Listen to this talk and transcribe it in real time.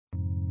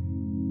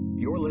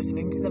You're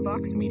listening to the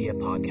Vox Media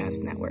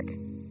Podcast Network.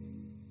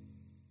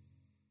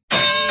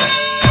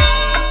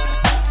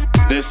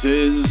 This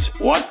is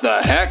What the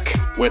Heck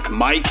with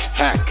Mike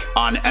Heck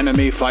on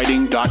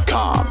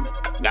MMAfighting.com.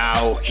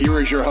 Now, here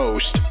is your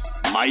host,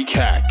 Mike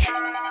Heck.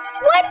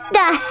 What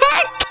the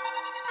heck?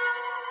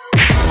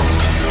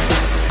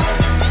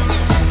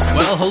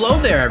 Well, hello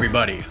there,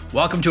 everybody.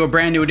 Welcome to a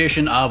brand new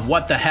edition of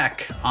What the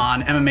Heck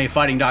on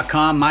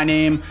MMAfighting.com. My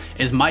name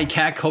is Mike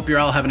Heck. Hope you're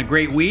all having a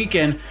great week,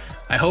 and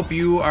I hope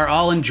you are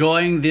all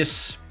enjoying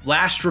this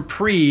last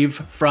reprieve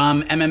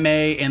from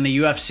MMA and the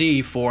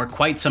UFC for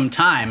quite some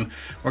time.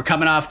 We're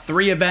coming off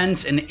 3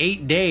 events in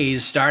 8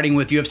 days, starting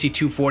with UFC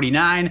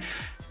 249,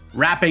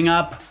 wrapping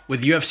up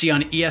with UFC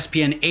on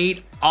ESPN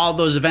 8, all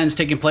those events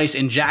taking place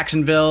in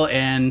Jacksonville,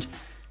 and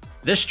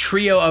this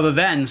trio of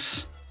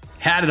events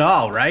had it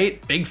all,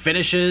 right? Big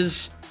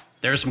finishes,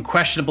 there's some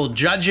questionable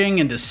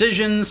judging and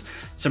decisions,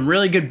 some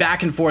really good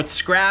back and forth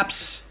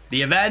scraps,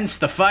 the events,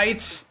 the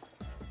fights.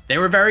 They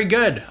were very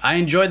good. I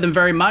enjoyed them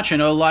very much. I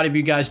know a lot of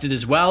you guys did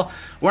as well.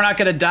 We're not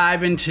going to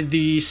dive into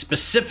the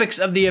specifics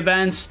of the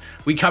events.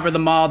 We cover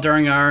them all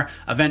during our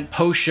event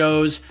post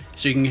shows,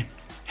 so you can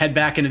head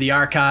back into the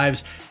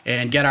archives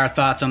and get our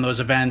thoughts on those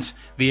events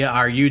via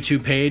our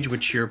YouTube page,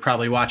 which you're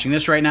probably watching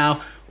this right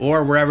now,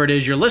 or wherever it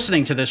is you're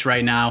listening to this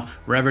right now,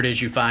 wherever it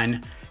is you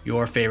find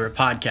your favorite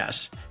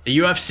podcast. The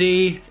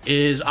UFC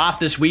is off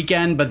this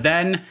weekend, but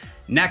then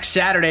next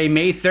Saturday,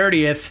 May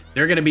 30th,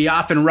 they're going to be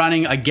off and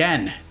running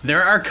again.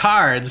 There are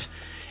cards,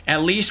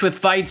 at least with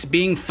fights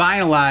being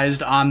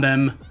finalized on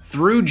them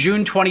through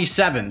June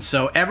 27th.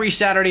 So every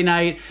Saturday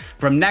night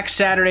from next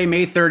Saturday,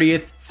 May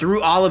 30th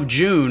through all of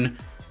June,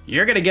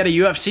 you're going to get a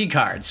UFC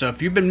card. So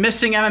if you've been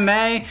missing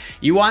MMA,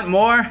 you want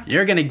more,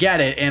 you're going to get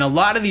it. And a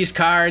lot of these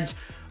cards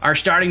are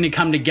starting to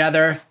come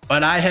together,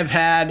 but I have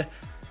had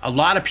a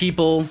lot of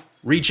people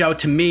reach out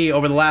to me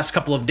over the last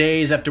couple of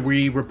days after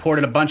we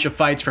reported a bunch of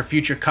fights for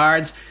future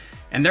cards,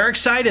 and they're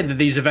excited that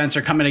these events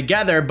are coming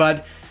together,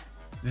 but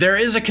there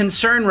is a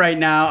concern right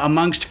now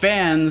amongst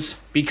fans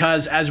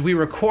because as we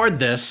record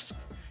this,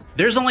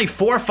 there's only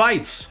 4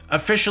 fights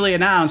officially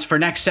announced for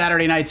next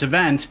Saturday night's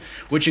event,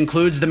 which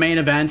includes the main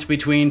event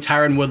between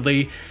Tyron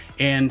Woodley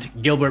and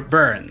Gilbert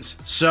Burns.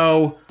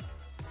 So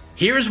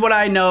here's what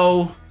I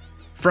know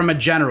from a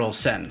general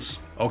sense,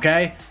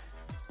 okay?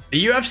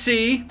 The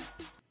UFC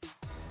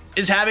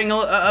is having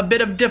a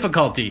bit of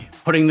difficulty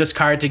putting this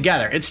card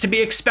together. It's to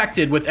be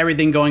expected with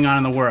everything going on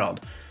in the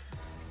world.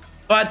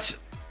 But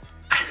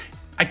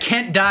I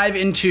can't dive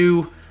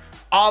into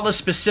all the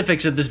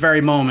specifics at this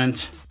very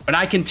moment, but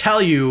I can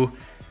tell you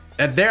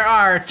that there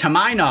are, to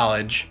my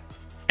knowledge,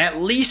 at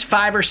least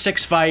 5 or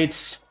 6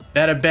 fights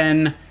that have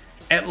been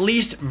at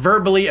least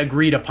verbally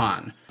agreed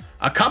upon.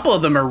 A couple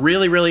of them are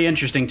really, really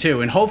interesting too,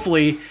 and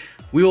hopefully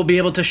we will be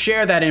able to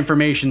share that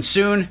information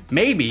soon,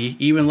 maybe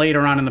even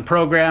later on in the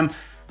program.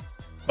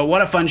 But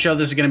what a fun show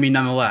this is going to be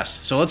nonetheless.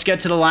 So let's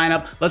get to the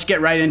lineup. Let's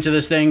get right into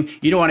this thing.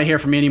 You don't want to hear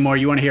from me anymore.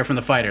 You want to hear from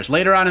the fighters.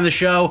 Later on in the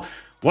show,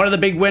 one of the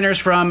big winners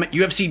from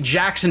UFC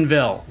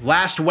Jacksonville.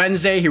 Last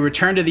Wednesday, he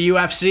returned to the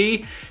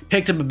UFC,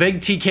 picked up a big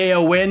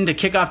TKO win to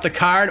kick off the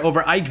card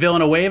over Ike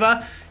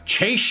Villanueva.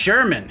 Chase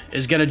Sherman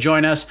is going to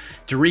join us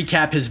to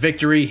recap his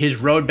victory, his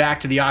road back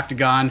to the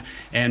octagon,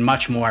 and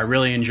much more. I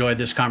really enjoyed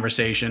this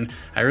conversation.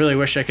 I really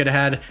wish I could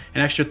have had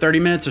an extra 30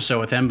 minutes or so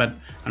with him, but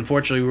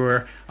unfortunately we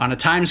were on a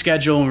time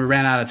schedule and we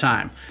ran out of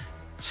time.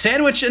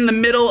 Sandwiched in the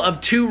middle of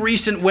 2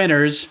 recent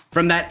winners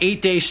from that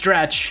 8-day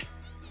stretch,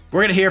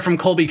 we're going to hear from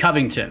Colby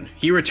Covington.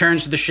 He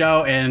returns to the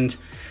show, and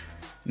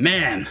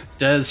man,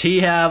 does he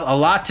have a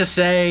lot to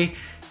say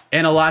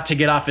and a lot to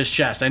get off his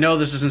chest. I know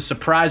this doesn't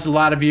surprise a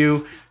lot of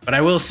you, but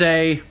I will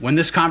say when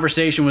this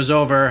conversation was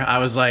over, I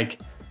was like,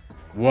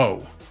 whoa,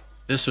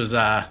 this was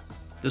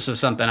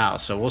something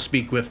else. So we'll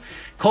speak with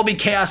Colby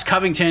Chaos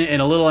Covington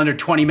in a little under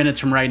 20 minutes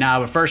from right now.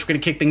 But first, we're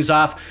going to kick things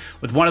off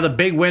with one of the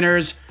big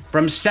winners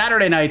from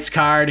Saturday night's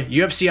card,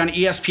 UFC on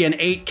ESPN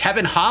 8,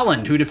 Kevin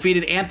Holland, who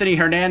defeated Anthony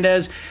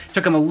Hernandez.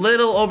 Took him a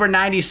little over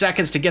 90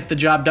 seconds to get the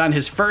job done.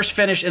 His first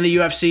finish in the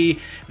UFC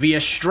via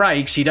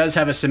strikes. He does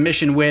have a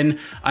submission win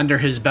under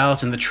his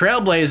belt. And the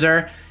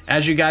Trailblazer,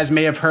 as you guys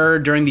may have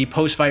heard during the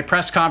post-fight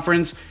press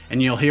conference,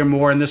 and you'll hear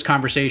more in this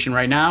conversation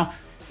right now,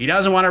 he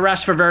doesn't want to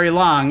rest for very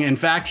long. In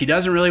fact, he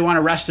doesn't really want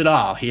to rest at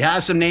all. He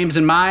has some names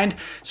in mind,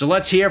 so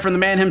let's hear from the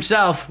man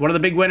himself, one of the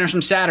big winners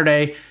from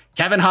Saturday,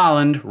 Kevin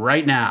Holland,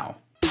 right now.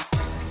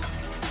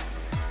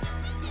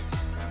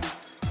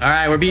 All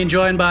right, we're being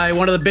joined by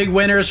one of the big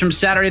winners from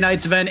Saturday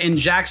night's event in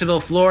Jacksonville,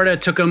 Florida.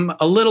 It took him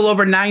a little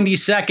over 90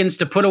 seconds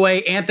to put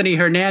away Anthony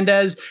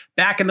Hernandez.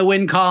 Back in the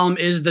win column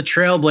is the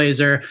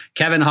Trailblazer,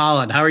 Kevin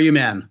Holland. How are you,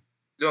 man?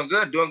 Doing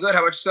good. How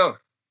about yourself?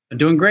 I'm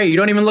doing great. You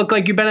don't even look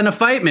like you've been in a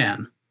fight,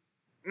 man.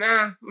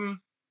 Nah,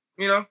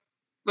 little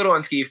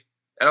unskeeved.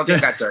 I don't think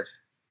I got touched.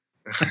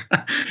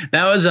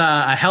 That was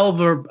a hell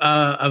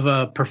of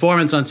a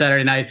performance on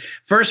Saturday night.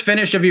 First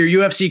finish of your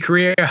UFC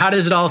career. How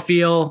does it all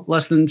feel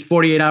less than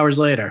 48 hours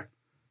later?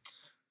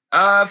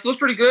 Feels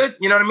pretty good.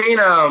 You know what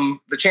I mean?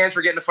 The chance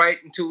for getting a fight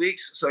in 2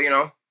 weeks. So,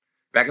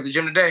 back at the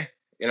gym today,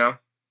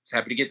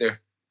 happy to get there.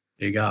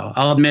 There you go.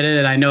 I'll admit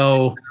it. I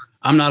know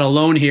I'm not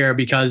alone here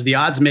because the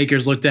odds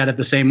makers looked at it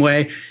the same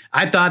way.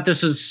 I thought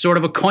this was sort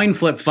of a coin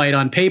flip fight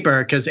on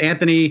paper because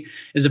Anthony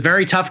is a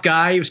very tough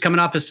guy. He was coming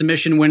off a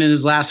submission win in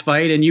his last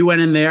fight, and you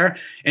went in there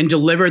and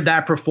delivered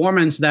that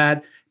performance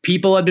that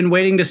people had been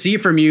waiting to see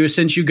from you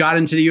since you got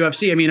into the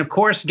UFC. I mean, of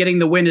course, getting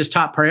the win is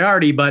top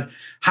priority, but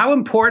how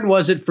important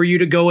was it for you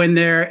to go in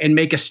there and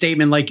make a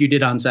statement like you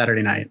did on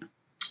Saturday night?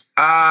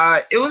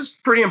 It was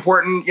pretty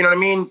important. You know what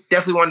I mean?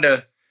 Definitely wanted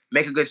to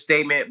make a good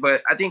statement,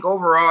 but I think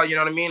overall, you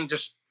know what I mean?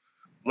 Just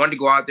wanted to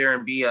go out there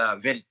and be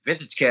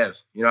vintage Kev.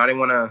 You know, I didn't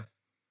want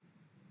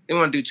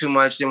to do too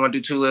much, didn't want to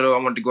do too little. I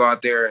wanted to go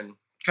out there and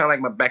kind of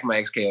like back in my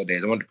XKO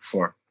days. I wanted to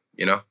perform,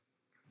 you know?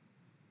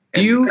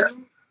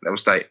 That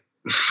was tight.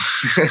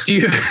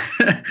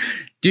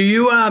 Do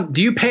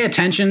you pay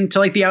attention to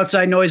like the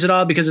outside noise at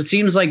all? Because it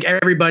seems like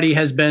everybody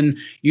has been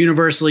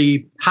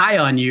universally high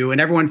on you and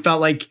everyone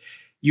felt like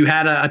you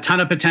had a ton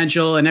of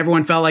potential and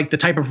everyone felt like the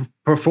type of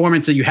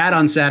performance that you had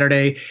on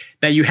Saturday,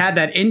 that you had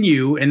that in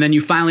you and then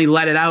you finally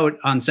let it out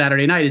on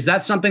Saturday night. Is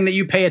that something that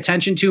you pay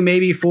attention to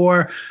maybe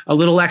for a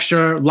little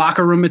extra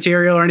locker room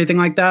material or anything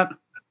like that?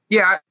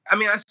 Yeah. I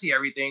mean, I see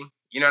everything,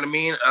 you know what I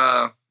mean?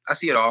 I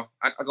see it all.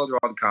 I go through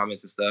all the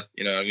comments and stuff,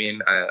 you know what I mean?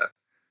 I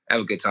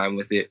have a good time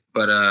with it,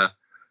 but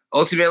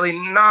ultimately,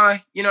 nah,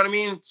 you know what I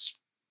mean?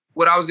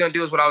 What I was going to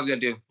do is what I was going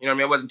to do. You know what I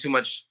mean? I wasn't too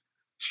much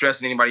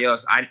stressing anybody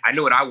else. I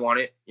knew what I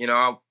wanted. You know,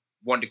 I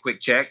wanted a quick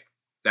check.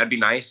 That'd be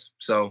nice.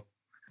 So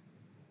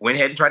went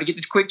ahead and tried to get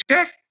this quick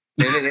check.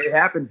 And it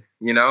happened.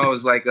 You know, it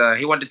was like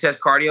he wanted to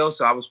test cardio.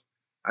 So I was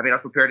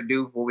prepared to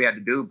do what we had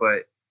to do.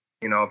 But,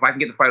 you know, if I can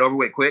get the fight over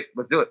with quick,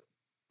 let's do it.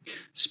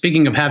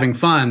 Speaking of having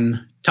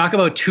fun, talk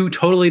about two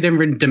totally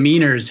different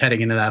demeanors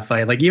heading into that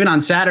fight. Like even on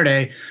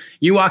Saturday,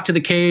 you walk to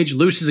the cage,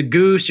 loose as a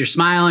goose, you're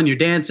smiling, you're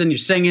dancing, you're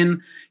singing,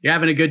 you're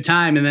having a good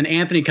time. And then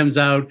Anthony comes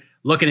out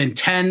looking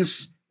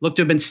intense, looked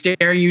to have been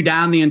staring you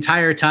down the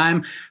entire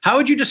time. How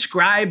would you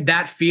describe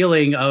that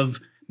feeling of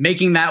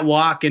making that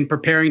walk and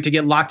preparing to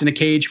get locked in a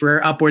cage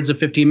for upwards of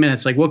 15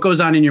 minutes? Like what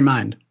goes on in your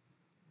mind?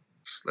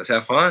 Let's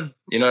have fun.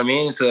 You know what I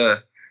mean? It's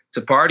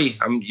a party.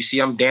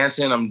 I'm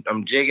dancing,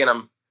 I'm jigging,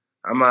 I'm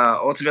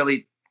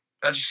ultimately,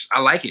 I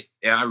like it.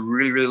 Yeah, I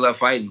really, really love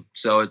fighting.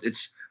 So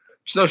it's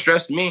no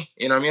stress to me.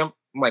 You know what I mean?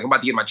 I'm like, I'm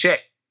about to get my check.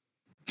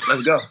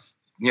 Let's go.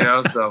 You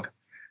know, so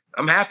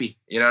I'm happy.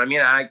 You know what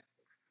I mean?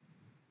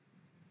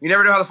 You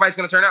never know how the fight's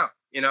going to turn out,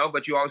 you know,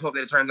 but you always hope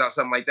that it turns out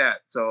something like that.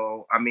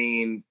 So, I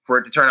mean, for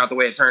it to turn out the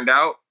way it turned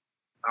out,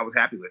 I was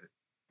happy with it.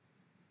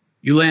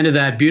 You landed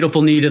that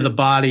beautiful knee to the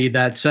body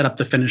that set up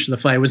the finish of the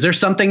fight. Was there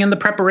something in the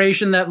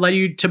preparation that led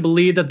you to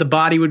believe that the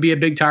body would be a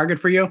big target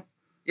for you?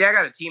 Yeah, I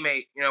got a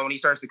teammate, you know, when he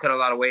starts to cut a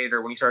lot of weight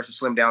or when he starts to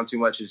slim down too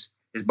much, his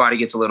body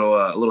gets a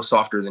little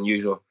softer than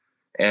usual.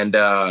 And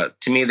to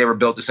me, they were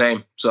built the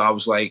same. So I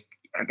was like,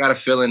 I got a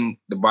feeling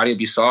the body would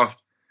be soft.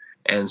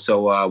 And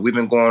so we've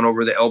been going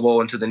over the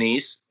elbow into the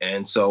knees.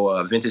 And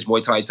so vintage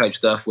Muay Thai type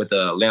stuff with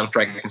a lamb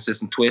strike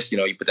consistent twist. You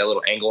know, you put that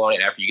little angle on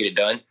it after you get it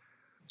done.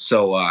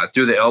 So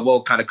through the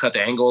elbow, kind of cut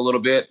the angle a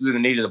little bit, through the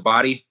knee to the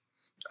body.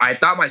 I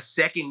thought my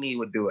second knee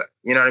would do it.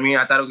 You know what I mean?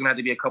 I thought it was going to have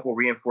to be a couple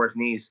reinforced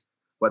knees.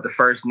 But the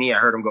first knee, I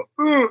heard him go,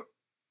 ugh.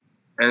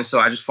 And so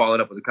I just followed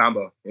up with a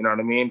combo. You know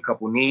what I mean?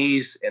 Couple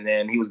knees, and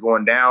then he was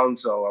going down.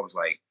 So I was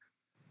like,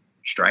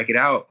 strike it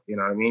out. You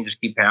know what I mean? Just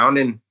keep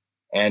pounding.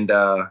 And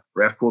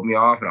ref pulled me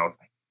off, and I was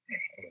like,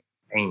 hey,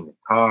 I didn't even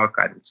talk.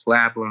 I didn't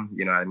slap him.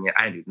 You know what I mean?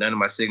 I didn't do none of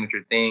my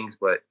signature things,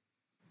 but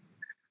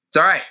it's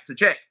all right. It's a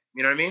check.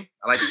 You know what I mean?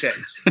 I like the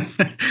checks.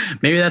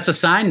 Maybe that's a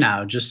sign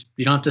now. Just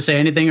you don't have to say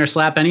anything or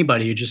slap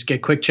anybody. You just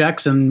get quick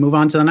checks and move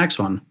on to the next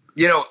one.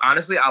 You know,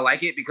 honestly, I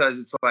like it because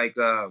it's like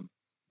the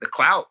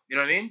clout. You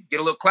know what I mean? Get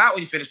a little clout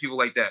when you finish people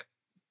like that.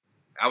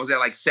 I was at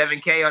like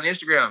 7K on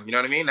Instagram. You know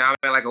what I mean? Now I'm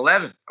at like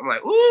 11. I'm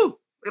like, ooh, look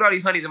at all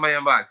these honeys in my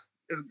inbox.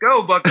 Let's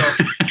go, bucko.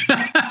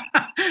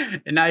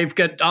 And now you've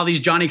got all these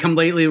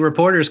Johnny-come-lately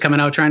reporters coming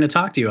out trying to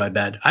talk to you, I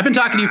bet. I've been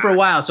talking to you for a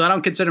while, so I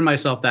don't consider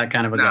myself that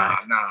kind of a guy.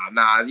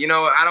 Nah. You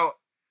know, I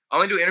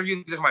only do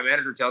interviews if my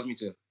manager tells me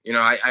to. You know,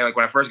 I like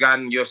when I first got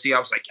in UFC, I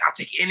was like, I'll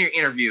take any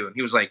interview. And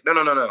he was like, no.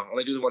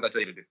 Only do the ones I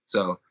tell you to do.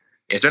 So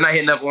if they're not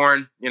hitting up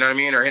Warren, you know what I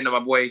mean, or hitting up my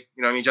boy, you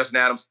know what I mean, Justin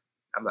Adams,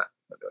 I'm not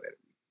doing it.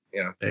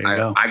 You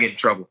know, I get in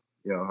trouble.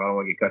 You know, I don't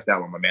want to get cussed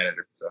out by my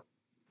manager. So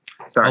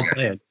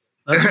sorry.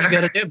 That's what you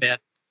got to do, man.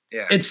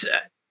 Yeah.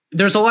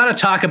 There's a lot of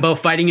talk about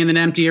fighting in an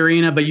empty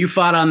arena, but you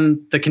fought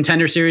on the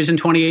Contender Series in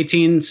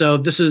 2018. So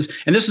this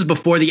is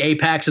before the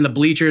Apex and the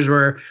bleachers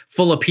were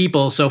full of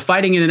people. So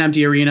fighting in an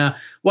empty arena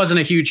wasn't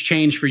a huge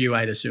change for you,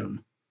 I'd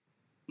assume.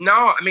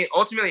 No, I mean,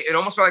 ultimately, it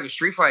almost felt like a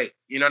street fight.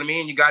 You know what I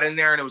mean? You got in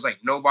there and it was like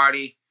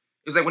nobody.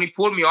 It was like when he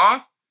pulled me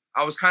off,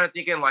 I was kind of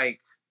thinking like,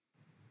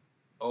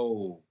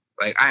 oh,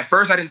 like at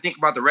first I didn't think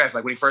about the ref.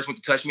 Like when he first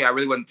went to touch me, I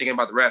really wasn't thinking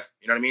about the ref.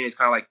 You know what I mean? It's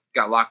kind of like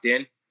got locked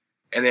in.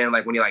 And then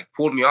like when he like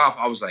pulled me off,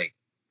 I was like,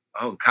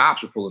 oh, the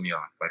cops were pulling me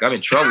off. Like I'm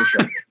in trouble.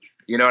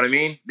 You know what I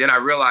mean? Then I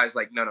realized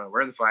like, no,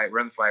 we're in the fight.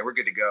 We're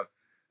good to go.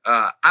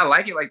 I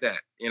like it like that.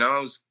 You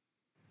know,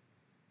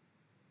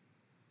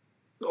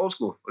 Old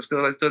school. Let's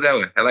do it that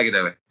way. I like it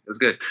that way. It was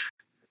good.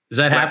 Does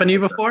that happen to you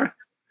before?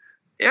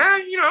 Yeah,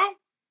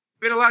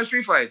 been a lot of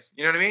street fights.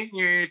 You know what I mean?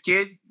 You're a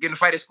kid, getting a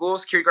fight at school,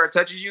 security guard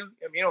touches you.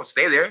 I mean, you don't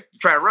stay there. You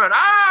try to run.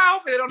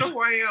 Hopefully they don't know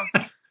who I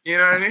am. You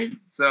know what I mean?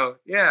 So,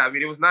 yeah, I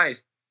mean, it was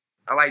nice.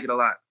 I liked it a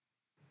lot.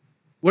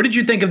 What did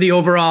you think of the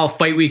overall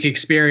fight week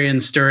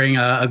experience during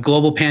a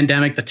global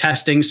pandemic, the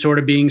testing sort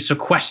of being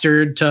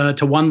sequestered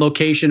to one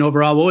location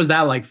overall? What was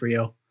that like for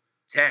you?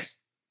 Test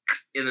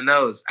in the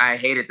nose. I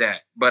hated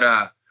that.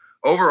 But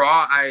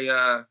overall,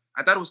 I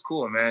thought it was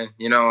cool, man.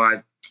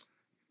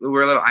 We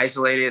were a little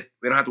isolated.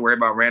 We don't have to worry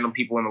about random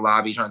people in the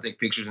lobby trying to take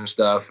pictures and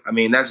stuff. I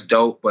mean, that's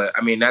dope. But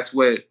I mean, that's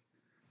what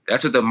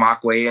the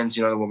mock weigh-ins,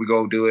 when we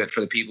go do it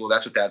for the people,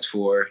 that's what that's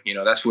for.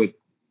 That's what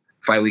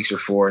fight weeks are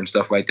for and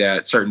stuff like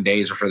that. Certain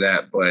days are for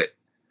that. But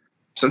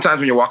sometimes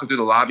when you're walking through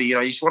the lobby, you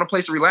just want a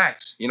place to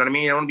relax. You know what I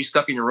mean? You don't want to be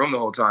stuck in your room the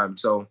whole time.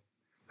 So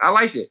I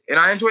liked it. And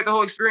I enjoyed the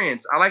whole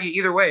experience. I like it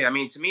either way. I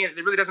mean, to me, it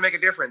really doesn't make a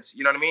difference.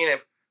 You know what I mean?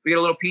 If we get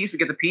a little piece, we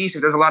get the piece.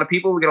 If there's a lot of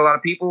people, we get a lot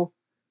of people.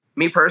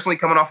 Me personally,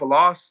 coming off a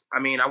loss, I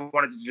mean, I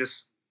wanted to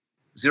just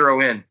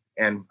zero in,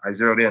 and I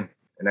zeroed in.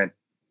 And then,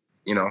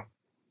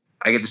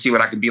 I get to see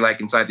what I could be like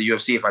inside the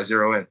UFC if I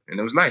zero in. And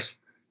it was nice.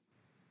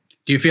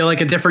 Do you feel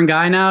like a different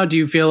guy now? Do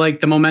you feel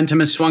like the momentum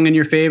has swung in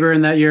your favor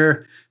and that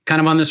you're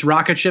kind of on this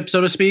rocket ship,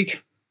 so to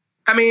speak?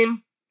 I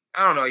mean,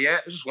 I don't know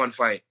yet. It's just one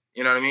fight.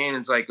 You know what I mean?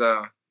 It's like, it's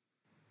going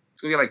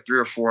to be like 3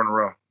 or 4 in a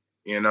row,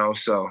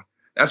 So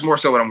that's more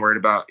so what I'm worried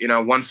about.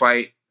 One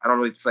fight, I don't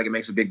really feel like it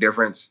makes a big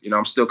difference.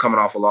 I'm still coming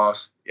off a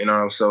loss,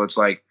 so it's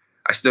like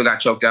I still got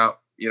choked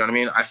out. You know what I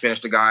mean? I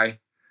finished a guy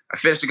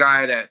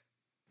that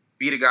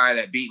beat a guy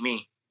that beat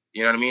me.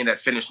 You know what I mean? That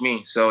finished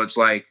me. So it's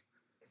like,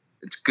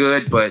 it's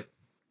good, but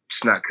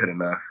it's not good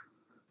enough.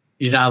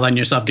 You're not letting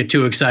yourself get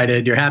too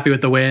excited. You're happy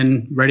with the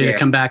win, ready to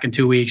come back in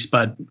 2 weeks,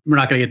 but we're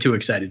not going to get too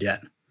excited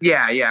yet.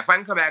 Yeah. If I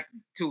can come back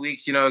 2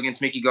 weeks,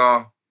 against Mickey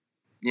Gall,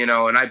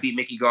 and I beat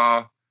Mickey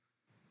Gall,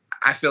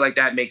 I feel like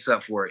that makes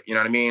up for it. You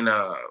know what I mean?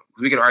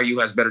 We could argue who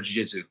has better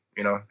jiu-jitsu,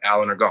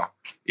 Allen or Gall,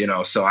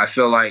 so I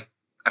feel like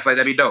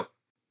that'd be dope,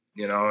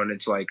 and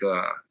it's like,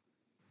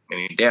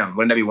 damn,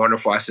 wouldn't that be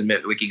wonderful? I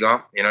submit Mickey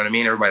Gall, you know what I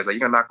mean? Everybody's like,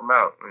 you're gonna knock him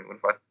out. I mean,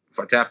 what if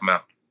I tap him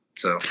out?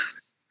 So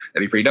that'd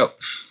be pretty dope.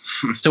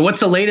 So what's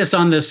the latest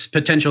on this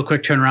potential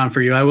quick turnaround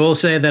for you? I will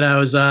say that I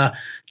was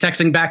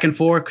texting back and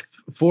forth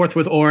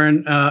with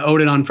Odin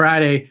on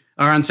Friday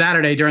or on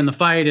Saturday during the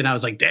fight, and I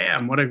was like,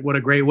 damn, what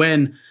a great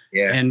win.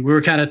 Yeah. And we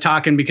were kind of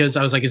talking because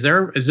I was like,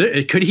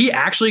 could he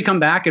actually come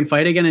back and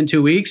fight again in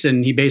 2 weeks?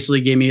 And he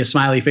basically gave me a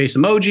smiley face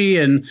emoji,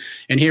 and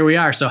here we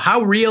are. So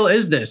how real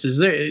is this?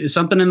 Is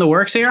something in the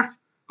works here?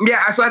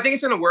 Yeah, so I think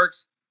it's in the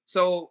works.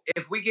 So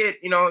if we get,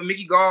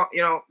 Mickey Gall,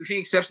 if he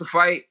accepts the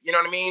fight, you know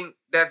what I mean?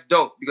 That's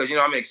dope because, I'm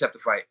going to accept the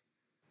fight.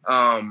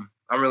 I'm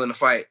willing to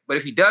fight. But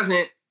if he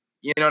doesn't,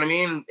 you know what I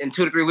mean? In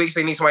 2 to 3 weeks,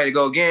 they need somebody to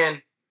go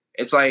again.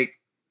 It's like,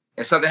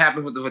 if something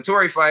happens with the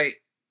Vettori fight,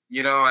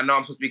 I know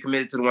I'm supposed to be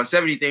committed to the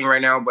 170 thing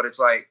right now, but it's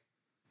like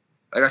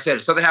I said,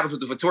 if something happens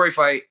with the Vettori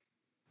fight,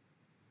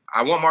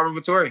 I want Marvin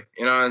Vettori.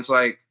 It's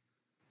like,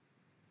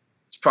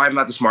 it's probably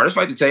not the smartest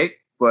fight to take,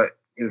 but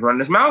he's running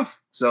his mouth.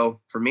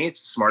 So for me,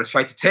 it's the smartest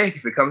fight to take.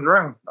 If it comes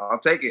around, I'll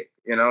take it,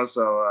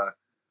 So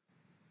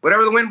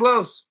whatever the wind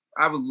blows,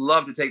 I would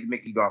love to take the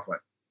Mickey Gall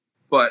fight.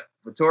 But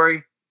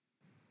Vettori,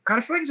 kind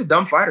of feel like he's a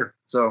dumb fighter.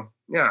 So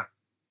yeah,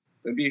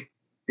 it'd be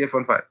a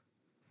fun fight.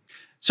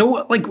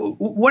 So, like,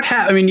 what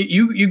happened? I mean,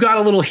 you got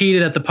a little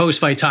heated at the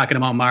post-fight talking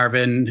about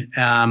Marvin,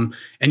 and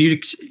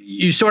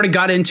you sort of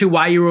got into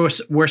why you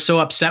were so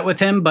upset with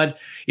him. But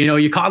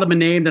you called him a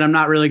name that I'm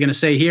not really going to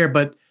say here.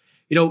 But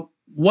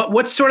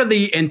what's sort of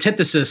the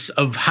antithesis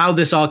of how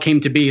this all came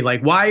to be?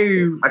 Like, why are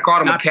you? I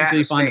called him a cat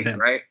and a snake,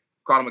 right?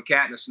 Called him a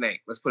cat and a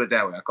snake. Let's put it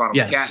that way. I called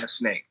him a cat and a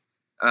snake.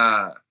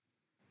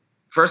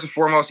 First and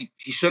foremost,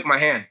 he shook my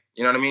hand.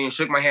 You know what I mean? He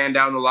shook my hand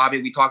down in the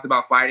lobby. We talked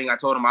about fighting. I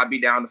told him I'd be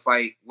down to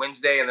fight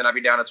Wednesday, and then I'd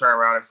be down to turn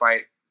around and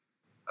fight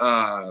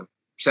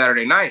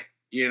Saturday night,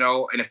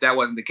 And if that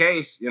wasn't the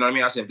case, you know what I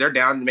mean? I said, if they're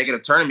down to make it a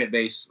tournament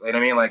base, you know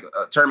what I mean? Like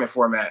a tournament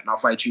format, and I'll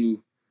fight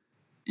you,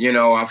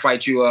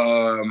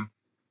 trying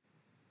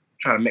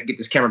to get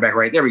this camera back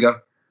right. There we go.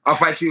 I'll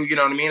fight you, you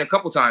know what I mean? A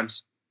couple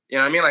times. You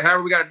know what I mean? Like,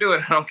 however we got to do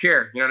it, I don't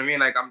care. You know what I mean?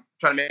 Like, I'm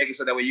trying to make it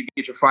so that way you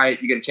get your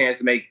fight, you get a chance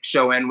to make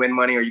show and win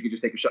money, or you could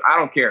just take a show. I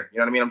don't care. You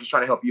know what I mean? I'm just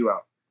trying to help you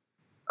out.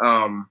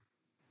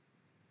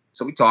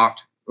 So we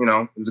talked,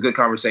 it was a good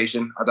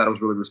conversation. I thought it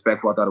was really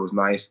respectful. I thought it was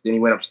nice. Then he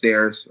went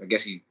upstairs. I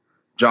guess he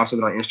dropped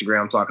something on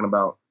Instagram talking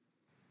about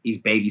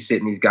he's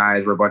babysitting these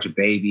guys. We're a bunch of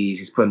babies.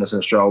 He's putting us in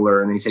a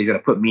stroller. And then he said he's going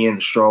to put me in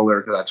the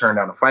stroller because I turned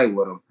down a fight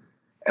with him.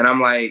 And I'm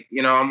like,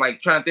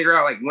 trying to figure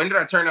out, like, when did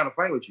I turn down a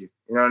fight with you?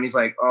 And he's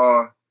like,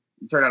 oh,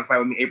 you turned down a fight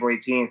with me April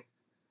 18th.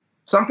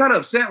 So I'm kind of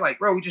upset. Like,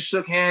 bro, we just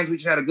shook hands. We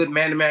just had a good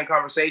man-to-man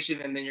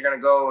conversation. And then you're going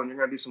to go and you're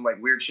going to do some,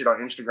 like, weird shit on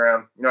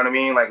Instagram. You know what I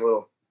mean? Like,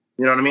 little,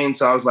 you know what I mean?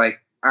 So I was like,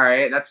 all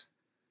right, that's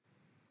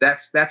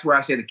where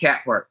I say the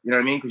cat part. You know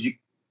what I mean? Because you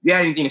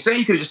had anything to say,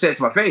 you could have just said it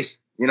to my face.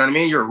 You know what I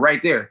mean? You're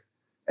right there.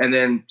 And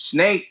then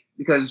Snake,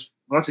 because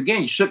once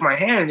again, you shook my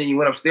hand and then you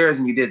went upstairs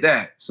and you did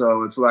that.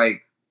 So it's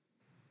like,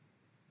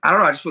 I don't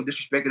know. I just feel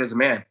disrespected as a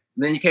man.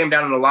 And then you came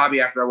down in the lobby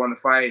after I won the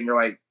fight and you're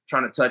like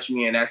trying to touch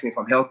me and ask me if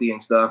I'm healthy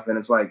and stuff. And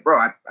it's like, bro,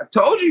 I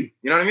told you,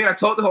 you know what I mean? I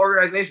told the whole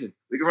organization,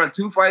 we can run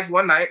 2 fights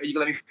one night, or you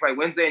can let me fight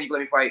Wednesday and you can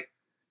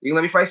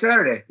let me fight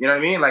Saturday. You know what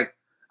I mean? Like,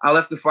 I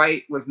left the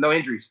fight with no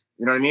injuries.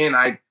 You know what I mean?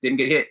 I didn't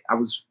get hit.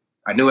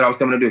 I knew what I was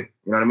coming to do.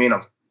 You know what I mean? I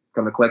was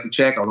coming to collect the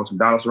check. I was on some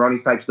Donald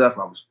Cerrone type stuff.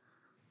 I was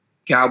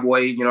cowboy,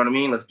 you know what I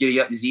mean? Let's get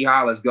you up to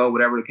Yeehaw. Let's go,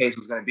 whatever the case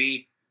was going to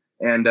be.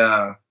 And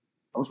I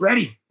was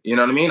ready. You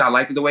know what I mean? I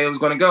liked it the way it was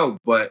going to go,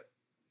 but it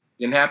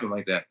didn't happen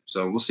like that.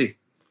 So we'll see.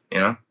 You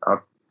know, I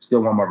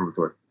still want Marvin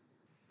Vettori.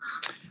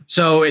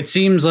 So it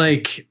seems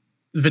like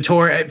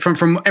Vettori,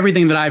 from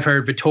everything that I've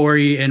heard,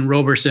 Vettori and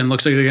Roberson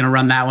looks like they're going to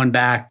run that one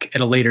back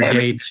at a later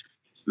date.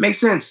 Makes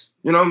sense.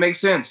 You know, makes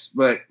sense.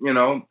 But, you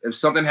know, if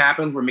something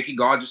happens where Mickey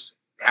Gall just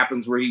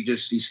happens where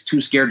he's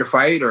too scared to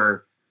fight,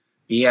 or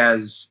he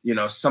has, you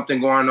know,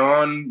 something going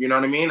on, you know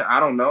what I mean? I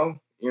don't know.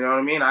 You know what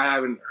I mean? I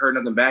haven't heard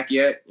nothing back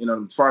yet. You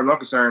know, as far as I'm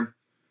concerned,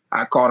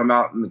 I called him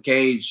out in the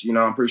cage. You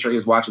know, I'm pretty sure he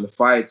was watching the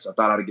fights. I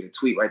thought I'd get a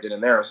tweet right then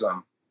and there or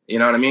something. You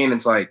know what I mean?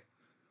 It's like,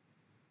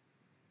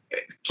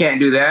 can't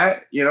do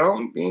that, you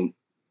know?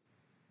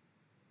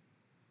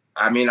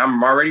 I mean,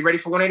 I'm already ready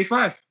for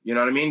 185. You know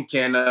what I mean?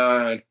 Can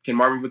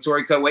Marvin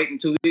Vettori cut weight in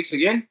 2 weeks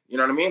again? You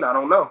know what I mean? I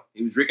don't know.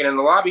 He was drinking in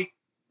the lobby.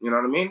 You know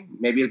what I mean?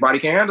 Maybe his body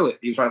can't handle it.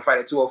 He was trying to fight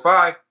at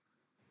 205.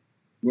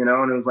 You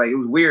know, and it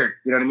was weird.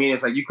 You know what I mean?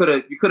 It's like you could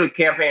have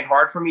campaigned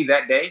hard for me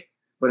that day,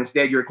 but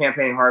instead you're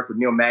campaigning hard for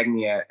Neil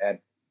Magny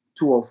at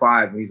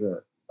 205. He's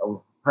a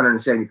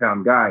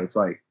 170-pound guy. It's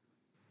like,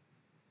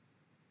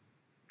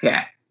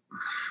 cat.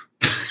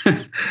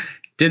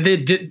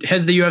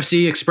 Has the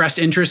UFC expressed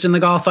interest in the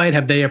Gall fight?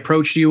 Have they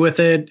approached you with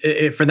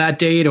it for that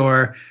date,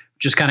 or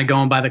just kind of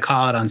going by the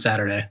call it on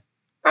Saturday?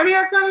 I mean,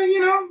 I kind of,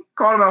 you know,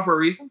 called him out for a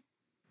reason.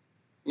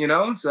 You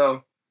know,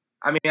 so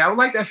I mean, I would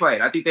like that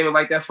fight. I think they would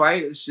like that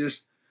fight. It's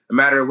just a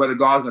matter of whether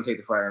Gall's going to take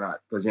the fight or not.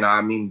 Because, you know,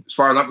 I mean, as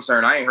far as I'm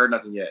concerned, I ain't heard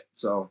nothing yet.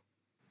 So,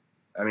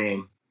 I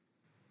mean,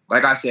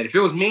 like I said, if it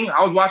was me,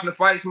 I was watching the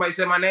fight, somebody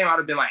said my name, I'd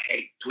have been like,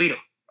 hey, tweet him.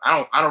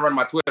 I don't run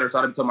my Twitter, so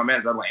I'd have told my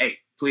manager, I'm like, hey,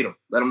 tweet him.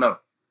 Let him know.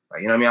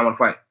 Like, you know what I mean? I want to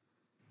fight.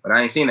 But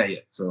I ain't seen that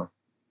yet. So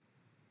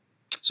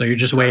you're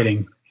just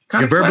waiting.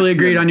 You're verbally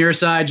agreed on your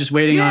side, just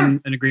waiting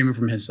on an agreement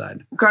from his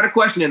side. I'm kind of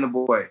questioning the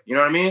boy. You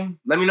know what I mean?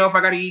 Let me know if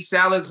I got to eat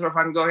salads or if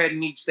I can go ahead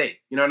and eat steak.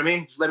 You know what I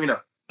mean? Just let me know.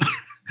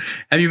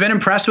 Have you been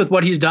impressed with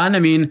what he's done? I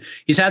mean,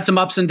 he's had some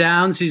ups and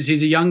downs. He's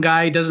a young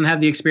guy. He doesn't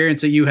have the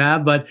experience that you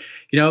have, but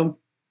you know,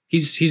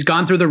 he's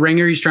gone through the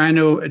ringer. He's trying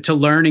to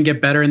learn and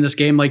get better in this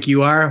game like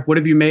you are. What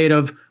have you made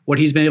of what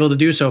he's been able to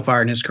do so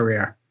far in his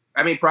career?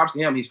 I mean, props to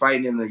him. He's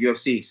fighting in the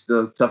UFC. It's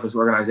the toughest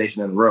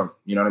organization in the world.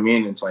 You know what I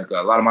mean? It's like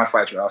a lot of my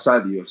fights are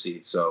outside the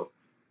UFC. So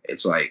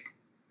it's like,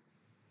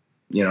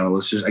 you know,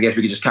 let's just, I guess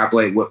we could just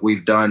calculate what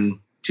we've done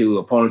to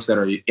opponents that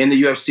are in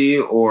the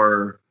UFC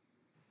or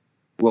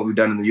what we've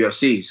done in the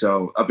UFC.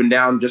 So up and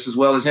down just as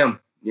well as him.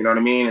 You know what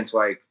I mean? It's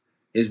like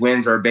his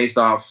wins are based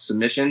off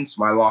submissions.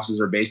 My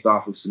losses are based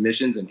off of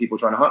submissions and people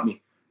trying to hunt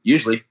me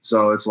usually.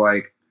 So it's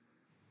like,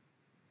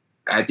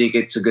 I think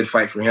it's a good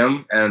fight for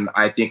him. And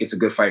I think it's a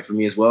good fight for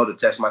me as well to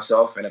test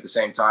myself. And at the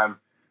same time,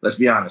 let's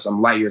be honest,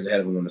 I'm light years ahead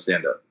of him on the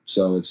stand up.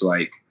 So it's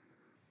like,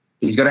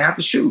 he's going to have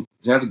to shoot.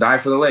 He's going to have to die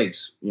for the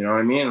legs. You know what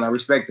I mean? And I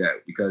respect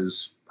that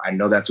because I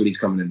know that's what he's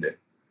coming to do.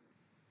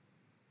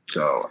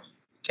 So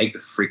take the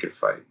freaking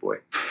fight, boy.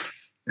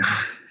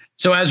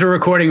 So as we're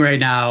recording right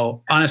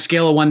now, on a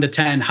scale of 1 to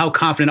 10, how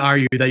confident are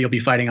you that you'll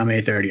be fighting on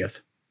May 30th?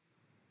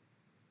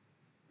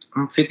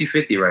 I'm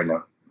 50-50 right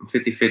now.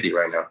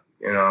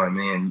 You know, I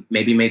mean,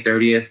 maybe May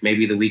 30th,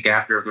 maybe the week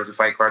after, if there's a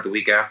fight card the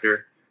week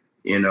after,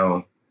 you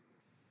know,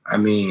 I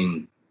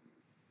mean,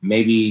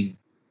 maybe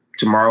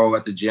tomorrow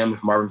at the gym,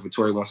 if Marvin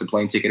Vettori wants a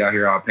plane ticket out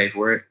here, I'll pay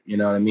for it. You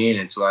know what I mean?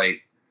 It's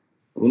like,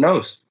 who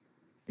knows?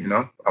 You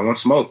know, I want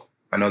smoke.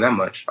 I know that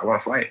much. I want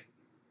to fight.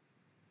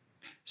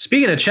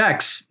 Speaking of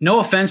checks, no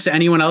offense to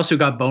anyone else who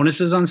got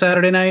bonuses on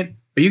Saturday night,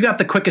 but you got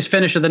the quickest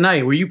finish of the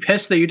night. Were you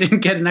pissed that you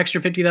didn't get an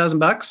extra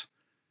 $50,000?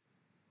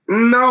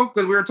 No,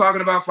 because we were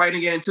talking about fighting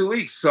again in 2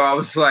 weeks. So I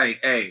was like,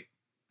 hey,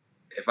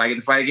 if I get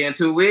to fight again in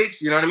 2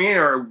 weeks, you know what I mean?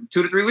 Or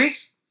 2 to 3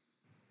 weeks,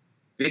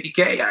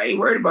 $50K, I ain't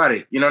worried about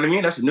it. You know what I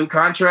mean? That's a new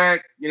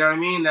contract. You know what I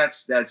mean?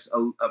 That's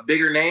a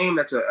bigger name.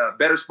 That's a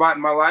better spot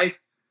in my life.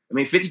 I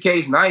mean, $50K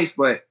is nice,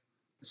 but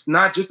it's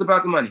not just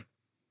about the money.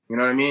 You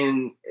know what I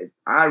mean?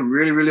 I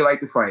really, really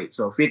like to fight.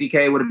 So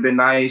 $50K would have been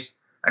nice.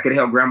 I could have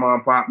helped grandma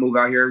and pop move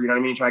out here, you know what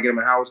I mean? Trying to get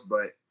them a house.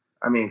 But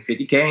I mean,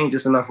 $50K ain't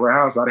just enough for a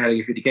house. I'd have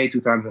had to get $50K 2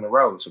 times in a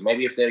row. So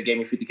maybe if they'd gave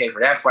me $50K for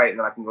that fight, and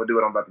then I can go do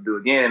what I'm about to do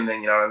again, then,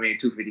 you know what I mean,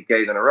 2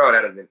 $50Ks in a row,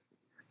 that'd have been,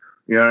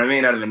 you know what I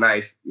mean? That'd have been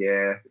nice.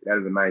 Yeah,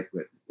 that'd have been nice,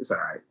 but it's all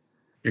right.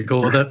 You're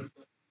cool with it?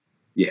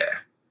 Yeah.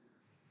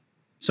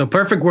 So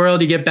perfect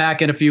world, you get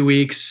back in a few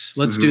weeks.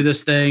 Let's do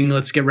this thing.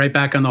 Let's get right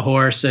back on the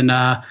horse. And,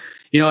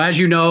 you know, as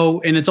you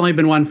know, and it's only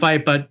been one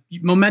fight, but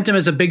momentum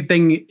is a big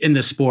thing in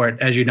the sport,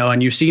 as you know,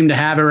 and you seem to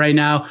have it right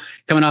now.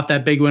 coming off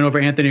that big win over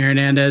Anthony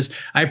Hernandez.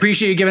 I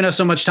appreciate you giving us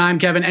so much time,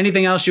 Kevin.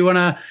 Anything else you want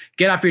to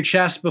get off your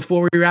chest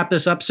before we wrap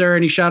this up, sir?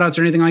 Any shout outs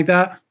or anything like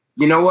that?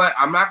 You know what?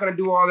 I'm not going to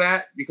do all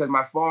that because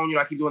my phone,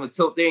 I keep doing the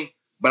tilt thing.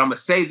 But I'm going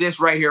to say this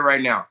right here,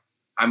 right now.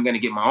 I'm going to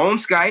get my own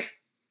Skype,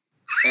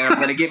 and I'm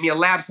going to get me a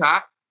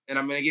laptop, and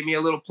I'm going to get me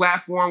a little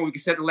platform where we can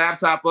set the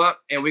laptop up,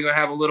 and we're going to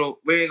have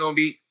we ain't going to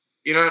be,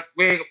 we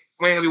ain't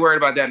going to be worried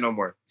about that no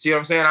more. See what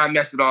I'm saying? I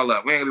messed it all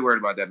up. We ain't going to be worried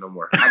about that no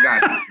more. I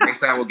got it. Next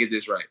time we'll get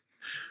this right.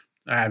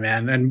 All right,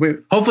 man. And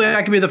hopefully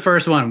that can be the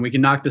first one. We can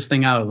knock this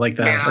thing out like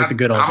the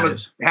good old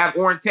days. Have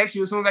Oren text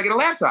you as soon as I get a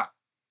laptop.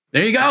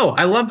 There you go.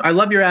 I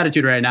love your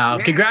attitude right now.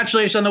 Yeah.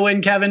 Congratulations on the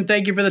win, Kevin.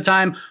 Thank you for the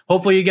time.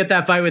 Hopefully you get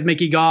that fight with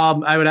Mickey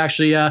Gall. I would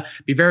actually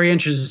be very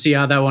interested to see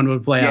how that one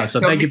would play out. So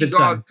thank you for the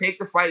time. Take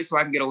the fight so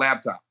I can get a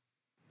laptop.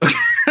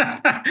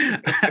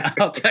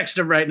 I'll text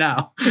him right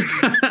now.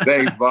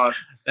 Thanks, boss.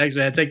 Thanks,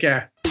 man. Take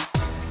care.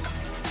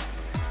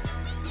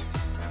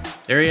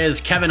 There he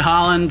is, Kevin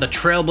Holland, the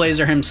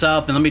trailblazer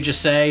himself. And let me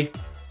just say,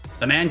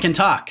 the man can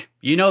talk.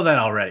 You know that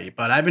already.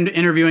 But I've been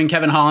interviewing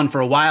Kevin Holland for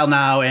a while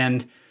now,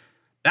 and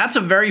that's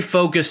a very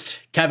focused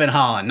Kevin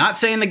Holland. Not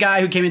saying the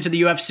guy who came into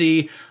the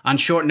UFC on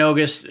short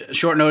notice,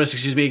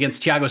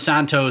 against Thiago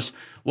Santos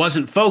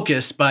wasn't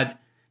focused, but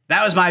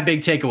that was my big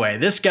takeaway.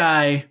 This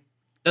guy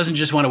doesn't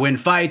just want to win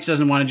fights,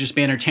 doesn't want to just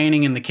be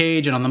entertaining in the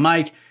cage and on the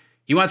mic.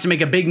 He wants to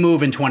make a big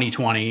move in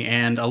 2020.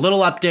 And a little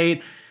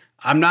update,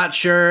 I'm not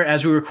sure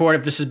as we record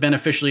if this has been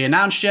officially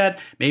announced yet.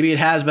 Maybe it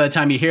has by the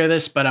time you hear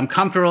this, but I'm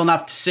comfortable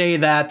enough to say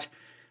that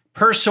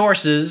per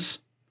sources,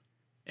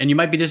 and you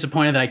might be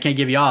disappointed that I can't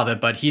give you all of it,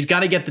 but he's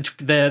got to get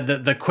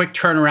the quick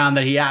turnaround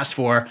that he asked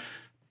for,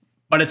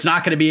 but it's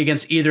not going to be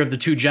against either of the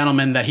two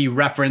gentlemen that he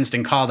referenced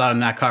and called out in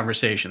that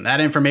conversation.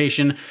 That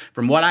information,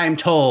 from what I am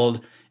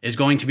told, is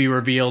going to be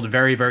revealed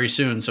very, very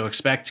soon. So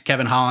expect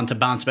Kevin Holland to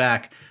bounce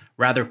back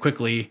rather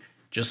quickly,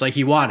 just like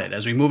he wanted.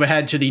 As we move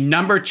ahead to the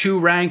number 2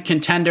 ranked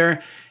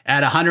contender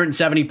at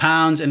 170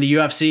 pounds in the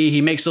UFC,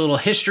 he makes a little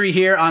history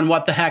here on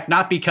What the Heck,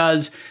 not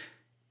because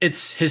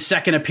it's his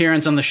second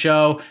appearance on the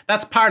show.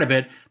 That's part of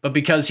it, but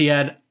because he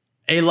had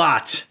a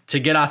lot to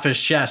get off his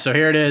chest. So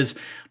here it is,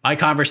 my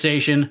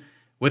conversation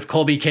with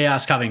Colby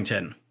Chaos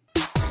Covington.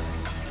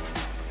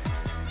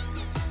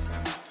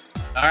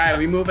 All right,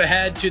 we move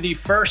ahead to the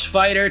first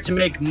fighter to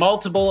make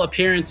multiple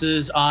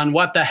appearances on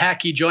What the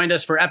Heck. He joined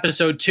us for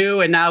episode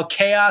 2, and now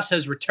Chaos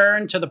has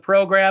returned to the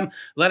program.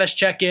 Let us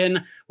check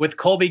in with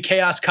Colby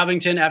Chaos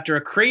Covington after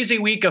a crazy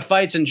week of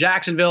fights in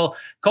Jacksonville.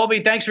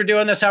 Colby, thanks for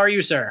doing this. How are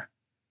you, sir?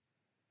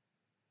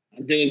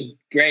 I'm doing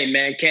great,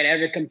 man. Can't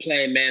ever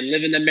complain, man.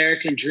 Living the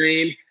American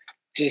dream.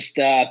 Just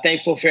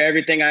thankful for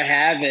everything I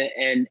have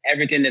and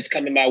everything that's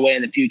coming my way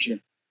in the future.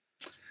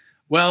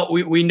 Well,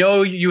 we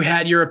know you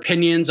had your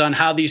opinions on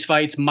how these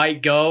fights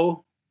might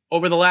go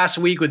over the last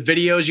week with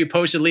videos you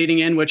posted leading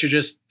in, which are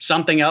just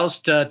something else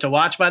to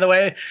watch, by the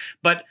way.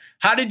 But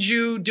how did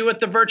you do at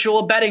the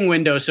virtual betting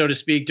window, so to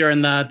speak,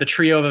 during the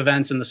trio of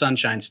events in the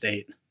Sunshine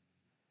State?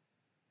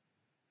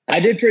 I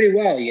did pretty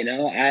well,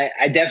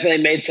 I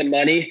definitely made some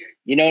money.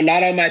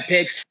 Not on my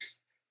picks.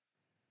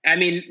 I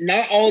mean,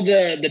 not all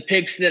the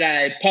picks that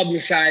I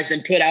publicized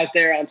and put out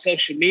there on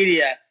social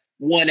media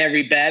won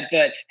every bet.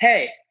 But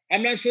hey,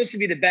 I'm not supposed to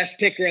be the best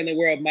picker in the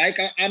world, Mike.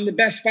 I'm the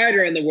best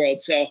fighter in the world.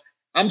 So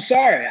I'm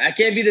sorry. I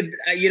can't be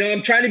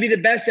I'm trying to be the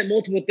best at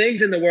multiple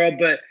things in the world,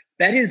 but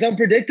betting is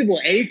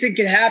unpredictable. Anything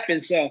can happen.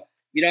 So, I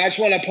just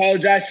want to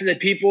apologize to the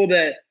people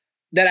that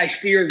I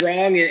steered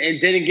wrong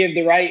and didn't give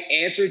the right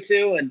answer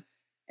to. And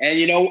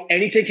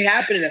anything can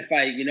happen in a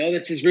fight.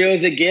 That's as real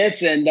as it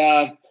gets. And,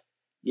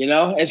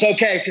 it's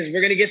okay because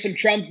we're going to get some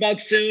Trump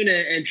bucks soon.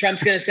 And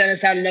Trump's going to send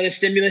us out another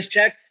stimulus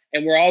check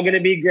and we're all going to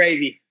be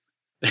gravy.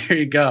 There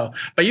you go.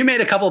 But you made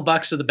a couple of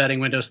bucks at the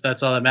betting window, so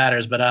that's all that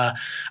matters. But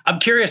I'm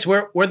curious,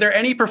 were there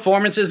any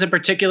performances in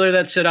particular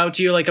that stood out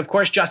to you? Like, of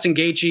course, Justin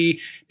Gaethje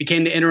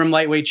became the interim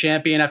lightweight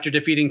champion after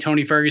defeating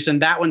Tony Ferguson.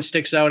 That one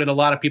sticks out in a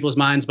lot of people's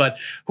minds. But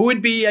who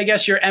would be, I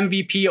guess, your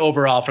MVP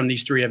overall from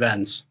these 3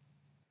 events?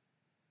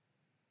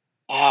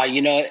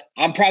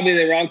 I'm probably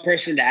the wrong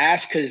person to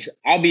ask because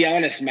I'll be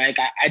honest, Mike,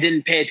 I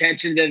didn't pay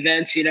attention to the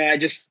events.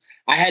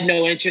 I had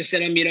no interest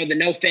in them. The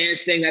no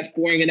fans thing, that's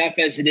boring enough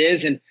as it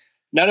is. And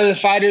none of the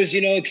fighters,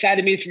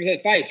 excited me for the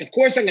fights. Of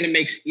course, I'm going to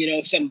make,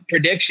 some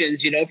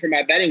predictions, for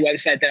my betting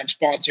website that I'm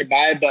sponsored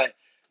by, but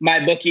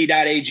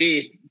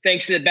mybookie.ag,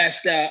 thanks to the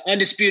best,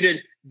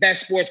 undisputed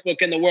best sports book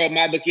in the world,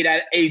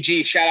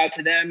 mybookie.ag, shout out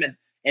to them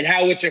and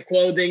Howitzer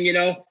Clothing,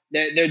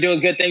 they're doing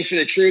good things for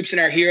the troops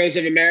and our heroes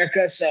of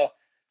America. So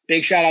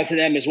big shout out to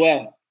them as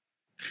well.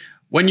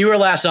 When you were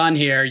last on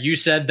here, you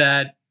said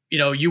that,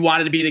 you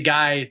wanted to be the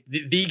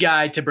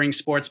guy to bring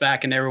sports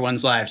back into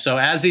everyone's life. So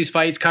as these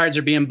fight cards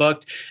are being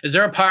booked, is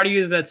there a part of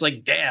you that's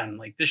like, damn,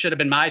 like this should have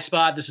been my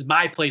spot. This is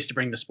my place to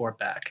bring the sport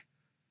back.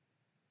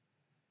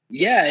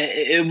 Yeah,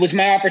 it was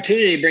my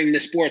opportunity to bring the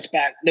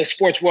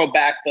sports world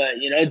back. But,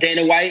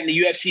 Dana White and the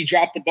UFC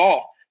dropped the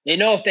ball. They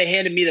know if they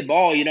handed me the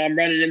ball, I'm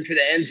running in for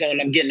the end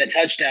zone, I'm getting a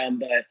touchdown.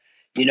 But,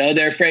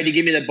 they're afraid to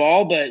give me the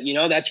ball. But,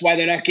 that's why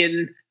they're not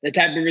getting the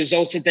type of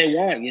results that they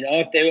want.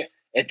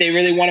 if they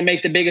really want to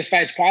make the biggest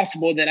fights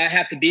possible, then I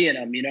have to be in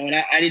them, and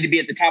I need to be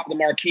at the top of the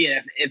marquee.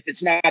 And if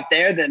it's not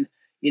there, then,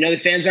 the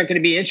fans aren't going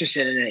to be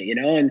interested in it,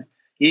 and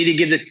you need to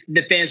give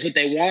the fans what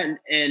they want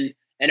and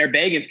are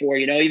begging for,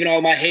 even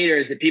all my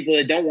haters, the people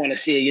that don't want to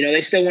see it, they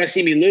still want to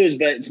see me lose,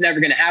 but it's never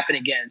going to happen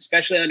again,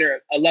 especially under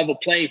a level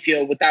playing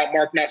field without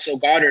Mark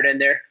Not-So-Goddard in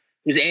there,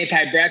 who's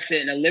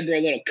anti-Brexit and a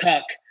liberal little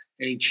cuck.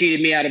 And he cheated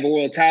me out of a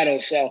world title.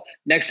 So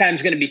next time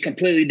it's going to be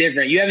completely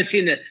different. You haven't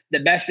seen the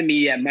best of me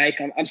yet,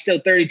 Mike. I'm still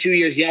 32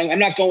 years young. I'm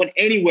not going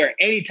anywhere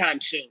anytime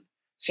soon.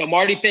 So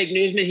Marty Fake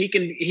Newsman, he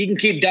can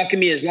keep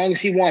ducking me as long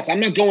as he wants. I'm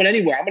not going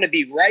anywhere. I'm going to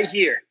be right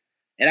here.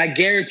 And I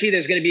guarantee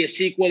there's going to be a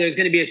sequel. There's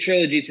going to be a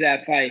trilogy to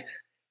that fight.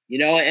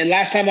 And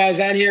last time I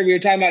was on here, we were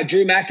talking about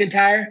Drew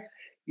McIntyre.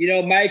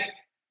 Mike,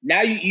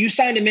 now you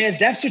signed a man's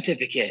death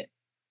certificate.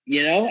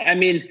 Now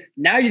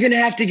you're going to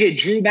have to get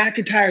Drew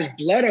McIntyre's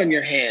blood on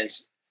your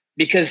hands.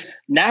 Because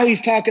now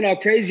he's talking all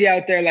crazy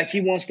out there like he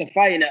wants to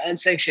fight in an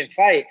unsanctioned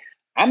fight.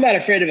 I'm not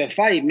afraid of a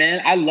fight,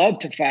 man. I love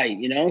to fight,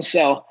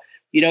 So,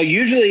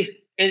 usually,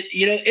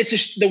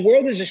 the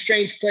world is a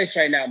strange place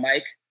right now,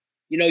 Mike.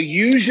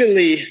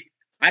 Usually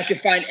I can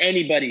find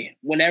anybody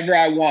whenever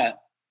I want.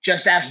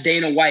 Just ask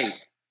Dana White.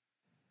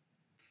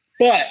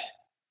 But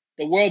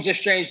the world's a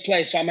strange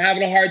place. So I'm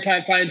having a hard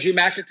time finding Drew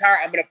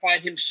McIntyre. I'm going to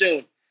find him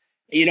soon.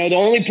 The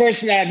only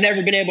person that I've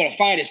never been able to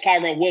find is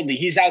Tyron Woodley.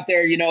 He's out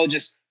there,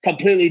 just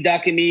completely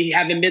ducking me,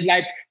 having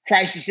midlife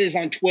crises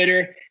on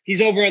Twitter.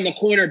 He's over in the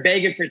corner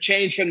begging for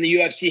change from the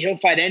UFC. He'll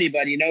fight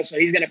anybody, So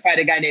he's going to fight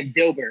a guy named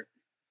Dilbert.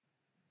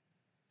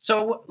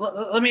 So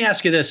let me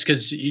ask you this,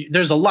 because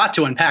there's a lot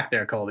to unpack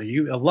there, Colby.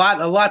 A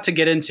lot to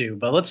get into.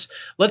 But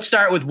let's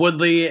start with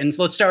Woodley, and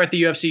let's start with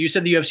the UFC. You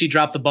said the UFC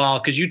dropped the ball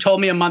because you told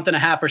me a month and a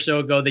half or so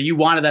ago that you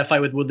wanted that fight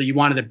with Woodley. You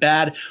wanted it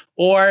bad,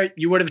 or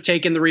you would have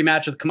taken the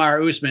rematch with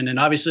Kamaru Usman. And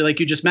obviously, like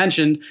you just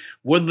mentioned,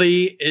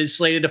 Woodley is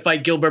slated to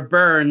fight Gilbert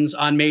Burns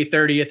on May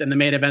 30th in the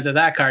main event of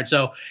that card.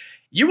 So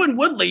you and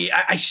Woodley,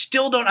 I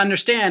still don't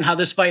understand how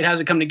this fight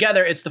hasn't come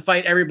together. It's the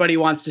fight everybody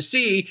wants to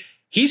see.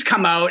 He's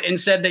come out and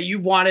said that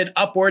you've wanted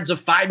upwards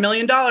of $5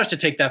 million to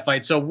take that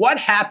fight. So what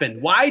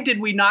happened? Why did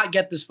we not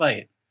get this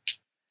fight?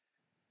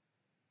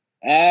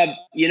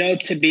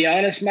 To be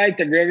honest, Mike,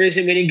 the real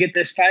reason we didn't get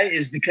this fight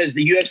is because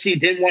the UFC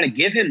didn't want to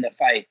give him the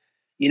fight.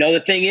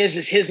 The thing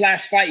is his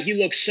last fight, he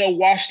looks so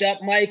washed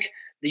up, Mike.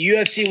 The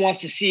UFC wants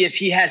to see if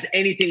he has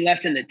anything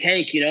left in the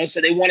tank, so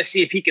they want to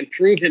see if he can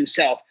prove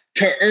himself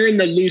to earn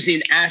the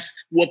losing ass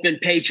whooping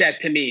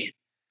paycheck to me.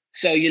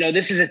 So,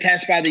 this is a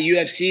test by the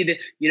UFC that,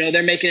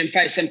 they're making him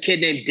fight some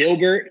kid named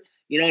Dilbert.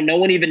 No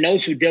one even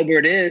knows who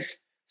Dilbert is.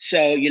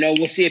 So,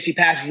 we'll see if he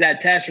passes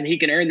that test and he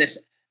can earn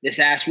this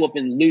ass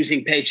whooping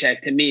losing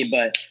paycheck to me.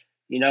 But,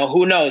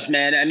 who knows,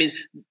 man?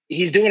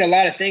 He's doing a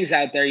lot of things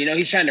out there.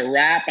 He's trying to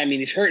rap.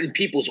 He's hurting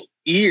people's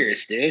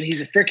ears, dude.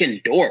 He's a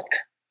freaking dork.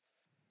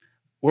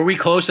 Were we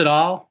close at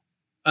all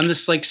on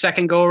this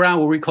second go around?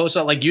 Were we close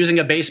at using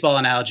a baseball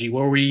analogy?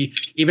 Were we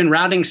even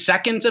rounding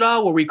seconds at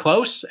all? Were we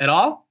close at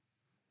all?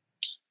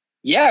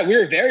 Yeah, we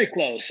were very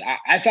close.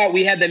 I thought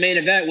we had the main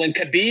event. When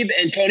Khabib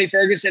and Tony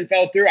Ferguson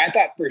fell through, I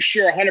thought for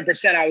sure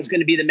 100% I was going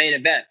to be the main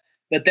event.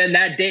 But then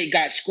that date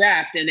got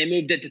scrapped and they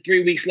moved it to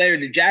 3 weeks later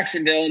to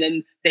Jacksonville. And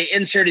then they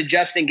inserted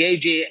Justin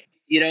Gaethje,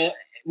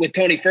 with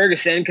Tony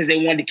Ferguson because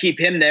they wanted to keep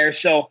him there.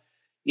 So,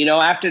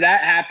 after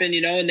that happened,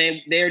 and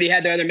they already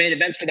had their other main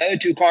events for the other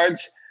two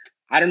cards.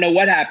 I don't know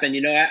what happened.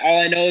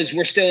 All I know is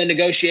we're still in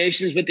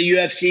negotiations with the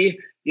UFC.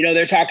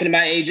 They're talking to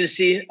my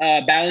agency,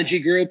 Ballinger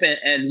Group,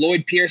 and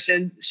Lloyd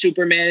Pearson,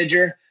 super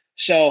manager.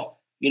 So,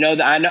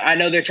 I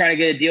know they're trying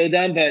to get a deal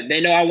done, but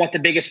they know I want the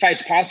biggest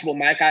fights possible,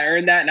 Mike. I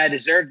earned that and I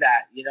deserve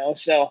that,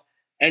 So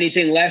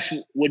anything less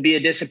would be a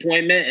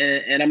disappointment,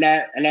 and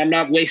I'm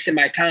not wasting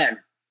my time.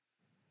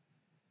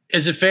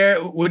 Is it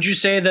fair? Would you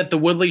say that the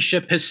Woodley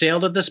ship has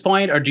sailed at this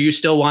point, or do you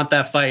still want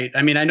that fight?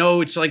 I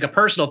know it's like a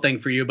personal thing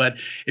for you, but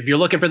if you're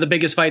looking for the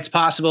biggest fights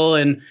possible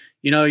and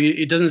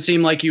it doesn't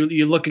seem like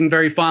you're looking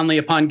very fondly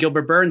upon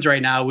Gilbert Burns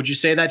right now, would you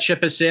say that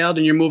ship has sailed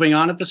and you're moving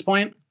on at this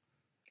point?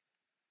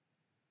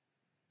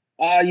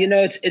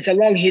 It's a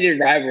long-heated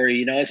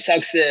rivalry. It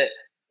sucks that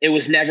it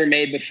was never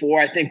made before.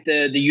 I think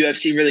the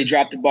UFC really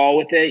dropped the ball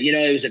with it.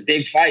 It was a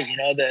big fight.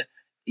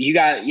 You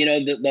got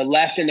the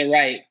left and the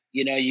right.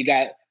 You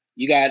got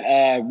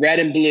red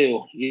and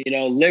blue.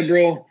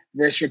 Liberal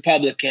versus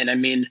Republican.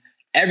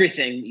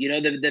 Everything.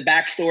 The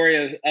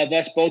backstory of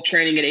us both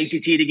training at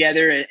ATT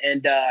together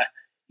and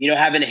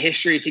having a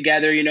history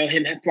together.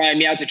 Him flying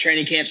me out to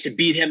training camps to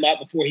beat him up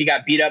before he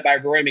got beat up by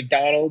Roy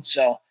McDonald.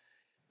 So.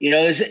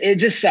 It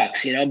just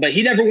sucks, but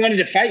he never wanted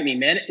to fight me,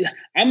 man.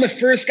 I'm the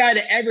first guy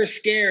to ever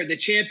scare the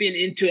champion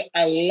into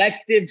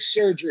elective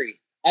surgery.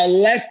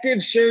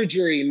 Elective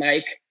surgery,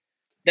 Mike.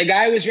 The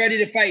guy was ready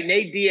to fight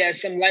Nate Diaz,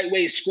 some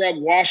lightweight scrub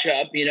wash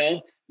up,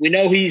 We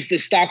know he's the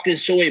Stockton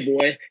soy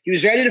boy. He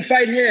was ready to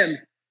fight him,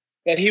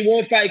 but he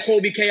won't fight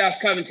Colby Chaos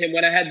Covington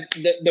when I had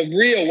the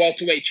real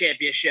welterweight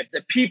championship,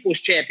 the People's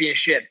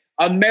Championship,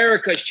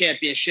 America's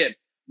championship.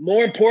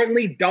 More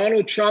importantly,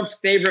 Donald Trump's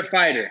favorite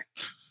fighter.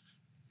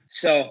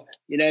 So,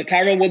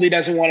 Tyron Woodley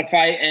doesn't want to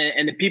fight,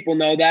 and the people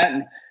know that.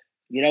 And,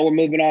 we're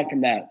moving on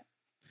from that.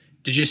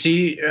 Did you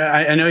see,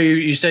 I know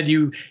you said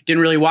you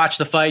didn't really watch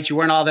the fight. You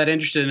weren't all that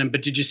interested in it,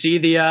 but did you see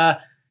the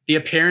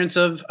appearance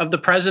of the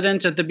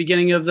president at the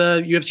beginning of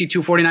the UFC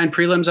 249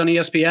 prelims on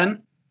ESPN?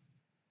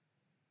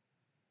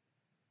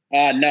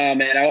 No,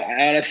 man.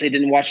 I honestly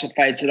didn't watch the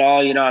fights at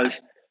all.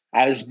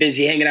 I was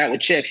busy hanging out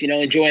with chicks,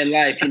 enjoying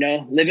life,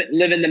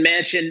 living the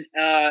mansion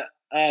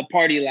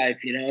party life,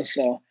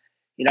 So,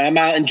 I'm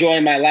out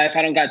enjoying my life.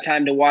 I don't got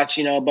time to watch,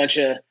 a bunch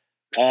of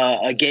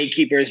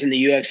gatekeepers in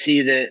the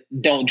UFC that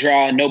don't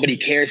draw and nobody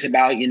cares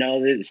about, but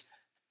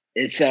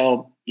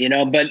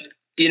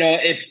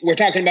if we're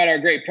talking about our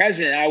great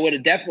president, I would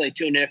have definitely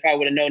tuned in if I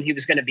would have known he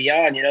was going to be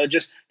on,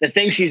 just the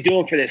things he's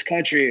doing for this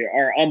country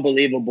are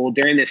unbelievable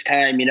during this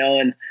time,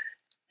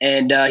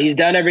 and he's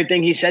done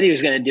everything he said he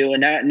was going to do.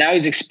 And now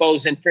he's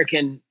exposing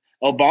freaking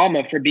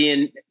Obama for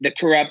being the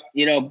corrupt,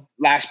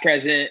 last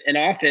president in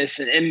office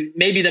and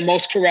maybe the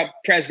most corrupt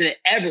president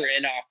ever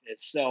in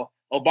office. So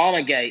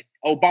Obamagate.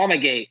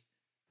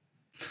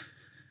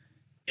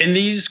 In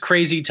these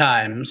crazy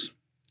times,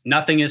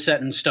 nothing is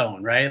set in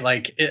stone, right?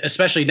 Like,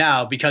 especially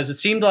now, because it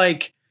seemed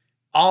like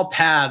all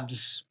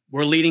paths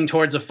were leading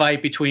towards a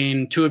fight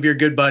between two of your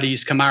good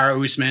buddies,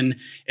 Kamaru Usman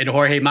and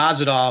Jorge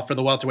Masvidal, for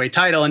the welterweight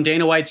title. And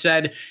Dana White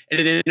said in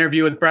an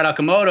interview with Brett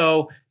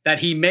Okamoto that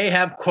he may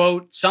have,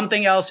 quote,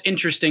 something else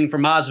interesting for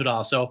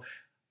Masvidal. So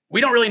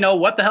we don't really know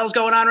what the hell's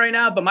going on right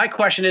now. But my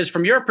question is,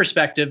 from your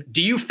perspective,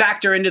 do you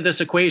factor into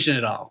this equation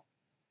at all?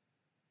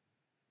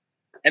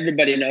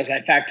 Everybody knows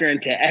I factor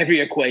into every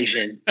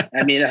equation.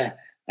 I mean,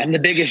 I'm the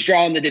biggest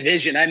draw in the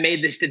division. I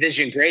made this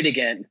division great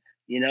again.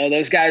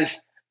 Those guys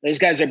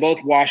are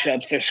both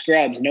wash-ups. They're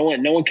scrubs. No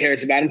one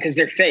cares about them because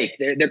they're fake.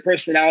 Their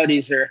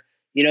personalities are,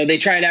 they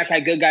try and act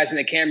like good guys in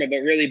the camera, but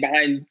really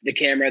behind the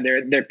camera,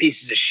 they're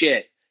pieces of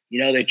shit.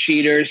 They're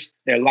cheaters.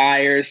 They're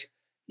liars.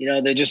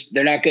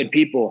 They're not good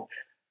people.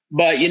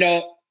 But,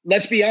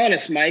 let's be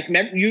honest, Mike.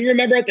 You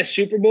remember at the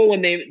Super Bowl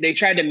when they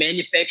tried to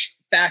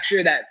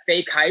manufacture that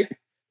fake hype?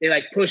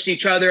 They pushed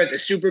each other at the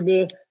Super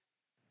Bowl.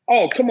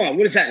 Oh, come on.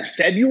 What is that, in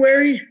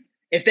February?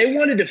 If they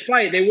wanted to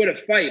fight, they would have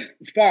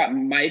fought,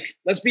 Mike.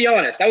 Let's be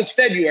honest. That was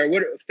February.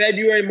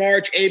 February,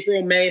 March,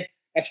 April, May.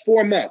 That's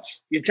 4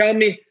 months. You're telling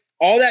me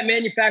all that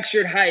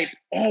manufactured hype,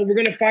 oh, we're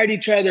going to fight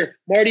each other.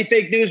 Marty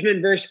Fake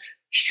Newsman versus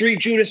Street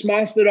Judas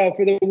Masvidal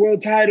for the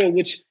world title,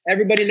 which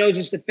everybody knows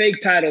is the fake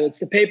title. It's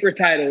the paper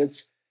title.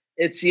 It's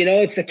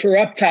the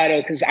corrupt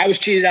title because I was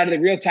cheated out of the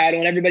real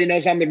title and everybody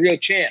knows I'm the real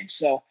champ.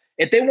 So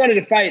if they wanted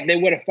to fight, they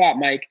would have fought,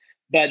 Mike.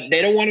 But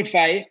they don't want to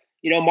fight.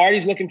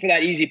 Marty's looking for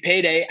that easy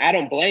payday. I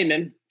don't blame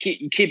him.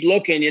 Keep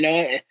looking,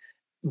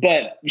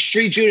 But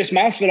Street Judas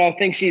Masvidal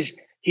thinks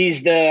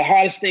he's the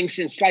hottest thing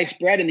since sliced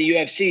bread in the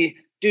UFC.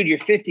 Dude, you're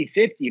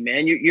 50-50,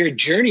 man. You're a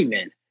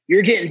journeyman.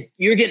 You're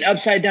getting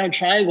upside down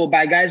triangle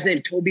by guys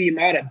named Toby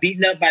Imada,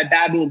 beaten up by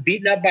Baboon,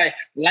 beaten up by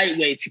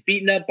lightweights,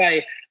 beaten up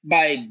by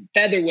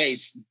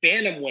featherweights,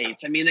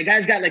 bantamweights. I mean, the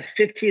guy's got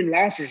 15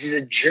 losses. He's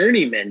a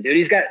journeyman, dude.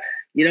 He's got,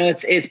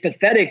 it's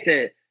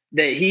pathetic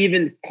that he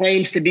even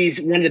claims to be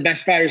one of the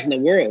best fighters in the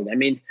world. I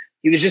mean,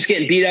 he was just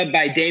getting beat up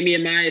by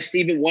Damian Maia,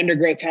 Stephen Wonder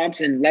Girl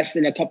Thompson less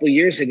than a couple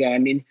years ago. I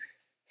mean,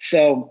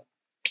 so,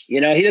 he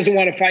doesn't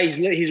want to fight.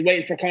 He's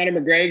waiting for Conor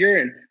McGregor,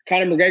 and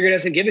Conor McGregor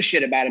doesn't give a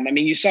shit about him. I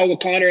mean, you saw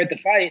with Conor at the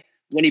fight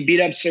when he beat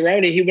up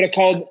Cerrone, he would have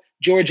called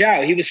George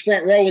out. He was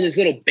front row in his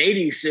little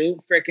bathing suit,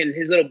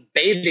 his little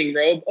bathing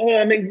robe. Oh,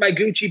 I'm in my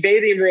Gucci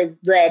bathing robe,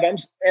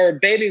 or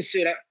bathing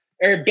suit,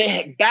 or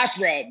bath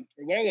robe,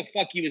 or whatever the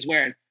fuck he was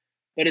wearing.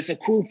 But it's a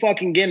cool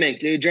fucking gimmick,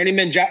 dude.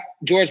 Journeyman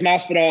George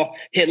Masvidal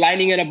hit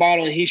lightning in a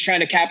bottle, and he's trying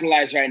to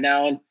capitalize right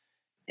now.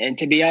 And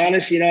to be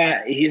honest,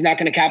 he's not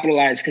going to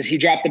capitalize because he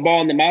dropped the ball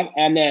on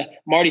the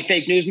Marty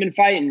Fake Newsman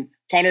fight, and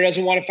Conor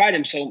doesn't want to fight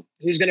him. So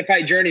who's going to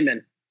fight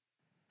Journeyman?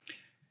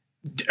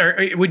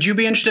 Would you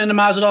be interested in a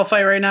Masvidal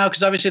fight right now?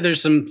 Because obviously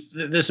there's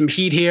some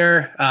heat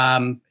here.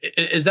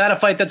 Is that a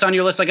fight that's on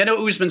your list? I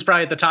know Usman's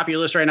probably at the top of your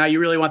list right now. You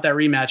really want that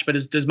rematch, but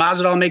does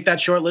Masvidal make that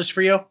short list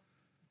for you?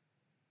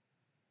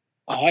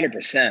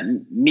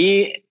 100%.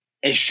 Me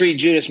and Street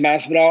Judas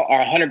Masvidal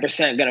are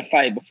 100% going to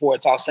fight before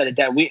it's all said and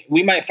done.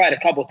 We might fight a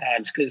couple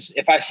times because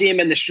if I see him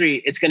in the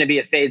street, it's going to be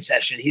a fade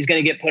session. He's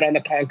going to get put on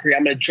the concrete.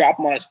 I'm going to drop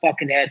him on his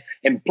fucking head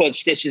and put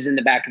stitches in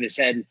the back of his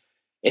head.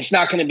 It's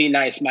not going to be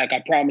nice, Mike.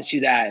 I promise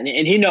you that. And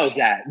he knows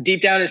that.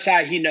 Deep down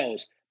inside, he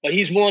knows. But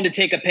he's willing to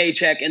take a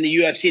paycheck in the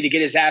UFC to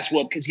get his ass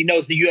whooped because he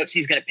knows the UFC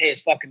is going to pay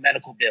his fucking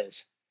medical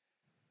bills.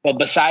 But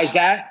besides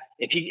that,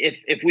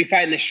 if we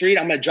fight in the street,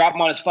 I'm going to drop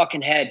him on his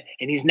fucking head,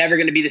 and he's never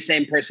going to be the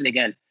same person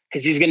again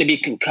because he's going to be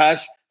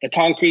concussed. The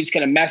concrete's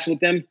going to mess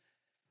with him,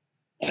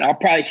 and I'll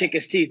probably kick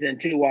his teeth in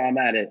too while I'm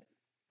at it.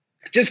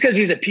 Just because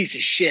he's a piece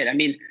of shit. I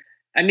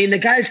mean, the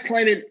guy's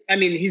claiming. I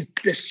mean, he's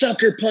the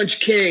sucker punch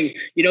king.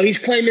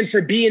 He's claiming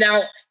for being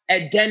out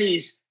at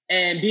Denny's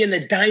and being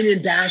the dine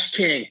and dash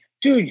king,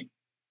 dude.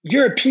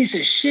 You're a piece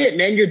of shit,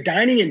 man. You're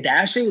dining and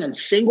dashing on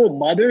single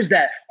mothers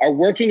that are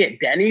working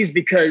at Denny's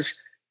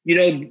because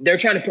they're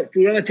trying to put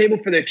food on the table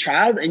for their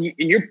child, and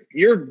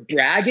you're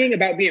bragging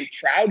about being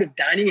proud of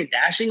dining and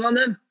dashing on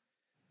them.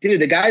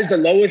 Dude, the guy's the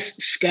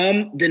lowest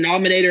scum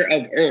denominator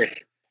of earth,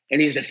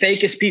 and he's the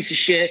fakest piece of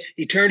shit.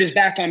 He turned his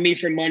back on me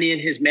for money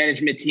and his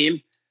management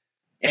team,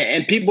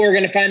 and people are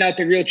going to find out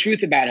the real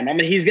truth about him. I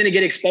mean, he's going to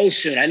get exposed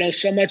soon. I know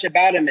so much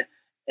about him,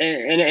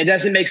 and it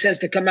doesn't make sense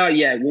to come out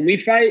yet. When we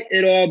fight,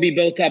 it'll all be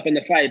built up in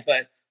the fight,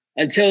 but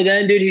until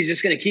then, dude, he's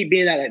just going to keep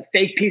being that like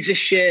fake piece of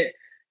shit,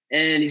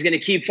 and he's going to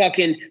keep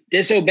fucking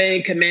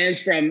disobeying commands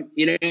from,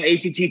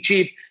 ATT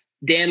chief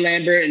Dan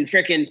Lambert and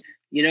freaking,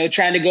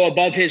 trying to go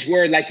above his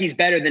word like he's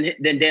better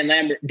than Dan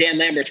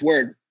Lambert's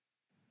word.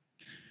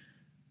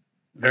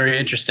 Very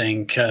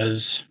interesting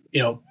because,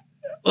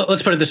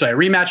 let's put it this way. A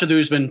rematch with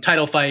Usman,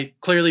 title fight,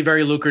 clearly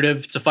very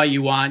lucrative. It's a fight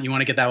you want. You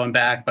want to get that one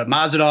back. But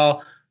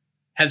Masvidal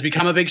has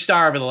become a big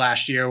star over the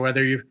last year,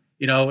 whether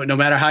no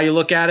matter how you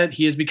look at it,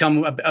 he has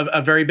become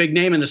a very big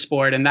name in the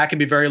sport, and that can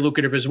be very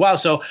lucrative as well.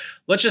 So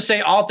let's just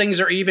say all things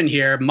are even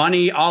here,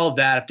 money, all of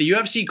that. If the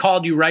UFC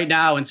called you right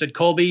now and said,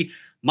 Colby,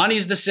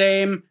 money's the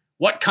same,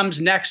 what comes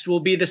next will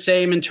be the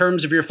same in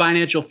terms of your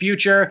financial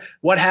future,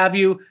 what have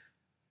you,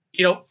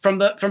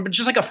 from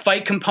just like a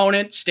fight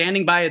component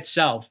standing by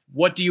itself,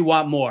 what do you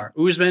want more,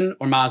 Usman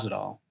or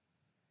Masvidal?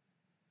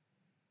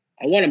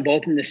 I want them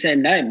both in the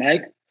same night,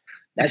 Mike.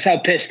 That's how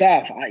pissed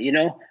off,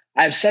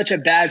 I have such a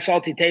bad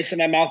salty taste in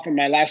my mouth from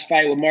my last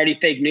fight with Marty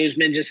Fake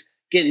Newsman, just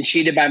getting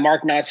cheated by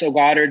Mark Not So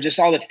Goddard, just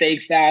all the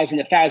fake fouls and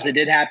the fouls that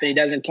did happen he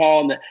doesn't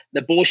call, and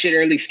the bullshit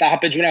early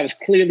stoppage when I was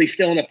clearly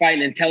still in the fight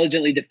and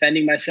intelligently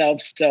defending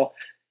myself. So,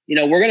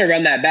 we're going to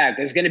run that back.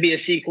 There's going to be a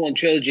sequel and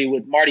trilogy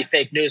with Marty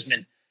Fake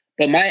Newsman.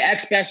 But my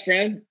ex-best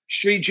friend,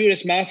 Street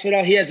Judas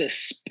Masvidal, he has a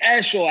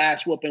special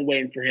ass whooping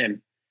waiting for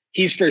him.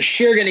 He's for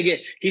sure going to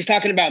he's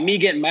talking about me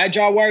getting my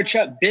jaw wired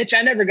shut. Bitch,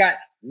 I never got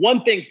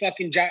one thing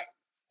fucking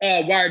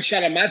wired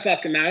shut on my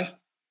fucking mouth.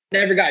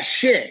 Never got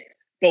shit.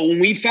 But when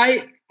we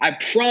fight, I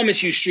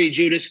promise you, Street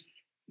Judas,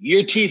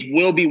 your teeth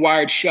will be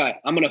wired shut.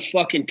 I'm going to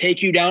fucking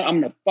take you down. I'm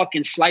going to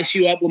fucking slice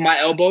you up with my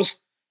elbows,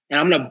 and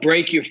I'm going to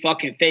break your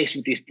fucking face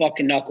with these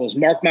fucking knuckles.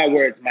 Mark my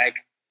words, Mike.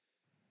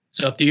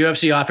 So if the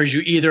UFC offers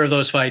you either of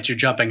those fights, you're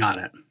jumping on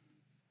it?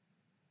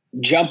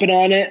 Jumping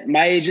on it.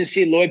 My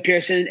agency, Lloyd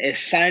Pearson, is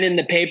signing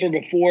the paper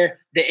before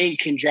the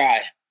ink can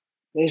dry.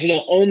 Those are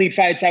the only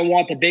fights I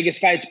want, the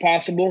biggest fights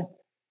possible.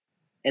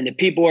 And the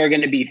people are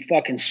going to be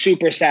fucking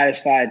super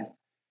satisfied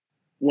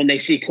when they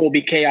see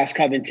Colby Chaos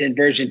Covington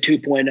version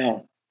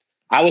 2.0.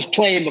 I was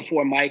playing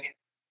before, Mike.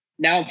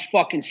 Now I'm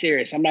fucking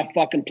serious. I'm not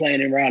fucking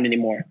playing around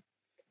anymore.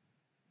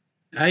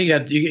 Now you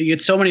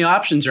get so many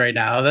options right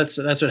now. That's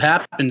what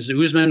happens.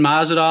 Usman,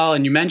 Masvidal,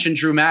 and you mentioned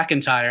Drew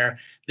McIntyre.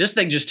 This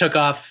thing just took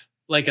off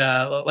like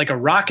a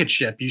rocket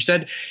ship. You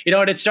said,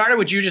 and it started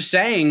with you just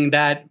saying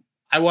that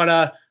I want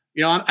to,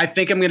 I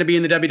think I'm going to be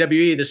in the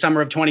WWE the summer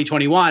of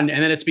 2021.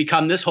 And then it's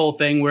become this whole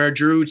thing where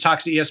Drew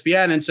talks to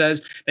ESPN and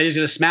says that he's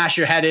going to smash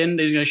your head in,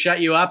 that he's going to shut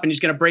you up, and he's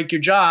going to break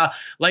your jaw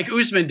like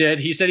Usman did.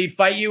 He said he'd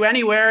fight you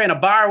anywhere in a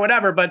bar or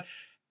whatever. But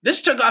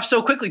this took off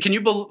so quickly. Can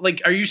you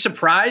are you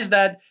surprised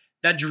that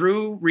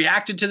Drew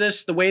reacted to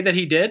this the way that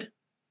he did?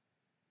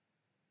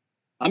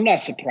 I'm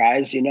not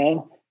surprised,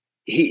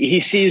 He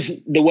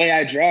sees the way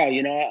I draw,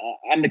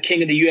 I'm the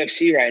king of the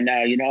UFC right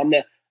now.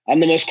 I'm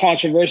the most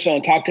controversial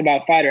and talked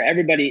about fighter.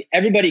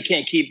 Everybody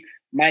can't keep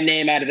my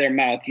name out of their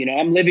mouth.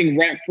 I'm living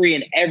rent free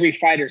in every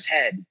fighter's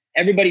head.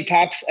 Everybody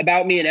talks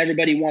about me and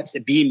everybody wants to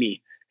be me.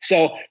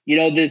 So,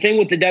 the thing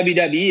with the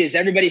WWE is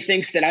everybody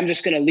thinks that I'm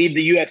just going to leave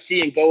the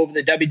UFC and go over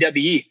the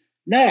WWE.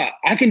 No,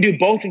 I can do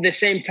both at the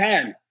same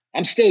time.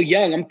 I'm still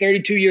young. I'm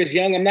 32 years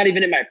young. I'm not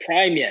even in my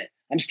prime yet.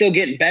 I'm still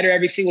getting better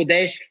every single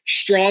day,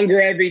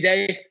 stronger every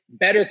day,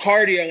 better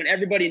cardio. And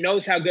everybody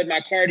knows how good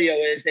my cardio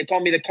is. They call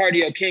me the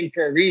cardio king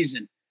for a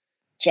reason.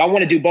 So I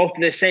want to do both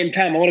at the same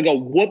time. I want to go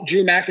whoop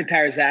Drew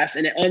McIntyre's ass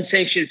in an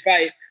unsanctioned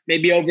fight,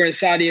 maybe over in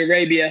Saudi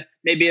Arabia,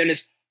 maybe in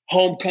his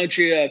home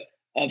country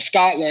of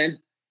Scotland.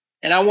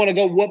 And I want to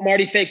go whoop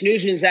Marty Fake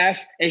Newsman's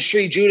ass and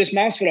Street Judas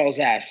Masvidal's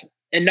ass.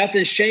 And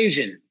nothing's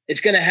changing.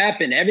 It's going to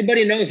happen.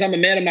 Everybody knows I'm a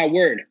man of my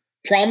word.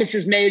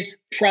 Promises made,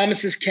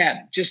 promises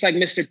kept, just like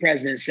Mr.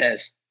 President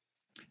says.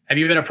 Have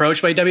you been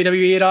approached by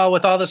WWE at all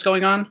with all this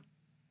going on?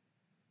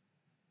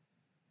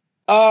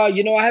 I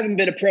haven't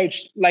been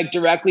approached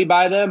directly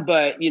by them,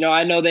 but,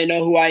 I know they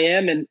know who I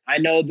am, and I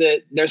know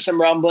that there's some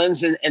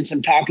rumblings and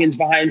some talkings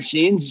behind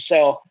scenes.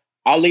 So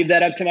I'll leave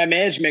that up to my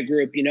management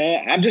group.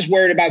 I'm just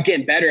worried about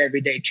getting better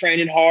every day,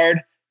 training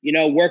hard,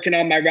 working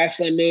on my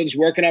wrestling moves,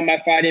 working on my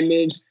fighting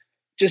moves,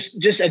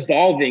 just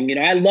evolving.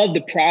 I love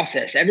the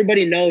process.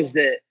 Everybody knows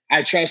that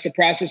I trust the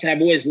process, and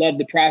I've always loved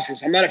the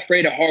process. I'm not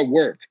afraid of hard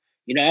work.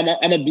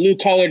 I'm a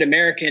blue-collared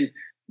American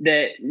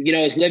that,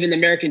 is living the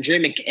American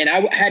dream. And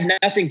I had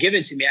nothing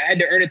given to me. I had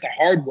to earn it the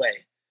hard way.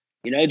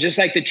 Just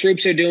like the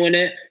troops are doing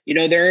it,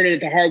 they're earning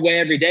it the hard way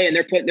every day, and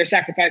they're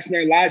sacrificing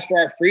their lives for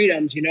our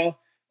freedoms.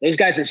 Those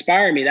guys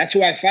inspire me. That's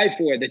who I fight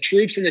for, the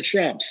troops and the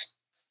Trumps.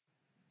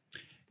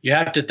 You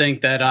have to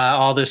think that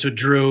all this with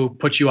Drew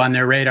put you on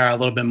their radar a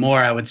little bit more,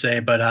 I would say.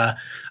 But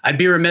I'd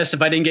be remiss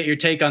if I didn't get your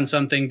take on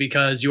something,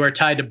 because you are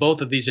tied to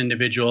both of these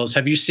individuals.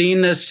 Have you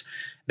seen this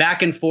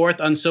back and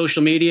forth on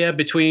social media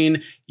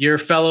between your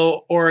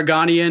fellow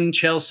Oregonian,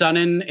 Chael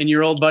Sonnen, and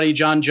your old buddy,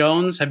 John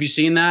Jones? Have you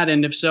seen that?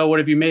 And if so, what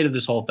have you made of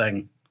this whole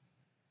thing?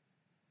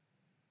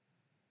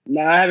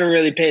 No, I haven't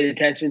really paid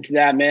attention to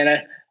that,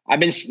 man.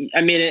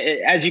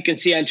 As you can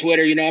see on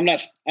Twitter, I'm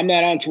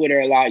not on Twitter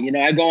a lot.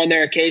 I go on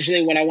there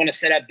occasionally when I want to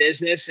set up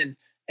business and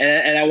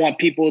I want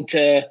people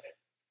to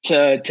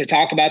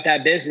talk about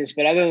that business.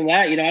 But other than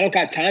that, I don't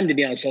got time to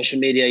be on social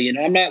media.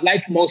 I'm not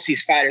like most of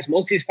these fighters.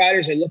 Most of these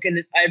fighters are looking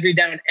at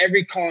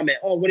every comment.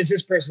 Oh, what does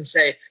this person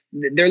say?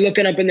 They're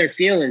looking up in their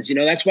feelings.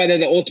 That's why they're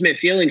the ultimate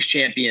feelings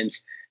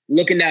champions.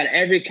 Looking down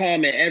every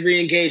comment, every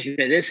engagement,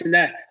 this and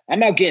that.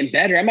 I'm out getting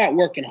better. I'm out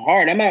working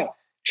hard. I'm out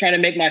trying to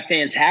make my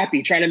fans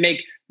happy, trying to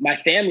make my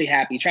family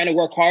happy, trying to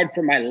work hard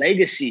for my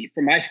legacy,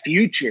 for my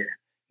future.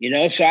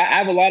 So I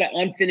have a lot of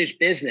unfinished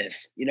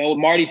business, with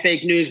Marty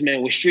Fake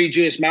Newsman, with Street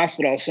Judas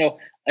Masvidal. So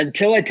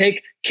until I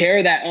take care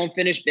of that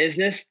unfinished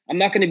business, I'm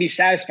not going to be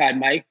satisfied,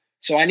 Mike.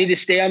 So I need to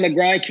stay on the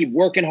grind, keep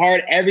working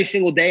hard every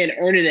single day and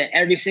earning it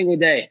every single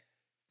day.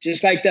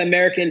 Just like the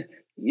American,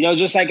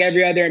 just like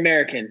every other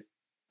American.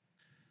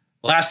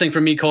 Last thing for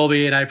me,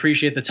 Colby, and I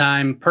appreciate the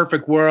time.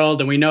 Perfect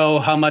world, and we know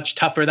how much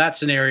tougher that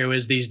scenario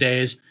is these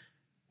days.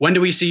 When do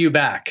we see you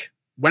back?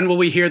 When will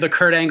we hear the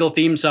Kurt Angle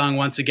theme song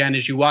once again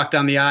as you walk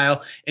down the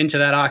aisle into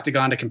that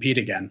octagon to compete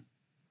again?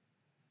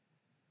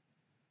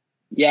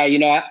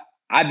 Yeah,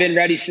 I've been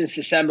ready since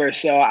December,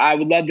 so I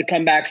would love to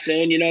come back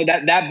soon.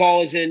 That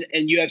ball is in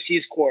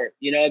UFC's court.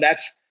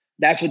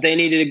 That's what they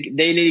need to.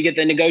 They need to get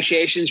the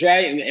negotiations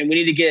right, and we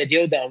need to get a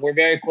deal done. We're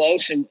very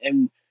close,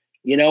 and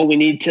we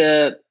need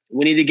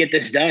to get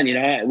this done.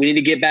 We need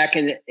to get back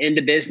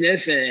into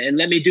business and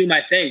let me do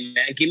my thing,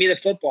 man. Give me the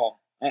football.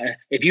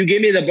 If you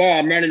give me the ball,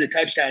 I'm running a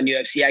touchdown,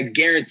 UFC. I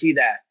guarantee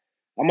that.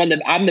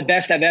 I'm the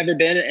best I've ever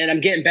been, and I'm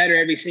getting better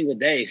every single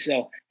day.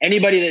 So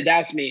anybody that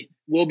doubts me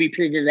will be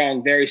proven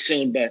wrong very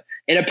soon. But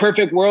in a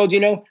perfect world,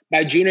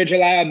 by June or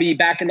July, I'll be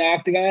back in the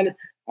octagon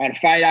on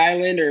Fight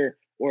Island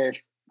or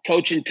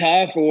coaching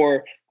tough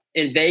or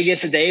in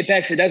Vegas at the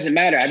Apex. It doesn't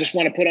matter. I just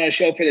want to put on a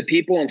show for the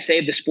people and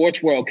save the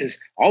sports world,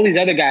 because all these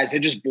other guys, they're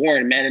just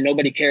boring, man, and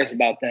nobody cares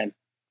about them.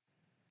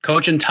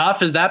 Coaching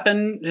tough, has that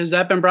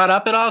been brought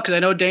up at all? Because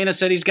I know Dana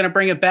said he's going to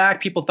bring it back.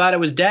 People thought it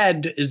was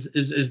dead.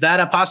 Is that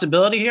a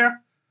possibility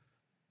here?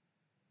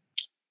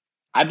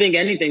 I think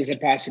anything's a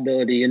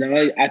possibility.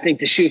 I think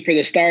to shoot for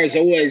the stars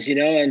always,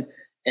 and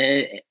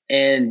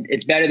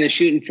it's better than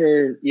shooting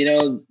for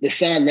the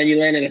sun. Then you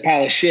land in a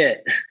pile of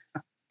shit.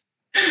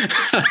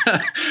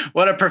 I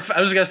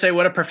was going to say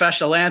what a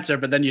professional answer,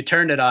 but then you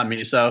turned it on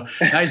me. So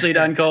nicely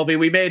done, Colby.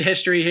 We made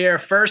history here.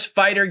 First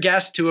fighter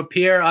guest to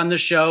appear on the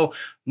show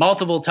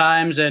multiple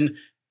times. And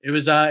it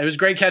was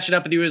great catching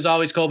up with you as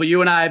always, Colby.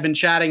 You and I have been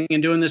chatting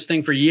and doing this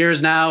thing for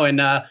years now.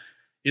 And,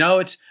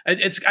 it's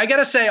I got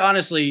to say,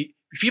 honestly,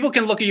 people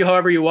can look at you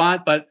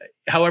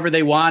however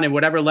they want and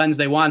whatever lens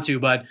they want to.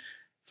 But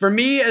for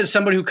me, as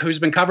somebody who's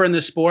been covering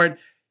this sport,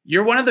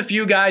 you're one of the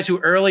few guys who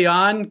early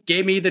on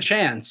gave me the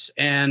chance.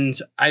 And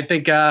I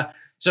think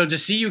so to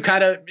see you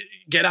kind of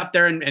get up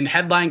there and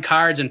headline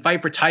cards and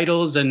fight for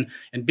titles and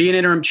be an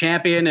interim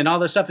champion and all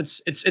this stuff,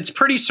 it's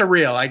pretty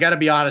surreal. I got to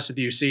be honest with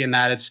you, seeing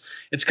that.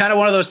 It's kind of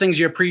one of those things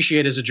you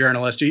appreciate as a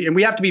journalist. And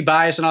we have to be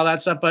biased and all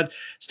that stuff, but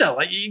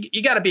still,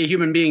 you got to be a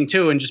human being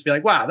too and just be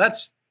like, wow,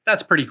 that's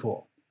pretty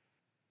cool.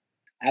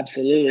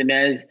 Absolutely,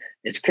 man.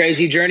 It's a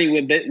crazy journey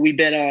we've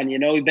been on.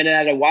 We've been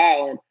at it a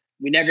while, and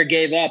we never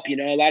gave up.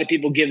 A lot of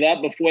people give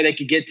up before they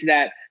could get to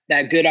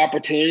that good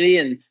opportunity,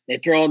 and they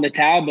throw in the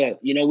towel. But,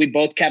 we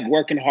both kept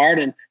working hard,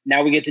 and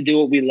now we get to do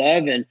what we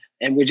love,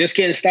 and we're just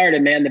getting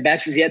started, man. The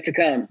best is yet to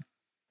come.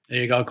 There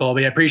you go,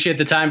 Colby. I appreciate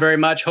the time very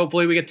much.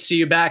 Hopefully we get to see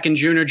you back in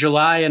June or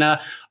July, and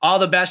all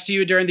the best to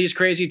you during these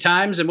crazy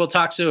times, and we'll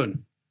talk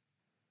soon.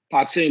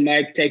 Talk soon,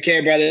 Mike. Take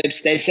care, brother.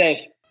 Stay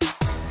safe.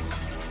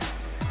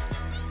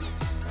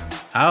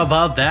 How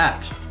about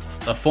that?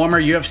 The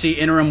former UFC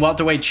interim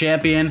welterweight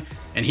champion,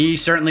 and he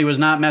certainly was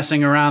not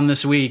messing around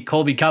this week,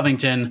 Colby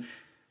Covington.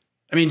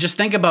 I mean, just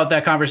think about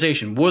that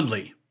conversation.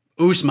 Woodley,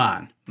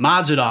 Usman,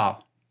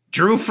 Masvidal,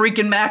 Drew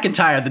freaking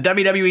McIntyre, the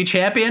WWE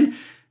champion,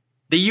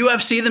 the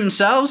UFC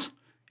themselves.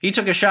 He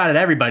took a shot at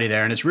everybody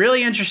there, and it's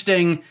really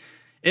interesting.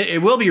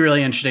 It will be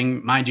really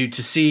interesting, mind you,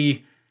 to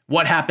see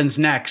what happens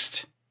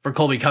next for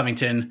Colby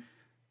Covington,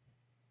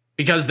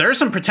 because there's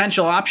some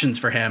potential options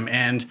for him,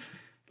 and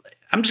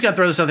I'm just going to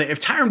throw this out there. If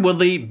Tyron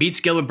Woodley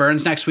beats Gilbert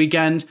Burns next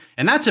weekend,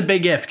 and that's a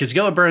big if because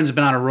Gilbert Burns has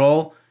been on a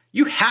roll,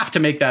 you have to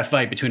make that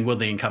fight between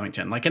Woodley and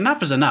Covington. Like,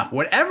 enough is enough.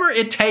 Whatever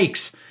it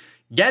takes,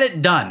 get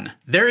it done.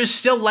 There is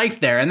still life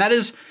there, and that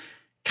is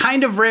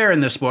kind of rare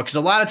in this sport because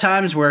a lot of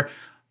times where,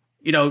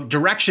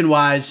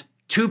 direction-wise,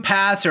 two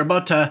paths are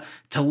about to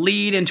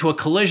lead into a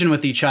collision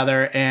with each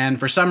other, and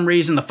for some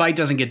reason the fight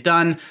doesn't get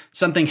done.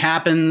 Something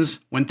happens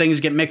when things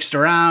get mixed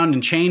around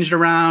and changed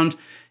around,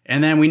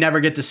 and then we never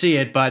get to see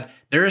it. But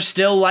there is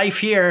still life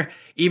here,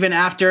 even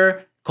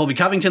after Colby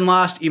Covington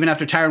lost, even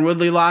after Tyron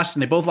Woodley lost,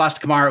 and they both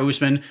lost to Kamaru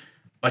Usman.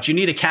 But you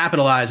need to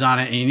capitalize on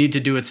it, and you need to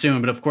do it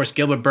soon. But of course,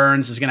 Gilbert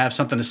Burns is going to have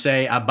something to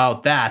say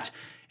about that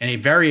in a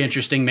very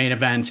interesting main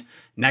event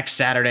next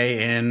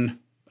Saturday in,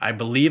 I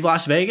believe,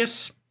 Las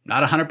Vegas.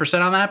 Not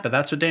 100% on that, but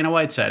that's what Dana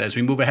White said. As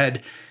we move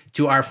ahead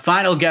to our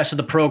final guest of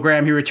the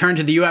program, he returned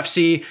to the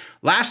UFC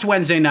last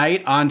Wednesday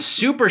night on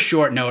super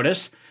short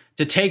notice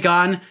to take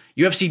on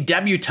UFC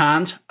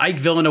debutant Ike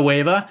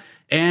Villanueva.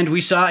 And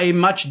we saw a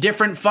much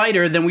different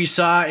fighter than we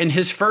saw in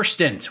his first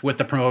stint with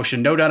the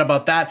promotion. No doubt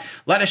about that.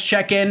 Let us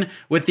check in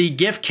with the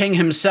Gift King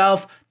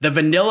himself, the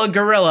Vanilla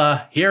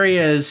Gorilla. Here he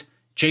is,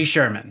 Chase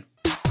Sherman.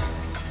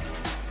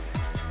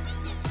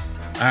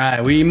 All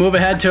right, we move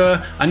ahead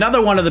to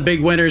another one of the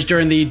big winners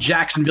during the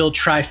Jacksonville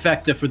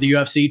trifecta for the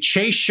UFC.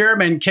 Chase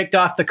Sherman kicked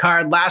off the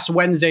card last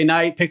Wednesday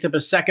night, picked up a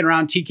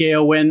second-round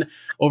TKO win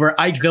over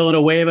Ike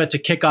Villanueva to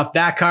kick off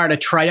that card, a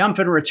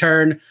triumphant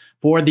return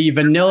for the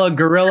Vanilla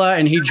Gorilla,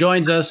 and he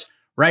joins us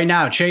right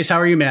now. Chase, how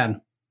are you,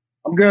 man?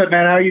 I'm good,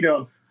 man. How are you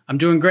doing? I'm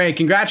doing great.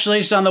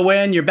 Congratulations on the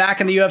win. You're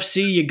back in the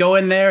UFC. You go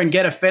in there and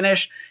get a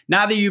finish.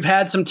 Now that you've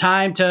had some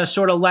time to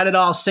sort of let it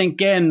all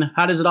sink in,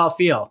 how does it all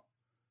feel?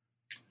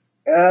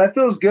 It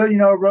feels good.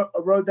 I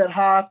rode that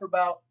high for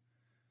about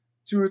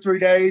 2 or 3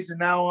 days, and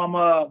now I'm,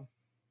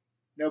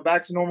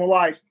 back to normal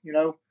life.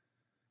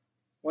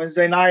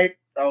 Wednesday night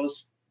I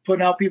was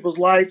putting out people's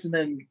lights, and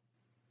then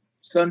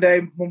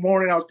Sunday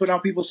morning I was putting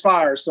out people's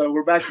fires. So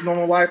we're back to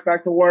normal life,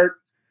 back to work,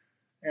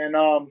 and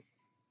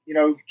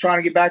trying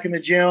to get back in the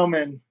gym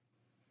and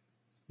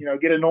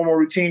get a normal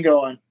routine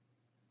going.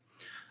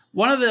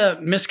 One of the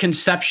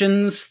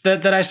misconceptions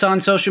that I saw on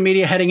social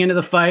media heading into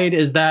the fight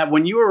is that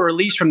when you were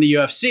released from the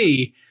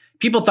UFC,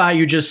 people thought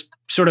you just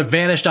sort of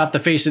vanished off the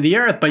face of the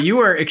earth, but you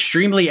were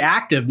extremely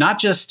active, not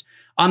just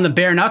on the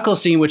bare knuckle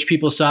scene, which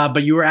people saw,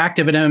 but you were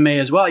active in MMA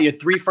as well. You had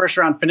 3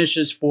 first-round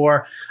finishes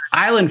for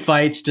island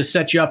fights to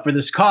set you up for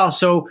this call.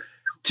 So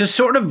to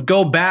sort of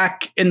go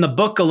back in the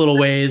book a little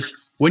ways,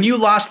 when you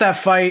lost that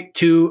fight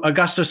to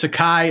Augusto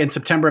Sakai in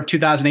September of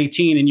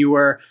 2018 and you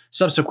were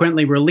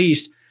subsequently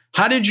released,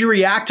 how did you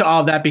react to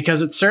all of that?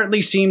 Because it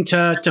certainly seemed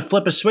to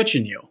flip a switch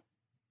in you.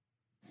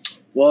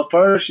 Well, at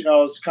first, I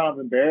was kind of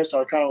embarrassed.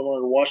 I kind of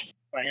wanted to wash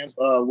my hands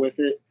with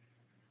it.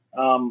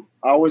 I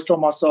always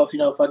told myself,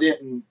 if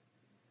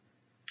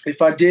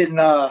I didn't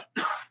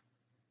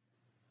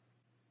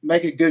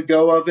make a good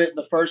go of it in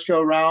the first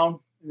go round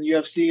in the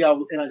UFC,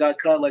 and I got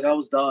cut, I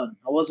was done.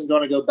 I wasn't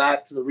going to go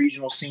back to the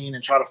regional scene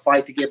and try to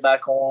fight to get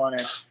back on,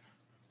 and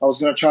I was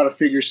going to try to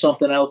figure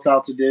something else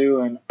out to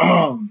do. And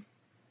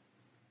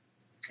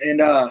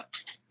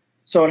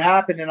so it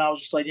happened, and I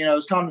was just like,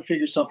 it's time to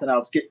figure something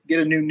else, get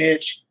a new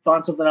niche,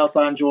 find something else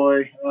I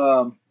enjoy,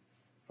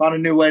 find a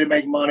new way to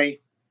make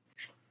money.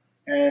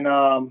 And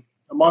a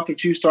month or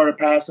two started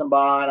passing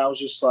by, and I was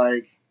just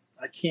like,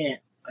 I can't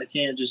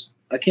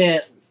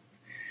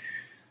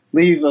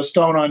leave a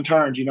stone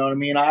unturned. You know what I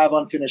mean? I have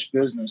unfinished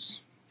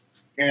business,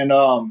 and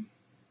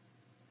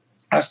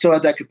I still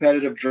had that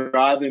competitive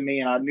drive in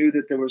me, and I knew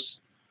that there was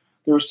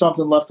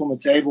something left on the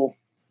table,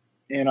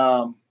 and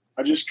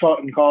I just called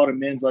it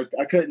amends. I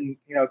couldn't,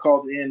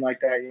 call it in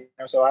like that.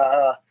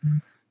 So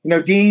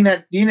Dean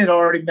had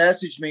already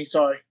messaged me.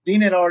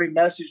 Dean had already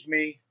messaged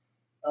me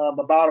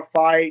about a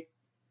fight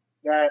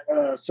that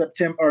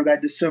that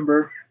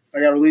December. I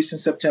got released in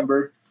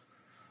September,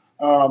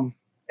 and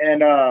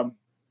I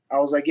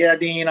was like, yeah,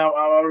 Dean,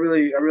 I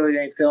really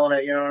ain't feeling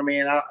it. You know what I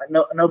mean?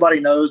 Nobody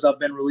knows I've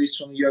been released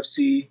from the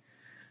UFC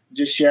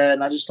just yet,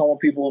 and I just don't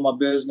want people in my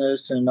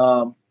business. And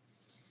I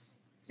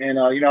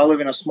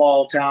live in a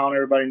small town.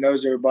 Everybody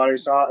knows everybody.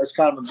 So it's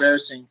kind of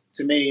embarrassing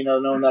to me,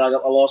 knowing that I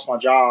lost my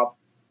job.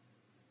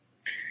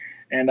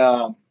 And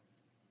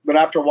but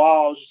after a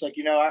while, I was just like,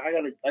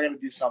 I gotta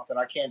do something.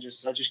 I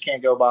just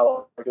can't go by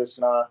like this.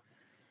 And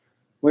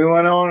we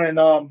went on, and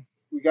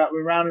we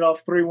rounded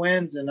off 3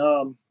 wins, and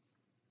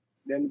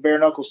then the bare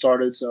knuckle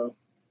started. So,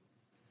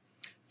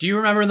 do you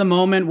remember the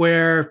moment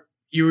where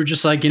you were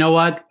just like, you know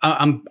what,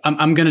 I'm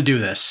gonna do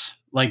this?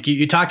 Like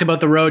you talked about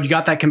the road, you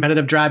got that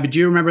competitive drive, but do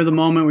you remember the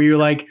moment where you were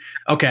like,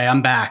 okay,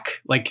 I'm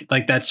back? Like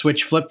that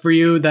switch flipped for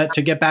you, that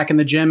to get back in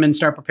the gym and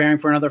start preparing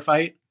for another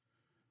fight?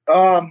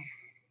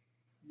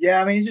 Yeah,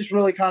 I mean, it just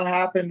really kind of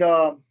happened.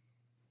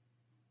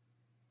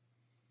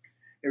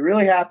 It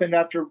really happened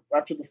after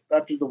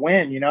the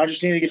win. I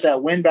just needed to get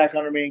that win back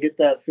under me and get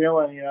that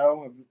feeling,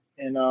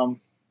 and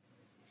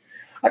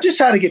I just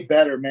had to get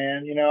better,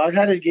 man. I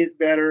had to get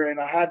better,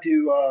 and I had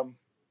to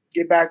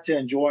get back to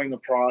enjoying the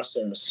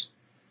process.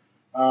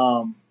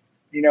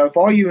 If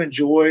all you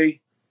enjoy,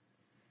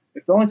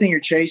 if the only thing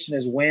you're chasing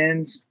is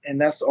wins, and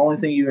that's the only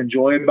thing you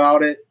enjoy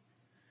about it,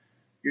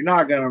 you're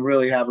not going to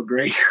really have a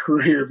great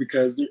career,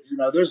 because,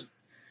 there's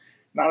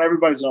not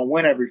everybody's going to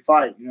win every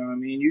fight. You know what I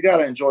mean? You got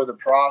to enjoy the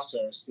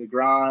process, the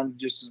grind,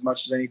 just as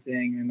much as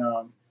anything. And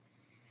I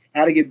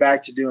had to get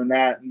back to doing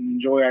that and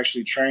enjoy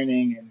actually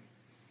training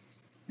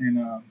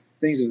and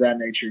things of that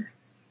nature.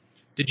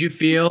 Did you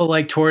feel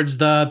like towards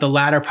the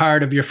latter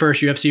part of your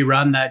first UFC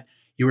run that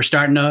you were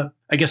starting to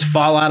I guess,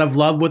 fall out of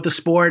love with the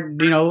sport?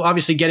 You know,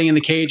 obviously getting in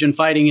the cage and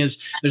fighting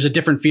there's a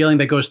different feeling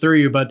that goes through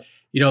you, but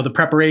you know, the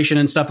preparation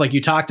and stuff like you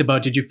talked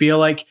about, did you feel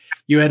like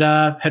you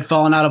had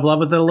fallen out of love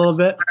with it a little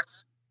bit?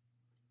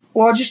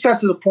 Well, I just got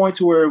to the point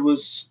to where it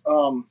was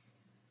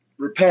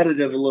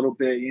repetitive a little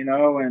bit, you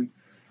know, and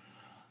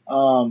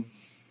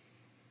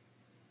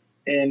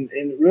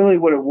really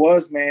what it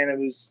was, man, it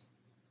was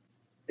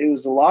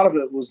a lot of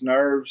it was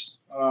nerves.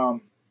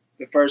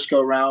 The first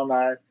go round,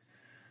 I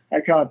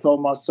kind of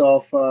told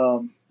myself,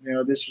 you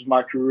know, this was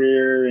my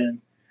career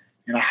and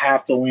I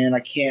have to win. I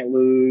can't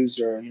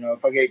lose, or, you know,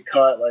 if I get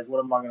cut, like, what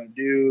am I going to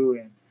do?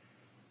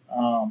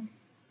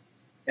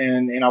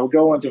 And I would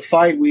go into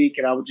fight week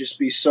and I would just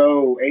be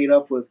so ate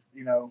up with,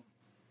 you know,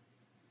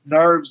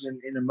 nerves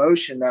and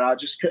emotion that I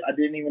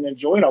didn't even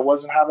enjoy it. I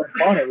wasn't having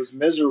fun. It was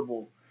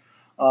miserable.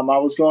 I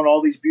was going to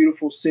all these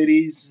beautiful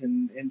cities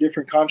and in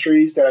different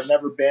countries that I've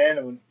never been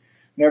and would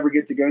never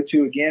get to go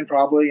to again,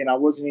 probably. And I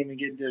wasn't even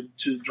getting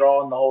to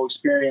draw on the whole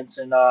experience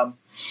and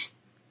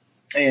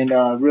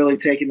really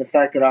taking the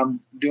fact that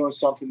I'm doing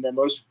something that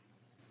most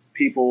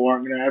people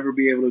aren't going to ever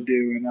be able to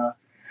do,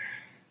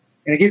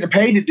 and getting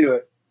paid to do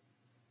it.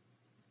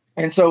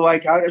 And so,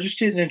 like, I just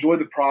didn't enjoy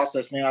the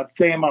process, man. I'd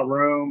stay in my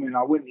room and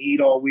I wouldn't eat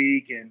all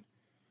week. And,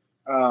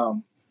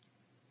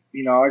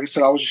 you know, like I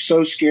said, I was just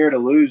so scared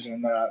of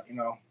losing that, you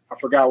know, I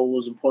forgot what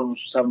was important,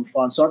 which was having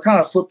fun. So I kind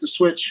of flipped the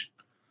switch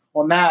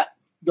on that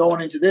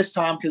going into this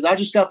time because I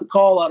just got the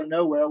call out of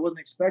nowhere. I wasn't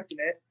expecting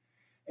it.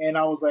 And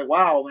I was like,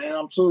 wow, man,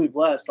 I'm absolutely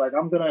blessed. Like,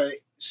 I'm going to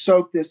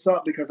soak this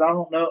up because I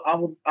don't know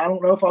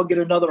if I'll get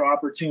another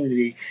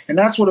opportunity. And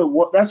that's what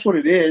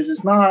it is.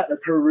 It's not a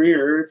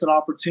career. It's an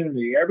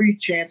opportunity. Every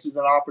chance is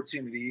an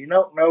opportunity. You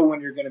don't know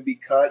when you're going to be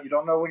cut. You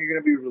don't know when you're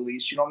going to be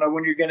released. You don't know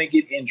when you're going to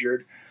get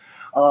injured.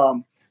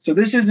 So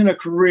this isn't a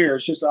career.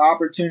 It's just an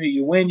opportunity.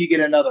 You win, you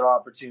get another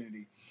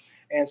opportunity.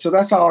 And so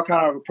that's how I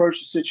kind of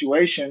approached the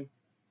situation.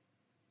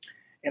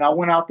 And I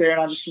went out there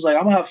and I just was like,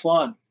 I'm going to have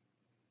fun.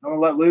 I'm going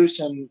to let loose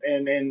and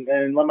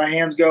let my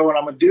hands go. And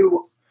I'm going to do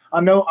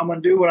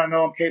what I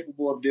know I'm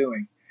capable of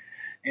doing.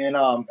 And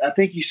I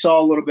think you saw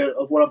a little bit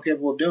of what I'm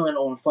capable of doing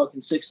on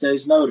fucking 6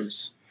 days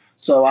notice.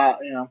 So I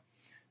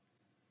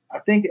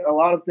think a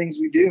lot of things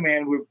we do,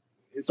 man,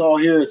 it's all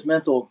here. It's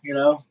mental, you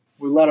know,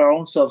 we let our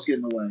own selves get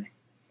in the way.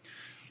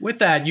 With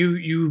that,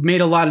 you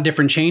made a lot of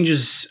different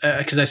changes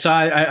because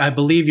I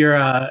believe you're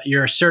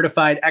a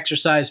certified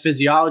exercise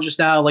physiologist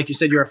now. Like you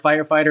said, you're a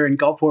firefighter in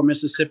Gulfport,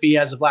 Mississippi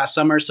as of last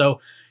summer. So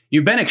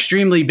you've been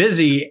extremely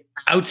busy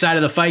outside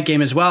of the fight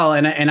game as well.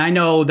 And I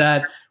know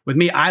that with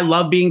me, I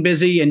love being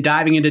busy and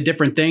diving into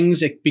different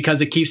things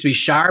because it keeps me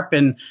sharp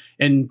and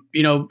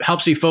you know,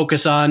 helps me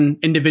focus on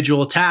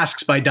individual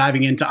tasks by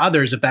diving into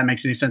others, if that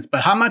makes any sense.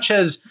 But how much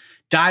has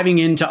diving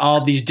into all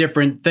these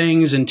different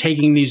things and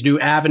taking these new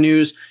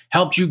avenues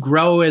helped you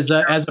grow as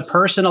a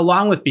person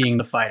along with being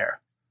the fighter?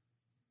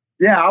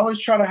 Yeah, I always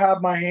try to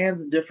have my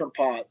hands in different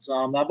pots.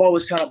 I've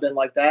always kind of been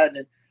like that.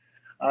 And,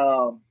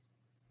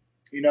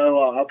 you know,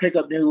 I'll pick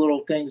up new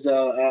little things,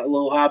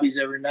 little hobbies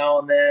every now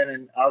and then.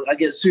 And I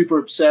get super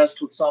obsessed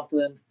with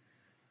something.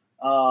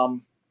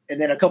 And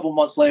then a couple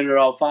months later,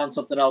 I'll find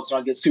something else and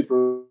I'll get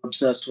super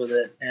obsessed with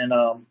it. And,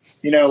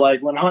 you know,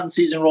 like when hunting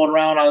season rolled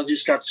around, I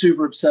just got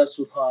super obsessed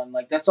with hunting.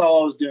 Like that's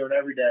all I was doing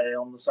every day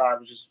on the side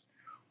was just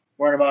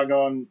worrying about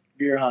going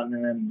deer hunting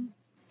and then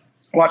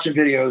watching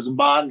videos and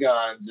buying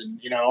guns and,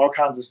 you know, all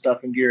kinds of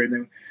stuff and gear. And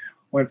then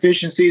when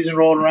fishing season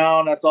rolled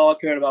around, that's all I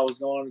cared about was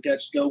going to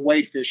go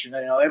wade fishing.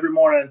 You know, every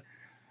morning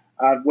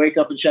I'd wake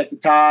up and check the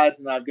tides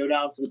and I'd go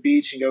down to the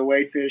beach and go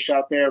wade fish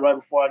out there right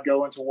before I'd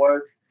go into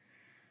work.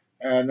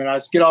 And then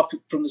I'd get off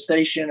from the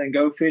station and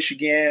go fish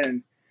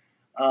again.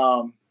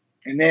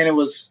 And then it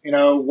was, you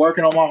know,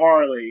 working on my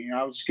Harley. You know,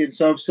 I was just getting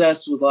so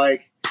obsessed with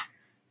like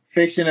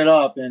fixing it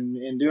up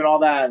and doing all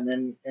that.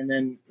 And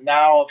then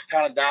now I've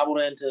kind of dabbled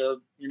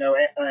into, you know,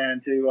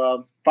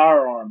 into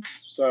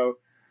firearms. So,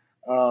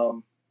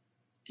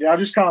 yeah, I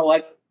just kind of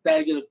like that.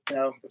 I get, you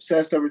know,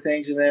 obsessed over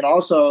things. And then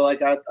also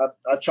like I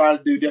try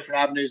to do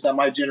different avenues that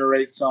might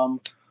generate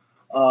some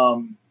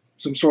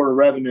sort of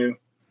revenue.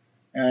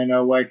 And I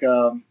know like,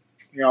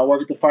 you know, I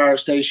work at the fire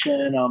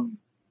station. I'm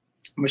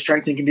a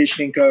strength and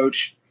conditioning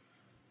coach.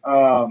 You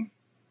know,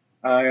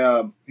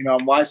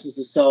 I'm licensed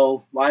to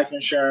sell life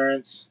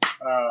insurance.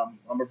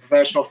 I'm a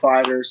professional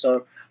fighter. So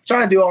I'm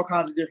trying to do all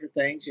kinds of different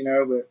things, you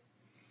know, but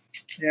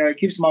yeah, it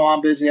keeps my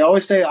mom busy. I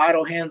always say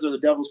idle hands are the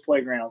devil's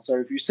playground. So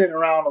if you're sitting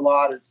around a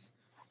lot, it's,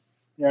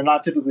 you know,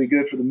 not typically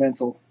good for the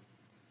mental.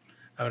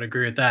 I would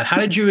agree with that. How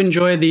did you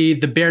enjoy the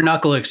bare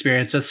knuckle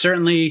experience? There's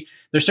certainly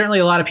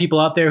a lot of people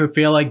out there who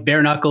feel like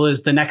bare knuckle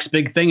is the next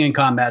big thing in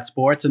combat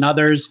sports, and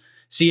others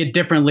see it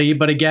differently.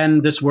 But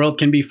again, this world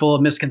can be full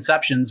of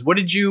misconceptions. What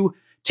did you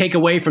take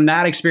away from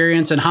that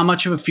experience, and how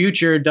much of a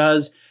future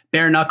does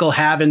bare knuckle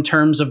have in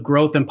terms of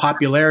growth and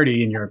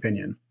popularity, in your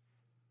opinion?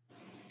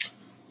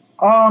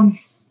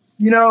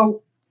 You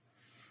know,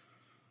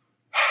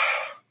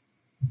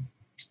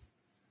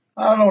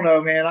 I don't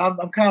know, man.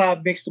 I'm kind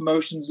of mixed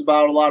emotions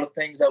about a lot of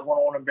things that went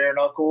on in bare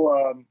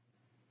knuckle.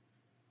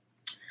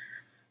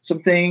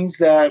 some things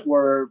that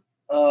were,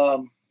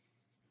 in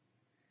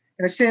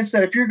a sense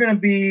that if you're going to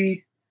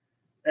be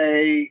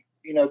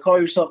call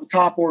yourself a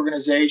top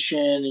organization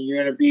and you're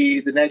going to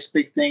be the next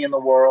big thing in the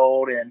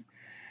world and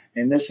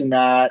this and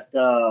that,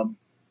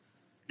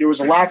 there was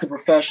a lack of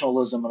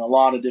professionalism in a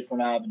lot of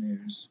different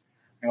avenues,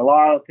 and a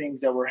lot of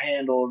things that were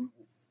handled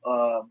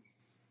I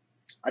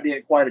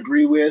didn't quite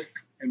agree with,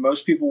 and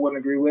most people wouldn't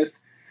agree with.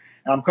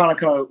 And I'm kind of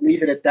going to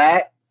leave it at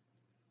that.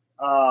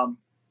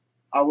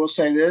 I will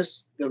say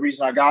this: the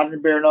reason I got into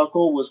bare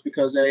knuckle was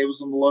because A, it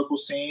was in the local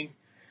scene,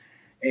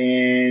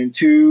 and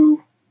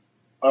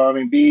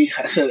B,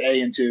 I said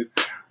A and two,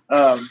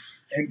 and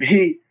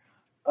B,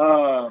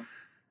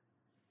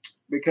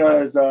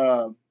 because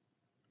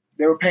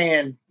they were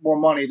paying more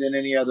money than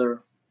any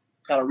other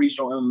kind of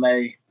regional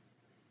MMA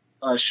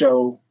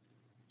show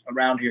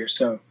around here.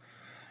 So,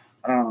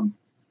 I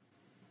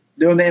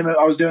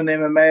was doing the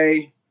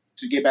MMA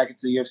to get back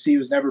into the UFC. It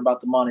was never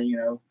about the money,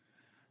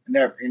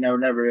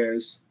 never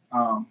is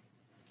on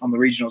the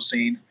regional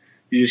scene.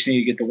 You just need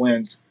to get the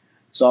wins.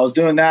 So I was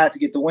doing that to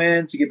get the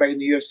wins, to get back in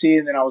the UFC,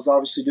 and then I was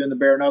obviously doing the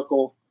bare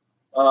knuckle.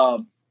 I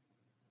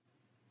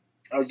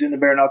was doing the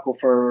bare knuckle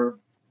for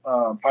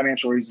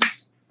financial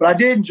reasons, but I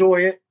did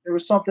enjoy it. There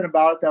was something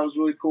about it that was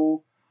really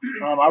cool.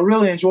 I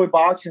really enjoy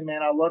boxing,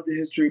 man. I love the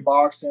history of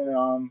boxing,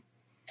 and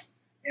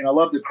I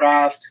love the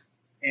craft.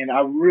 And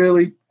I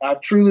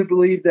truly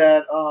believe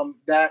that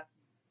that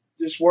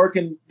just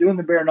doing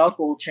the bare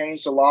knuckle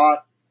changed a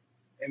lot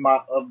in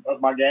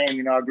of my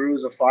game. I grew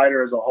as a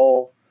fighter as a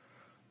whole.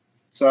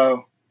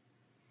 So,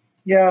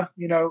 yeah,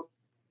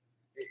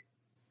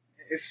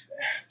 if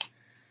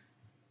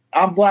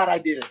I'm glad I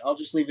did it. I'll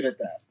just leave it at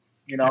that.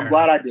 I'm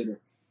glad I did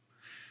it.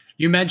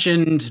 You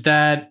mentioned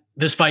that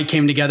this fight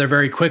came together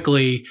very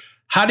quickly.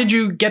 How did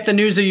you get the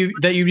news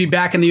that you'd be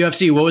back in the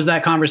UFC? What was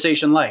that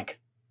conversation like?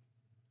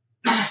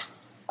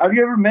 Have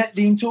you ever met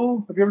Dean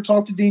Toole? Have you ever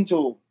talked to Dean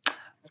Toole?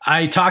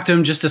 I talked to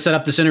him just to set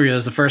up this interview. This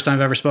is the first time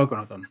I've ever spoken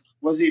with him.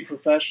 Was he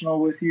professional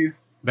with you?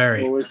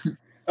 Very.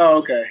 Oh,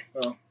 okay.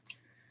 Well,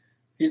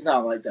 he's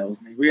not like that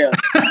with me.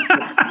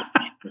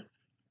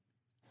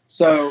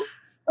 So,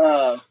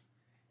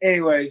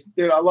 anyways,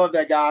 dude, I love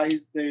that guy.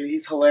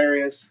 He's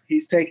hilarious.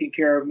 He's taking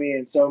care of me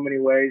in so many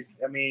ways.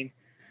 I mean,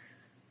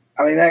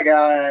 that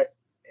guy,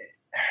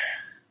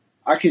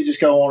 I could just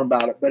go on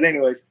about it. But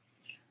anyways,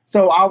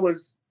 so I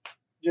was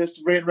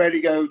just ready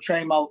to go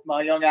train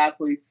my young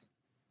athletes.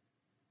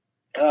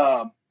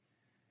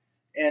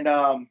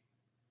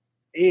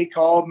 He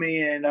called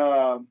me and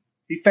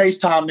he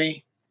FaceTimed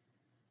me.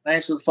 I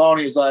answered the phone.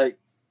 He was like,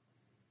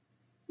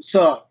 "What's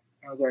up?"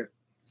 I was like,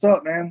 "What's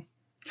up, man?"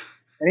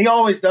 And he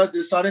always does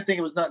this, so I didn't think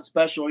it was nothing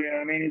special. You know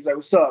what I mean? He's like,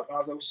 "What's up?" And I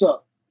was like, "What's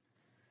up?"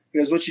 He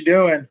goes, "What you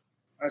doing?"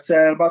 I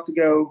said, "I'm about to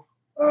go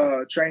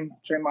train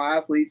my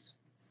athletes."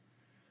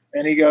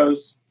 And he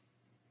goes,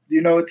 "Do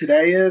you know what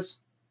today is?"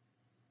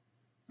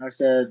 I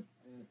said,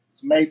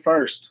 "It's May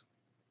 1st.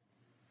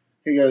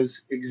 He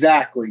goes,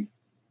 "Exactly."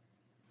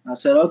 I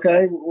said,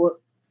 "Okay,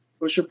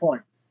 what's your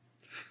point?"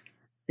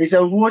 He said,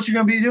 "Well, what you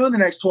going to be doing the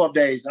next 12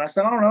 days?" And I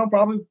said, "I don't know,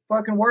 probably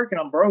fucking working.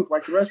 I'm broke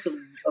like the rest of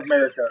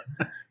America.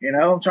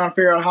 I'm trying to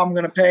figure out how I'm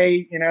going to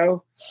pay,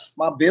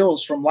 my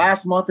bills from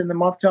last month and the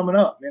month coming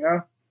up,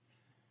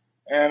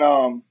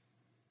 And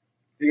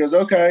he goes,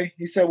 "Okay."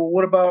 He said,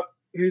 what about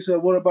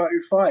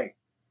your fight?"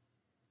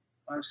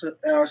 I said,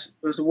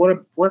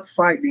 what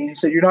fight, Dean? He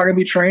said, "You're not going to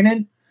be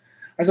training?"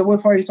 I said,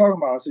 "What fight are you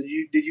talking about?" I said,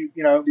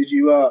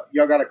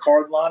 y'all got a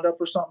card lined up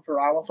or something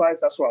for Island fights?"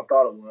 That's what I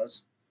thought it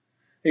was.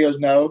 He goes,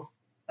 "No."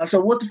 I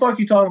said, "What the fuck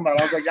are you talking about?"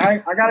 I was like, I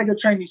got to go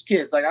train these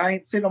kids. Like, I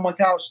ain't sitting on my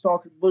couch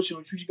talking bullshit.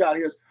 What you got?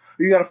 He goes,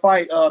 "You got to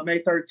fight May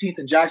 13th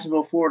in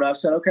Jacksonville, Florida." I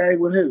said, "Okay,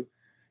 with who?"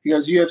 He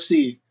goes,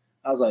 "UFC."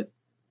 I was like,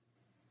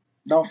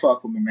 "Don't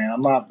fuck with me, man.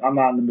 I'm not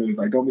in the mood.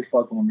 Like, don't be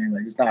fucking with me.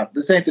 Like,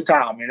 this ain't the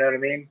time." You know what I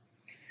mean?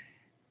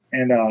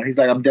 And he's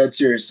like, "I'm dead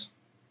serious."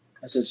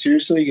 I said,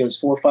 "Seriously?" He goes,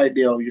 4-fight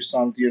deal. You're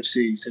signed with the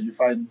UFC. He said, "You're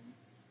fighting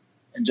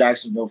in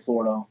Jacksonville,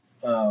 Florida,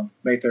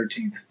 May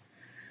 13th.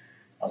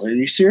 I was like, "Are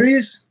you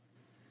serious?"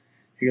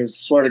 He goes,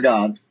 "Swear to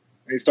God."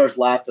 And he starts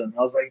laughing.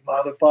 I was like,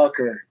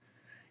 "Motherfucker."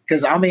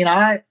 Because, I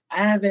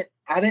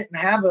didn't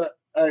have a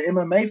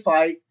MMA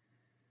fight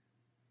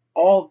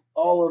all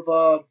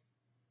of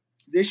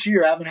this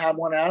year. I haven't had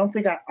one. I don't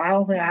think I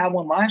had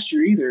one last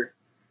year either.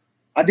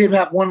 I did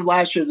have one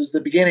last year. It was the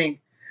beginning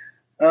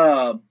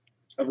of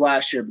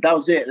last year, but that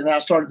was it. And then I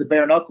started the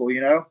bare knuckle,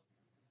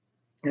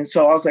 And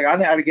so I was like,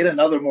 I had to get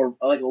another more,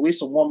 like at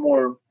least one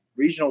more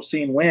regional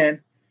scene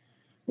win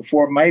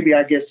before maybe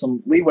I get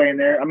some leeway in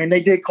there. I mean,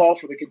 they did call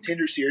for the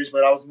contender series,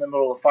 but I was in the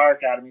middle of the Fire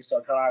Academy, so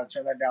I kind of had to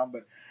turn that down.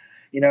 But,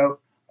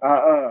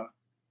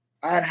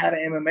 I had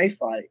an MMA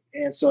fight.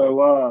 And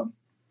so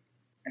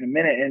in a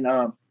minute, and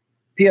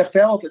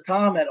PFL at the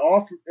time had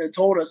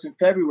told us in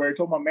February,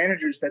 told my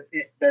managers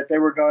that they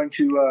were going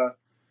to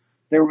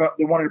they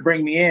wanted to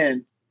bring me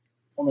in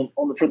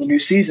for the new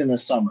season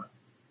this summer.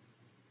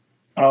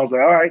 And I was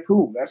like, "All right,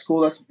 cool. That's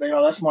cool.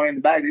 That's money in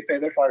the bag. They pay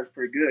their fighters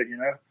pretty good,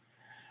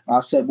 And I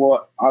said,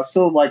 well, I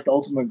still like the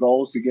ultimate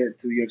goal is to get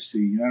to the UFC.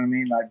 You know what I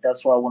mean? Like,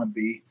 that's where I want to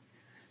be.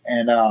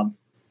 And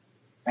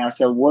I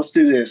said, well, let's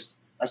do this.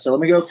 I said, let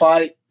me go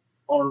fight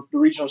on the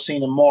regional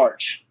scene in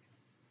March.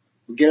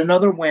 We'll get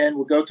another win.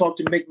 We'll go talk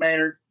to Mick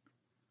Maynard.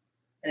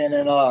 And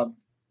then we'll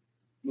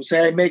say,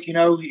 hey, Mick,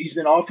 he's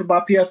been offered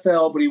by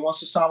PFL, but he wants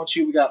to sign with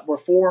you. We're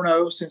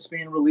 4-0 since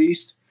being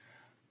released.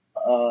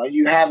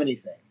 You have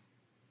anything?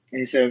 And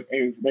he said,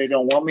 if they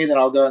don't want me, then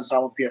I'll go and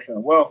sign with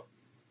PFL. Well,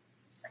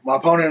 my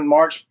opponent in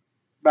March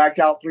backed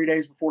out 3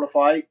 days before the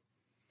fight.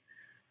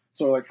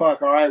 So we're like,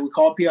 fuck, all right. We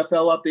called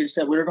PFL up. They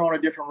said, we're going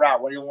a different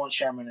route. We don't want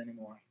Sherman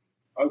anymore.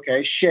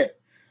 Okay,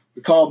 shit.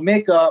 We called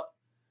Mick up.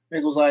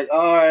 Mick was like,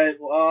 all right,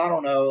 well, I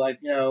don't know. Like,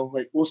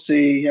 we'll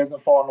see. He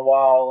hasn't fought in a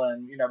while.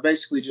 And,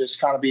 basically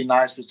just kind of being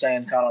nice, but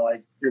saying kind of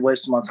like, you're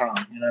wasting my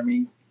time. You know what I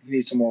mean? He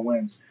needs some more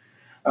wins.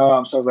 So I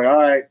was like, all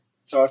right.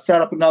 So I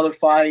set up another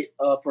fight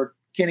for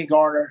Kenny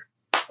Garner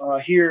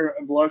here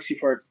in Biloxi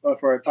for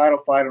a title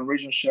fight on a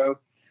regional show.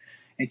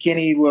 And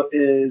Kenny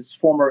is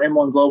former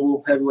M1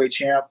 Global heavyweight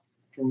champ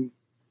from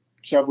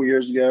several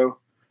years ago.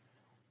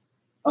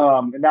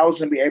 And that was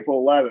going to be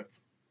April 11th.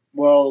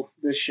 Well,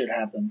 this shit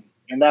happened,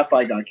 and that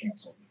fight got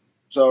canceled.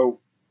 So,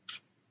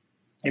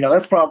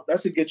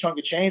 that's a good chunk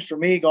of change for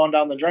me going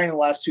down the drain in the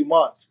last 2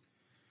 months.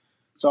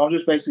 So I'm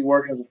just basically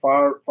working as a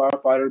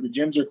firefighter. The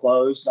gyms are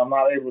closed. I'm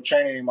not able to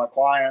train any of my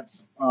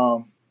clients.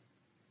 I'm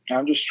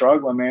just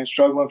struggling, man,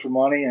 for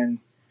money. And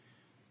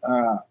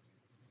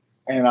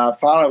I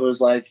found it was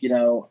like,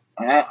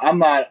 I'm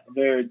not a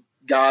very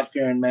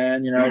God-fearing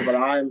man, but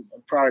I'm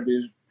probably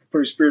a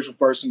pretty spiritual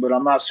person, but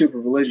I'm not super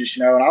religious,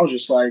 And I was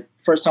just like,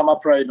 first time I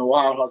prayed in a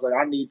while, I was like,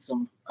 I need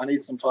some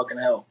fucking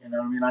help. You know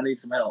what I mean? I need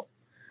some help.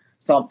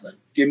 Something.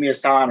 Give me a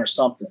sign or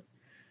something.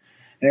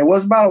 And it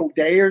was about a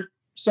day or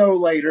so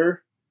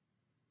later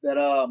that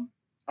I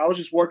was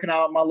just working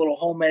out in my little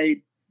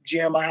homemade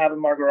gym I have in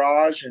my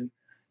garage, and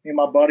me and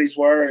my buddies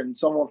were, and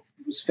someone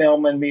was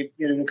filming me,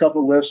 a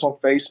couple of lifts on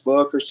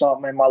Facebook or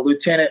something. And my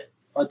lieutenant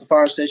at the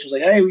fire station was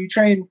like, "Hey, will you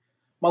train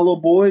my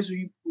little boys? Will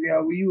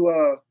you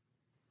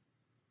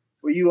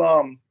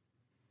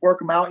work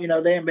them out? They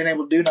haven't been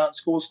able to do nothing.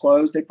 School's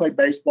closed. They play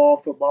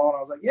baseball, football." And I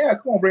was like, "Yeah,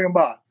 come on, bring them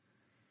by."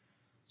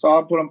 So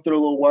I put him through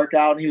a little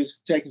workout, and he was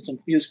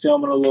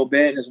filming a little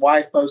bit, and his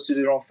wife posted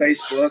it on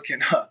Facebook,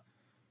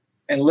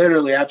 and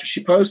literally after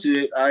she posted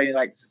it,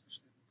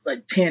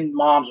 like 10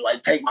 moms were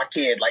like, "Take my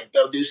kid, like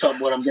go do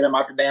something with him, get him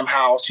out the damn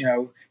house,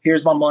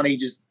 here's my money,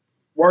 just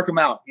work him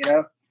out,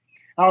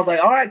 I was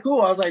like, all right,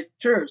 cool. I was like,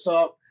 sure. So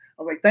I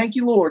was like, thank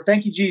you, Lord.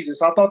 Thank you,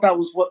 Jesus. I thought that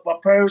was what my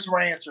prayers were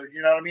answered.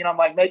 You know what I mean? I'm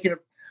like making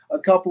a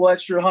couple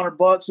extra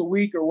 $100 a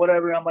week or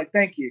whatever. I'm like,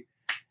 thank you.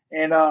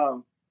 And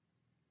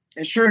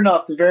sure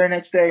enough, the very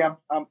next day,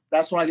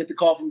 that's when I get the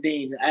call from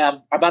Dean.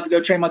 I'm about to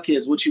go train my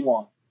kids. What you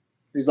want?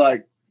 He's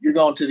like, you're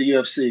going to the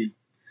UFC.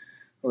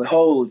 I'm like,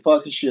 holy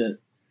fucking shit.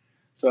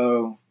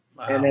 So,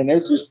 wow. And then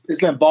it's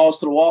been balls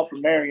to the wall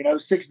from there,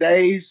 6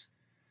 days.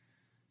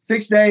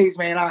 6 days,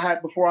 man, I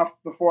had before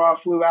I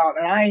flew out,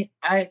 and I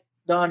ain't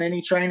done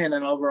any training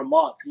in over a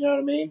month. You know what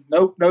I mean?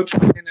 No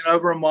training in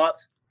over a month.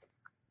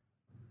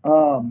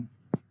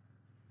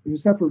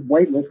 Except for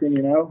weightlifting,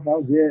 that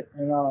was it.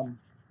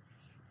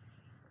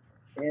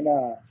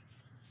 And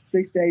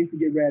 6 days to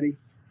get ready.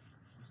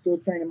 Still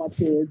training my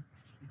kids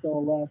until I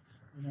left.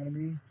 You know what I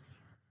mean?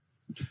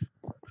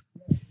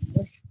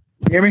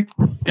 You hear me?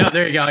 Yeah,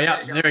 there you go. Yeah,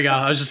 there we go.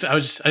 I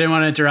didn't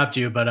want to interrupt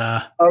you, but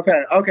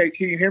Okay.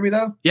 Can you hear me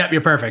though? Yep,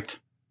 you're perfect.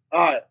 All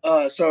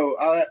right. So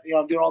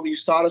I'm doing all the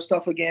USADA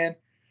stuff again,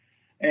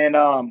 and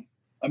I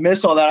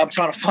miss all that. I'm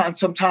trying to find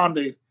some time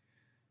to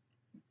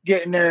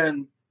get in there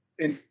and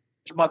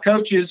my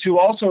coaches who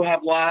also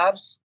have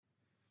lives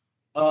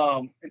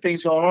and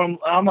things going on.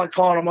 I'm like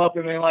calling them up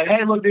and being like,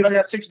 "Hey, look, dude, I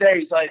got 6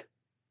 days. Like,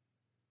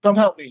 come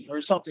help me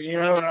or something,"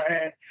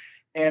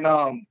 And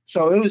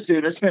so it was,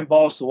 dude, it's been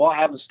balls to the wall. I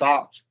haven't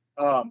stopped.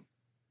 And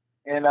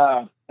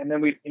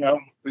then we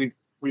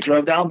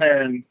drove down there,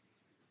 and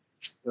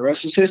the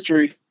rest is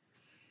history.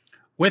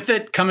 With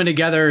it coming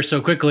together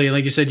so quickly,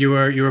 like you said, you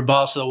were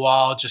balls to the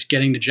wall, just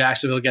getting to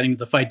Jacksonville, getting to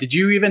the fight. Did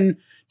you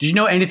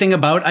know anything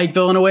about Ike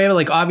Villanueva?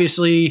 Like,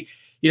 obviously,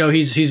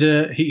 he's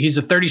a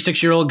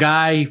 36-year-old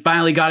guy. He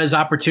finally got his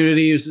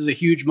opportunity. This is a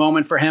huge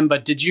moment for him.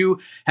 But did you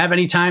have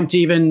any time to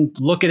even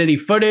look at any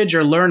footage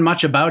or learn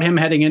much about him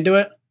heading into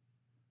it?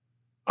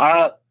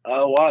 I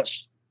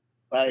watched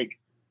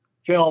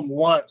film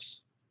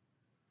once.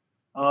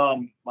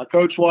 My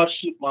coach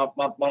watched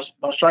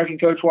my striking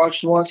coach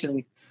watched once,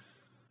 and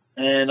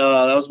that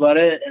was about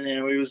it. And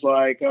then we was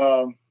like,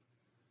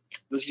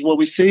 this is what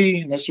we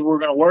see, and this is what we're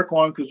going to work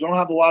on, because we don't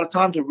have a lot of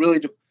time to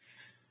really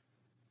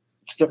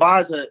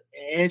devise an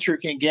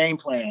intricate game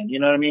plan. You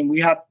know what I mean? We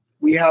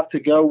have to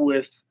go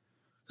with,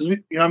 because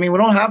we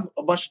don't have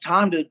a bunch of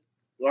time to.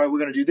 All right, we're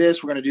going to do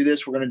this. We're going to do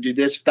this. We're going to do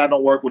this. If that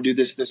don't work, we'll do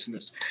this, this, and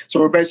this. So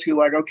we're basically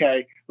like,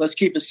 okay, let's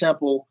keep it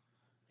simple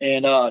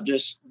and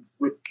just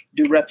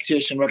do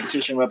repetition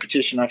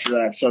after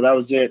that. So that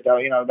was it.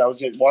 That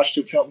was it. Watched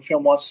the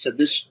film once. I said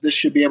this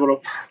should be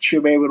able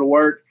to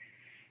work.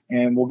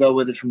 and we'll go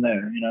with it from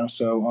there,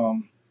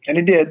 So, and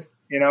it did,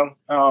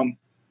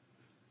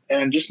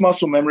 and just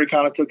muscle memory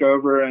kind of took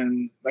over.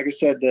 And like I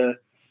said, the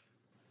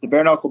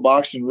bare knuckle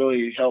boxing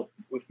really helped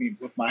with me,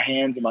 with my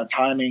hands and my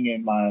timing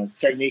and my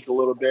technique a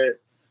little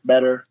bit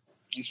better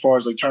as far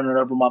as like turning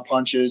over my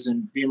punches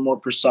and being more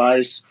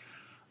precise.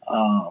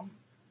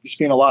 Just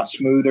being a lot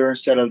smoother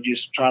instead of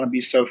just trying to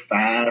be so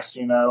fast,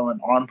 and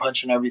arm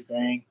punching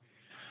everything.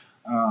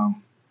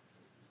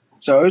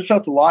 So it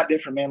felt a lot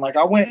different, man. Like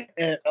I went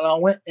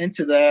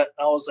into that.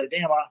 I was like,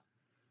 damn,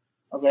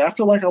 I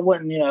feel like I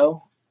wasn't,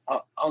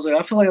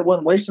 I feel like I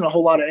wasn't wasting a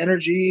whole lot of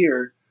energy,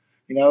 or,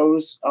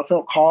 I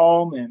felt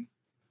calm, and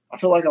I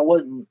feel like I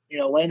wasn't,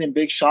 landing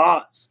big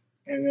shots.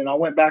 And then I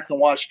went back and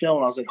watched film,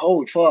 and I was like,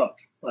 holy fuck.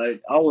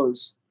 Like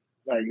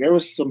there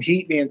was some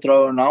heat being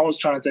thrown, and I was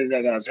trying to take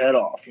that guy's head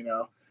off,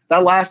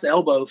 That last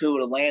elbow, if it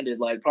would have landed,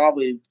 like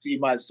probably he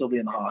might still be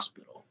in the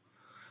hospital.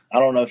 I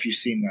don't know if you've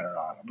seen that or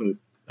not, but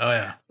oh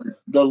yeah,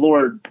 the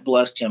Lord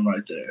blessed him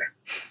right there.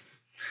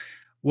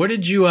 What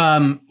did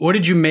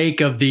you make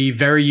of the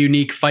very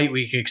unique fight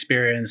week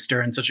experience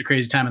during such a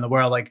crazy time in the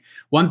world? Like,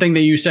 one thing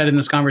that you said in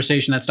this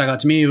conversation that stuck out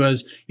to me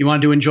was you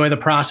wanted to enjoy the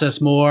process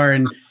more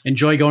and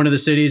enjoy going to the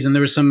cities. And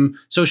there was some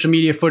social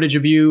media footage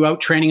of you out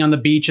training on the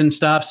beach and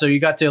stuff. So you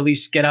got to at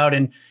least get out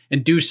and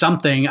do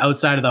something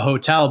outside of the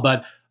hotel.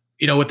 But,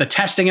 with the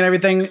testing and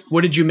everything,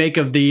 what did you make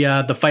of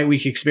the fight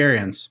week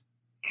experience?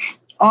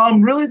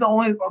 Really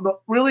only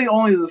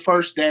the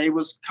first day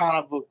was kind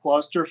of a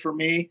cluster for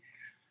me.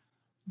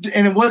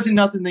 And it wasn't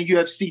nothing the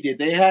UFC did.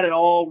 They had it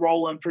all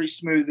rolling pretty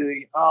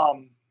smoothly.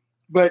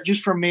 But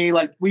just for me,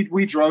 like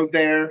we drove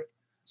there,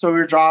 so we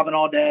were driving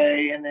all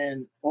day, and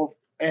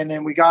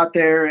then we got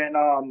there and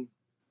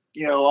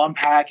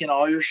unpacking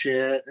all your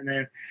shit, and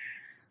then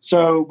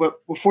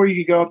but before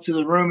you could go up to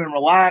the room and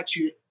relax,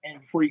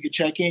 and before you could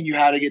check in, you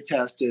had to get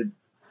tested.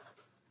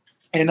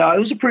 And it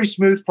was a pretty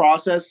smooth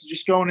process,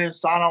 just going in and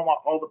signing on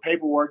all the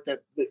paperwork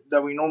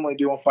that we normally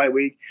do on fight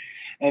week,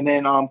 and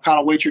then kind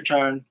of wait your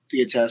turn to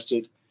get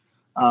tested.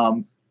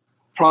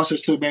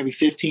 Process took maybe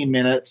 15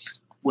 minutes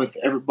with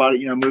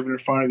everybody, moving in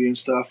front of you and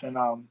stuff, and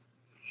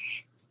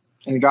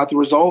got the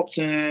results,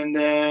 and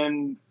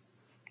then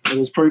it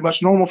was pretty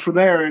much normal for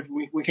there. If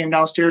we came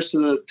downstairs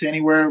to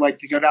anywhere, like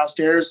to go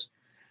downstairs,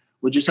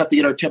 we just have to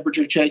get our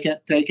temperature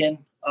taken.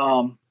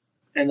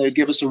 And they'd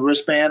give us a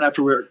wristband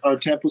after our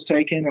temp was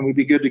taken, and we'd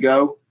be good to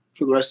go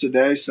for the rest of the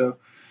day. So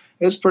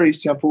it was pretty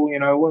simple, it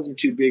wasn't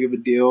too big of a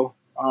deal.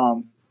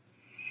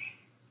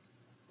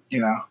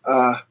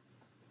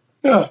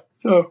 Yeah,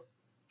 so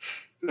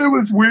it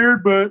was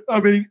weird, but I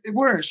mean,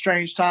 we're in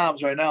strange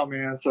times right now,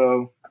 man.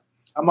 So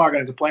I'm not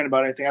going to complain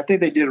about anything. I think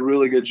they did a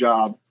really good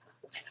job.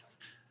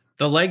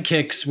 The leg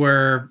kicks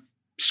were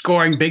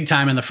scoring big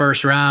time in the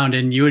first round,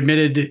 and you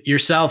admitted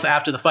yourself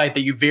after the fight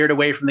that you veered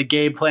away from the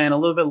game plan a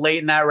little bit late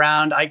in that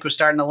round. Ike was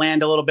starting to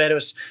land a little bit. It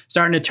was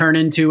starting to turn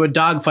into a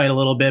dogfight a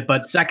little bit,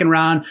 but second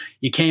round,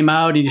 you came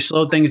out and you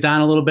slowed things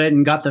down a little bit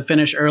and got the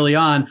finish early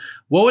on.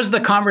 What was the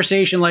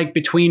conversation like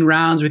between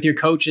rounds with your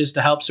coaches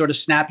to help sort of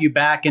snap you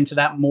back into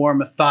that more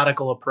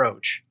methodical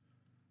approach?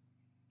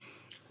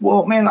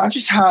 Well, man, I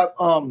just have,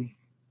 you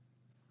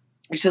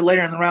said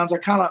later in the rounds, I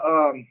kind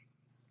of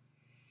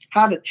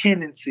have a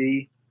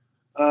tendency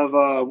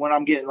of when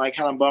I'm getting like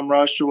kind of bum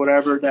rushed or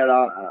whatever, that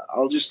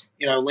I'll just,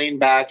 lean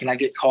back and I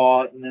get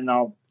caught, and then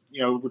I'll,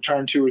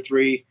 return 2 or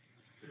 3.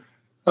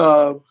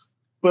 But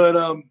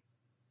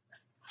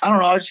I don't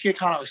know. I just get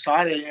kind of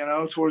excited,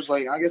 towards towards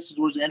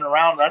the end of the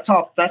round. That's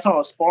how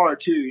I spar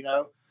too,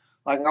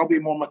 like I'll be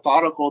more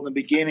methodical in the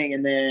beginning,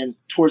 and then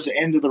towards the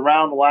end of the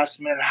round, the last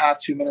minute and a half,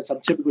 2 minutes,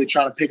 I'm typically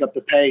trying to pick up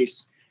the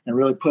pace and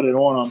really put it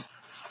on them.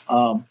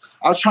 I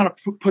was trying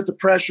to put the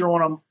pressure on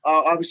them,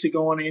 obviously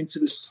going into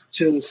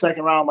the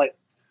second round, like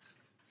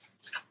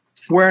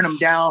wearing them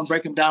down,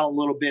 break them down a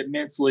little bit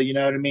mentally, you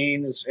know what I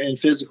mean, and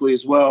physically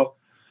as well.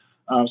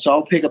 So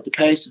I'll pick up the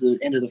pace at the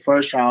end of the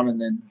first round, and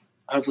then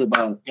hopefully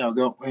by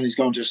when he's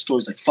going to the store,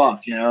 he's like,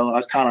 fuck,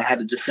 I kind of had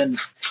to defend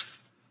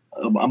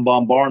a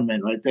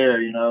bombardment right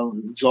there,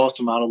 exhaust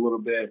him out a little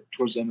bit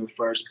towards the end of the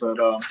first. But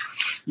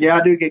yeah,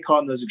 I do get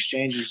caught in those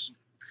exchanges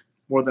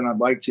more than I'd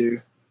like to.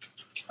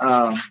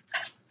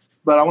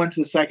 But I went to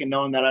the second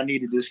knowing that I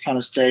needed to just kind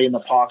of stay in the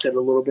pocket a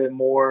little bit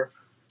more,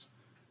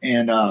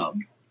 and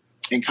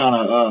kind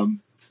of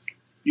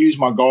use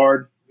my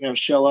guard,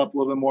 shell up a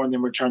little bit more, and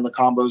then return the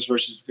combos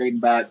versus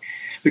fading back,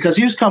 because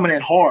he was coming in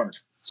hard.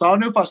 So I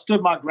knew if I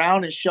stood my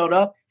ground and showed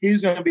up, he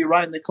was going to be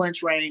right in the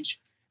clinch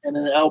range and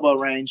then the elbow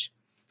range,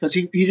 because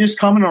he just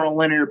coming on a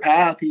linear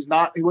path. He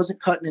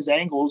wasn't cutting his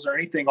angles or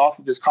anything off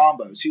of his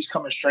combos. He was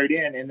coming straight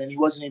in, and then he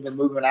wasn't even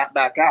moving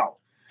back out.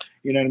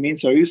 You know what I mean?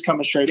 So he was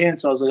coming straight in.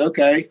 So I was like,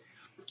 okay,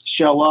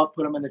 shell up,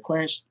 put him in the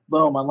clinch.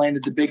 Boom, I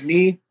landed the big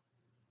knee.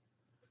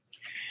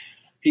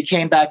 He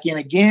came back in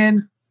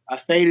again. I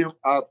faked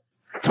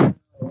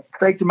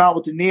him out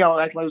with the knee.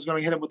 I acted like I was going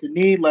to hit him with the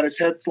knee, let his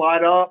head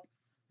slide up.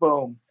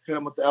 Boom, hit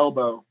him with the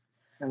elbow.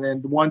 And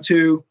then the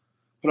 1-2,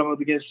 put him up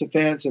against the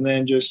fence, and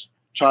then just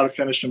try to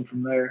finish him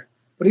from there.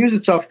 But he was a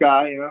tough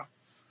guy,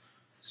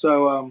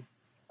 So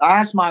I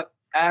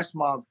asked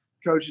my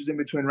coaches in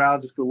between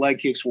rounds if the leg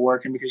kicks were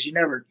working, because you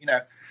never,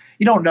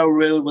 you don't know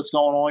really what's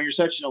going on. You're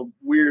such in a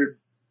weird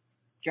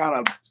kind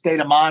of state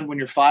of mind when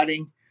you're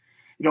fighting.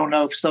 You don't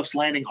know if stuff's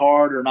landing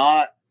hard or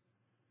not.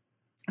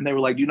 And they were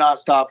like, do not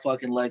stop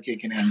fucking leg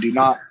kicking him. Do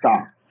not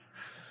stop.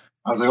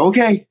 I was like,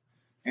 okay.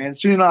 And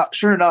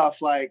sure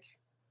enough, like,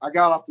 I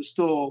got off the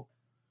stool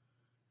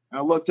and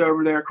I looked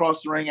over there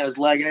across the ring at his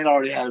leg, and it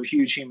already had a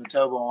huge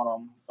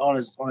hematoma on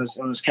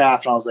his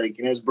calf. And I was like,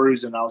 and it was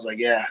bruising. I was like,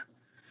 yeah,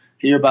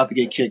 you're about to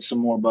get kicked some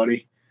more,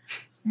 buddy.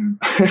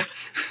 So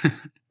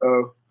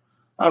that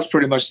was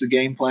pretty much the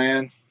game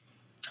plan.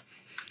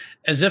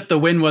 As if the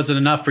win wasn't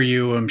enough for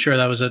you, I'm sure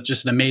that was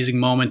just an amazing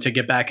moment to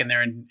get back in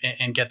there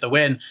and get the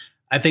win.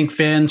 I think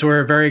fans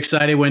were very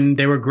excited when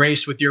they were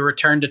graced with your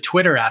return to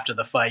Twitter after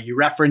the fight. You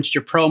referenced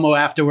your promo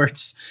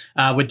afterwards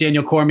with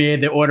Daniel Cormier,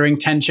 the ordering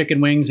 10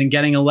 chicken wings and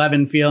getting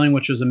 11 feeling,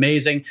 which was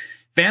amazing.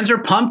 Fans are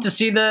pumped to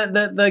see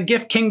the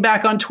Gift King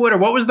back on Twitter.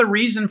 What was the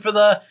reason for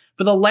the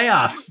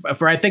layoff?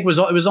 For I think it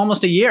was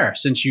almost a year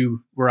since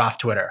you were off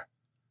Twitter.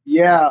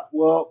 Yeah,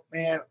 well,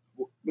 man,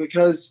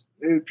 because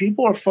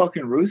people are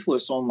fucking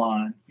ruthless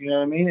online. You know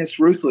what I mean? It's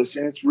ruthless,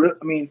 and it's real.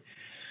 I mean,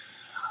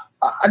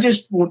 I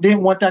just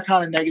didn't want that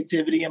kind of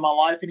negativity in my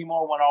life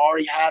anymore when I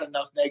already had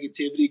enough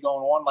negativity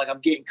going on. Like,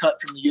 I'm getting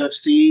cut from the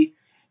UFC,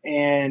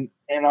 and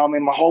I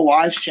mean, my whole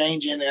life's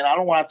changing, and I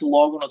don't want to have to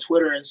log on to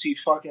Twitter and see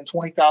fucking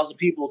 20,000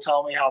 people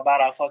tell me how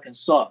bad I fucking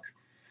suck.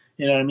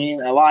 You know what I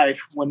mean? At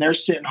life, when they're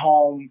sitting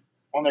home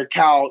on their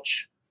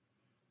couch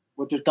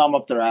with their thumb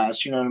up their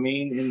ass, you know what I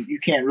mean? And you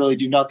can't really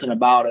do nothing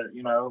about it,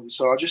 you know?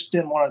 So I just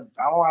didn't want to –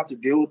 I don't have to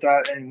deal with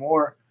that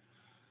anymore.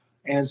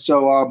 And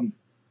so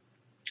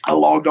I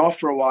logged off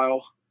for a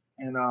while,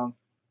 and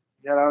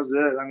yeah, that was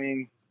it. I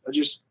mean, I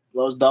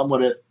was done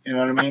with it. You know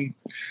what I mean?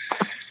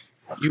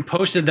 You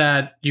posted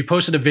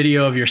a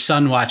video of your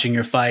son watching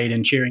your fight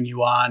and cheering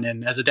you on.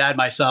 And as a dad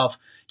myself,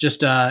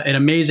 just an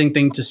amazing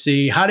thing to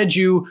see. How did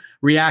you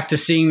react to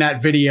seeing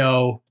that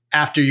video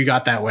after you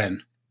got that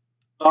win?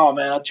 Oh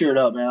man, I teared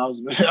up, man.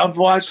 I've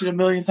watched it a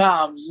million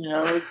times. You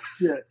know, it's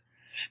shit.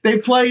 They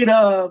played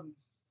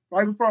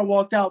right before I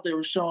walked out. They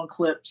were showing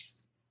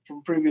clips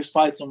from previous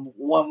fights, and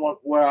one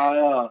where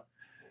I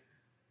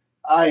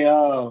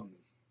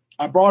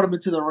brought him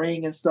into the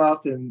ring and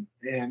stuff, and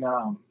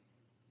I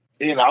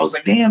was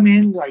like, damn,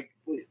 man, like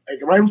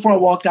right before I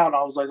walked out,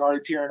 I was like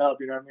already tearing up.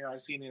 You know what I mean? I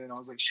seen it, and I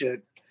was like,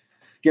 shit,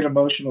 get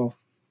emotional.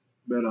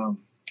 But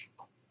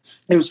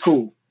it was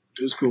cool.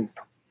 It was cool.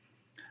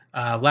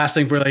 Last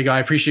thing before I go, I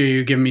appreciate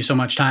you giving me so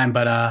much time,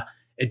 but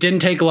it didn't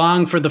take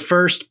long for the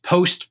first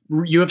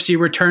post-UFC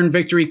return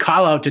victory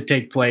call-out to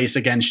take place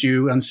against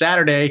you. On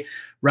Saturday,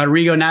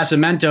 Rodrigo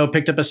Nascimento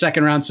picked up a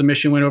second-round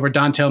submission win over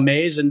Dontel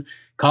Mays and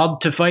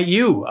called to fight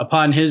you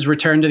upon his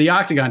return to the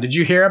octagon. Did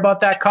you hear about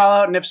that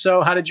call-out, and if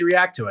so, how did you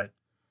react to it?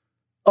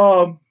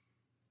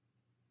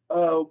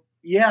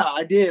 Yeah,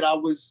 I did. I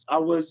was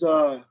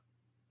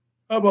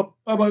at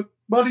my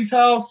buddy's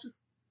house,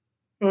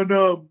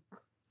 and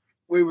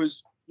we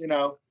was,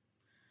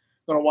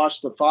 going to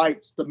watch the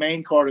fights, the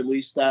main card at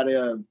least,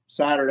 that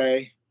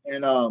Saturday.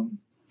 And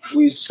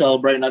we was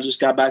celebrating. I just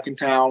got back in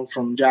town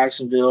from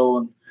Jacksonville,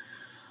 and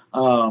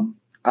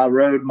I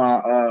rode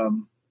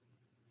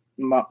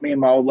me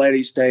and my old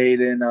lady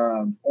stayed in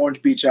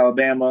Orange Beach,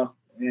 Alabama,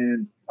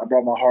 and I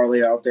brought my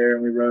Harley out there,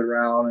 and we rode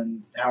around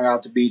and hung out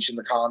at the beach in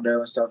the condo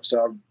and stuff.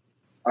 So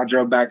I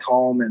drove back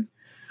home, and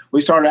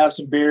we started having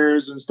some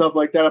beers and stuff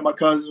like that. And my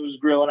cousin was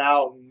grilling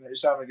out, and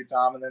just having a good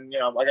time. And then,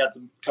 I got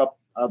the cup.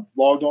 I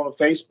logged on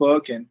to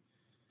Facebook, and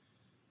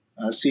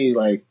I see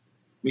like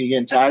me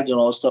getting tagged and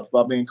all this stuff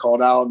about being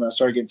called out. And then I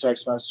started getting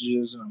text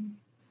messages, and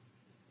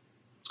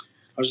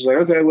I was just like,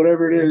 okay,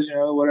 whatever it is,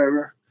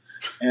 whatever.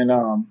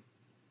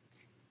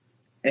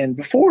 And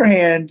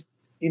beforehand,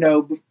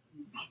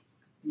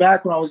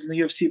 back when I was in the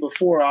UFC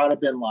before, I'd have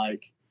been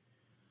like,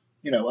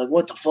 like,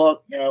 what the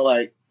fuck,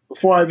 like,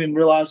 before I even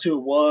realized who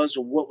it was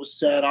or what was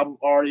said, I'm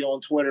already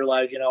on Twitter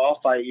like, I'll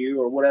fight you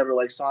or whatever,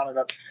 like sign it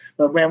up.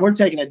 But man, we're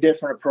taking a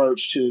different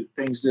approach to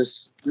things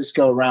this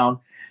go around.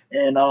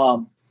 And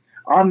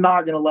I'm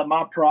not going to let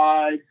my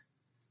pride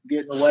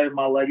get in the way of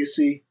my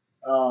legacy.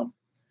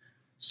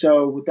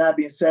 So with that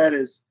being said,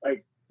 is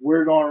like,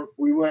 we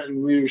went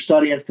and we were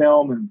studying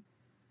film and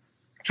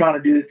trying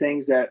to do the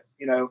things that,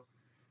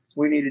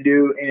 we need to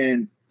do.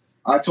 And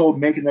I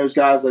told Mick and those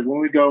guys, like,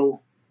 when we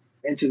go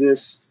into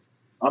this,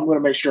 I'm going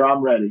to make sure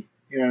I'm ready.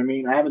 You know what I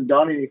mean? I haven't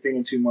done anything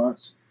in 2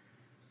 months.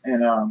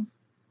 And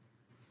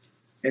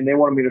they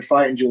wanted me to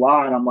fight in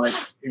July. And I'm like,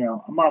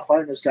 I'm not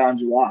fighting this guy in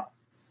July,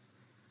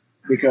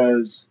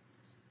 because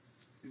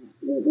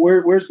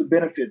where's the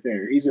benefit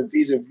there? He's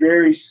a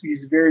very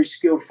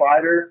skilled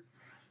fighter.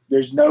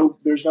 There's no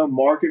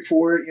market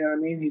for it. You know what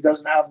I mean? He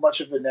doesn't have much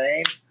of a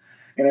name.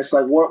 And it's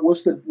like, where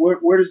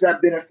does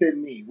that benefit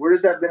me? Where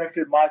does that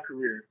benefit my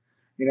career?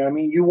 You know what I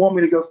mean? You want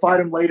me to go fight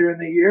him later in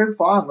the year?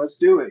 Fine, let's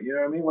do it. You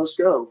know what I mean? Let's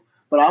go.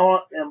 But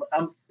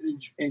I'm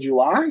in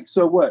July,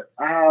 so what?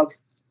 I have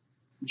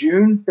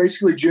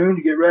basically June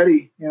to get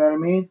ready. You know what I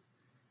mean?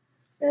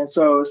 And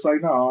so it's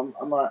like, no,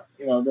 I'm not,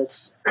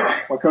 that's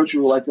my coach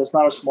was like, that's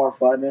not a smart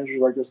fight. Manager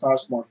was like, that's not a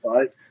smart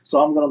fight. So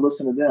I'm going to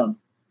listen to them.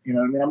 You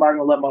know what I mean? I'm not going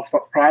to let my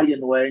pride get in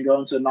the way and go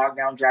into a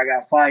knockdown, drag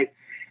out fight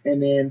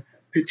and then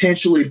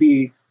potentially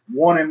be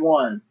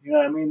 1-1. You know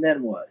what I mean?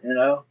 Then what? And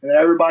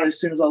everybody, as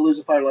soon as I lose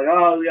a fight, like,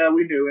 oh, yeah,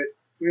 we knew it.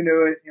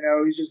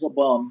 He's just a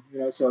bum.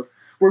 So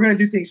we're going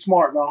to do things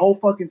smart. The whole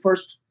fucking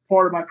first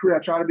part of my career, I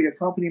tried to be a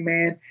company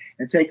man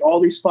and take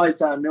all these fights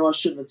that I knew I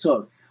shouldn't have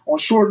took. On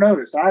short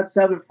notice, I had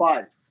 7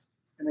 fights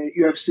in the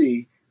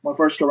UFC. My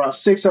first go around,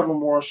 6 of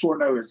them were on short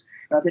notice.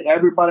 And I think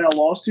everybody I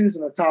lost to is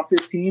in the top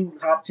 15,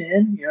 top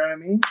 10. You know what I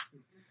mean?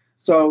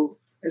 So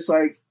it's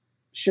like,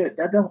 shit,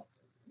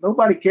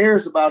 nobody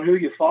cares about who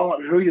you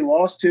fought or who you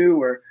lost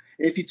to or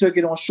if you took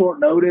it on short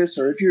notice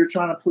or if you're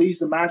trying to please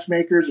the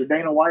matchmakers or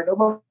Dana White.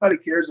 Nobody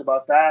cares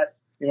about that.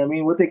 You know what I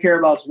mean? What they care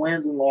about is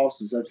wins and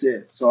losses. That's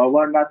it. So I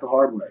learned that the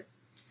hard way.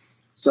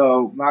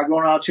 So not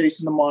going out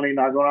chasing the money,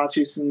 not going out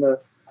chasing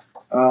the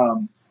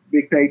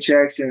big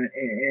paychecks and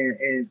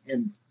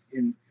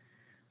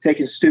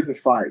taking stupid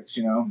fights.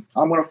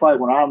 I'm going to fight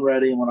when I'm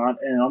ready and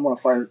I'm going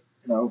to fight,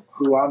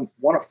 who I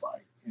want to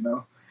fight. And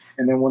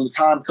then when the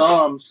time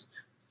comes,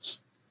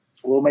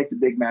 we'll make the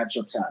big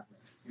matchups happen.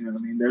 You know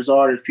what I mean? There's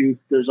already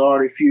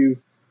a few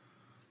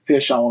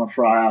fish I want to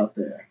fry out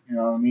there. You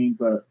know what I mean?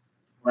 But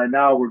right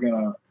now we're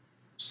gonna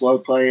slow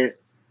play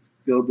it,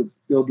 build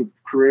the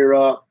career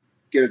up,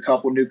 get a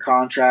couple new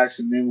contracts,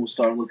 and then we'll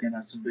start looking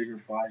at some bigger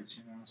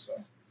fights. So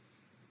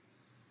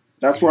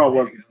that's where I'm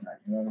working at.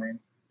 You know what I mean?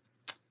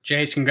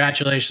 Jace,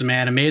 congratulations,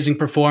 man. Amazing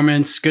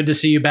performance. Good to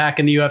see you back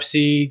in the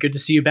UFC. Good to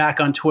see you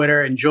back on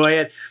Twitter. Enjoy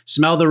it.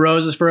 Smell the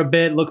roses for a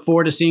bit. Look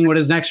forward to seeing what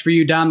is next for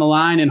you down the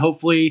line. And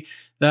hopefully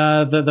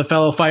the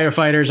fellow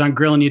firefighters aren't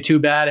grilling you too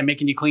bad and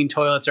making you clean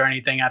toilets or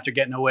anything after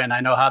getting a win. I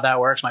know how that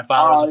works. My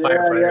father was a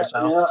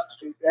firefighter.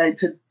 Yeah. Hey,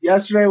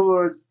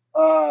 yesterday's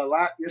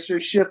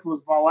shift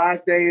was my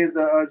last day as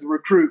a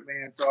recruit,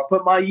 man. So I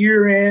put my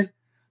year in,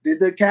 did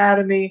the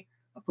academy.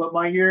 I put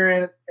my year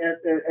in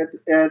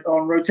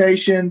on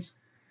rotations.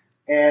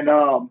 And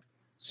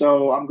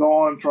so I'm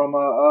going from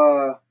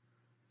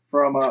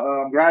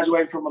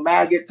graduating from a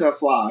maggot to a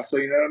fly. So,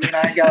 you know what I mean?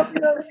 I ain't got,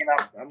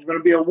 I'm going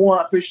to be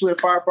officially a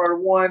firefighter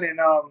 1. And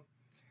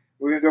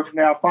we're going to go from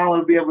there. I'll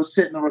finally be able to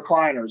sit in the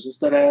recliners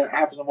instead of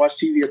having to watch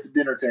TV at the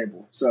dinner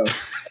table. So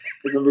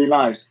it's going to be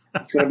nice.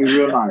 It's going to be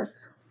real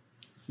nice.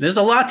 There's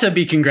a lot to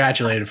be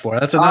congratulated for.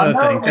 That's another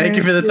thing. Man. Thank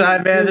you for the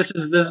time, man. This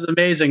is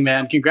amazing,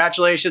 man.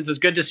 Congratulations. It's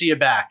good to see you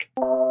back.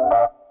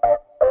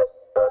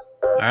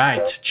 All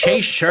right,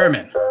 Chase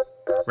Sherman,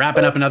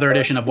 wrapping up another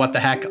edition of What the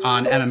Heck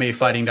on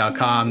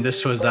MMAfighting.com.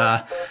 This was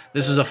a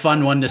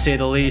fun one to say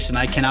the least, and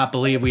I cannot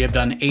believe we have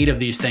done 8 of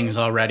these things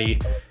already.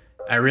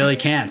 I really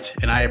can't,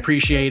 and I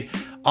appreciate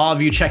all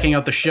of you checking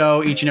out the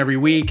show each and every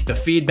week. The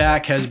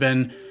feedback has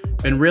been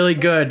really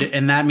good,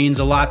 and that means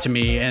a lot to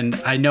me.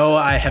 And I know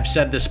I have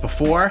said this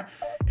before,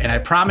 and I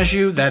promise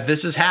you that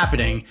this is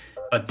happening,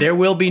 but there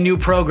will be new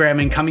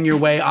programming coming your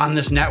way on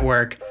this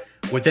network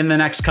within the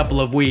next couple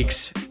of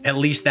weeks. At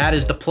least that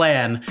is the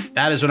plan.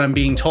 That is what I'm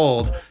being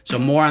told. So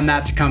more on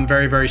that to come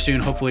very, very soon.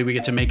 Hopefully we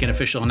get to make an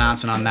official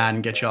announcement on that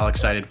and get you all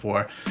excited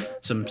for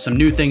some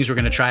new things we're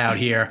going to try out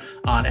here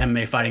on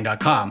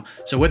MMAfighting.com.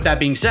 So with that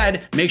being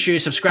said, make sure you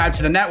subscribe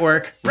to the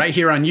network right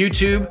here on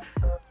YouTube.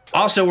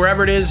 Also,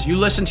 wherever it is you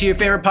listen to your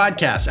favorite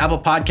podcasts, Apple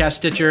Podcast,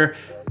 Stitcher,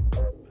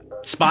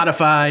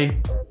 Spotify.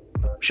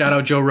 Shout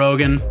out Joe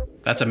Rogan.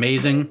 That's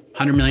amazing.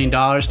 $100 million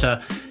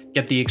to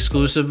get the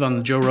exclusive on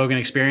the Joe Rogan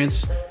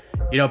Experience.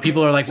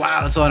 People are like,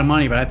 wow, that's a lot of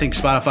money, but I think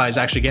Spotify is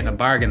actually getting a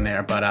bargain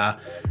there. But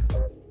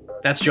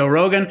that's Joe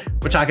Rogan.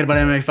 We're talking about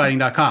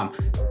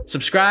MMAfighting.com.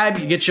 Subscribe.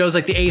 You get shows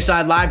like the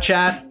A-Side Live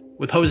Chat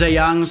with Jose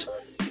Youngs.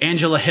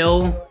 Angela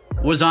Hill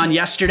was on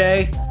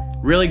yesterday.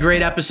 Really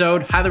great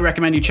episode. Highly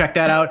recommend you check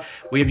that out.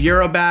 We have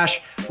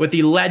Eurobash with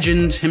the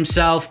legend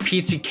himself,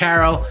 Pete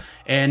Carroll,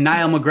 and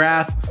Niall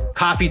McGrath.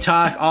 Coffee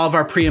Talk, all of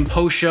our pre and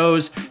post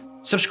shows.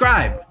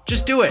 Subscribe.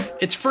 Just do it.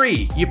 It's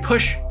free. You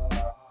push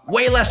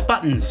way less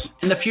buttons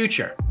in the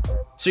future.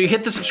 So you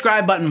hit the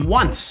subscribe button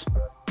once.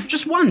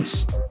 Just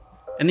once.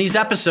 And these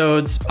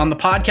episodes on the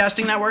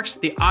podcasting networks,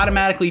 they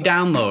automatically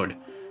download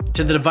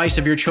to the device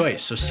of your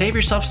choice. So save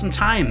yourself some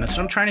time. That's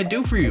what I'm trying to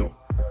do for you.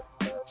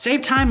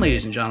 Save time,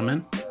 ladies and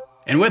gentlemen.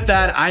 And with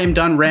that, I am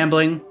done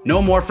rambling.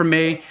 No more from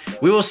me.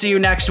 We will see you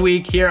next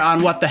week here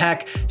on What the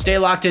Heck. Stay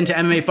locked into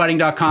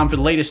MMAfighting.com for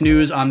the latest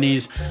news on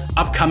these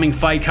upcoming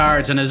fight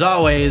cards. And as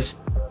always,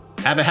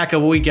 have a heck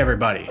of a week,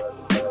 everybody.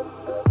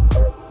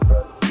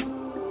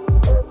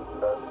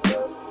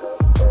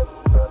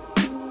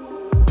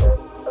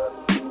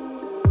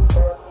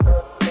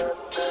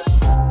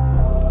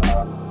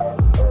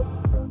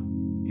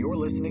 You're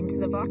listening to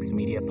the Vox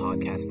Media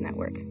Podcast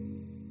Network.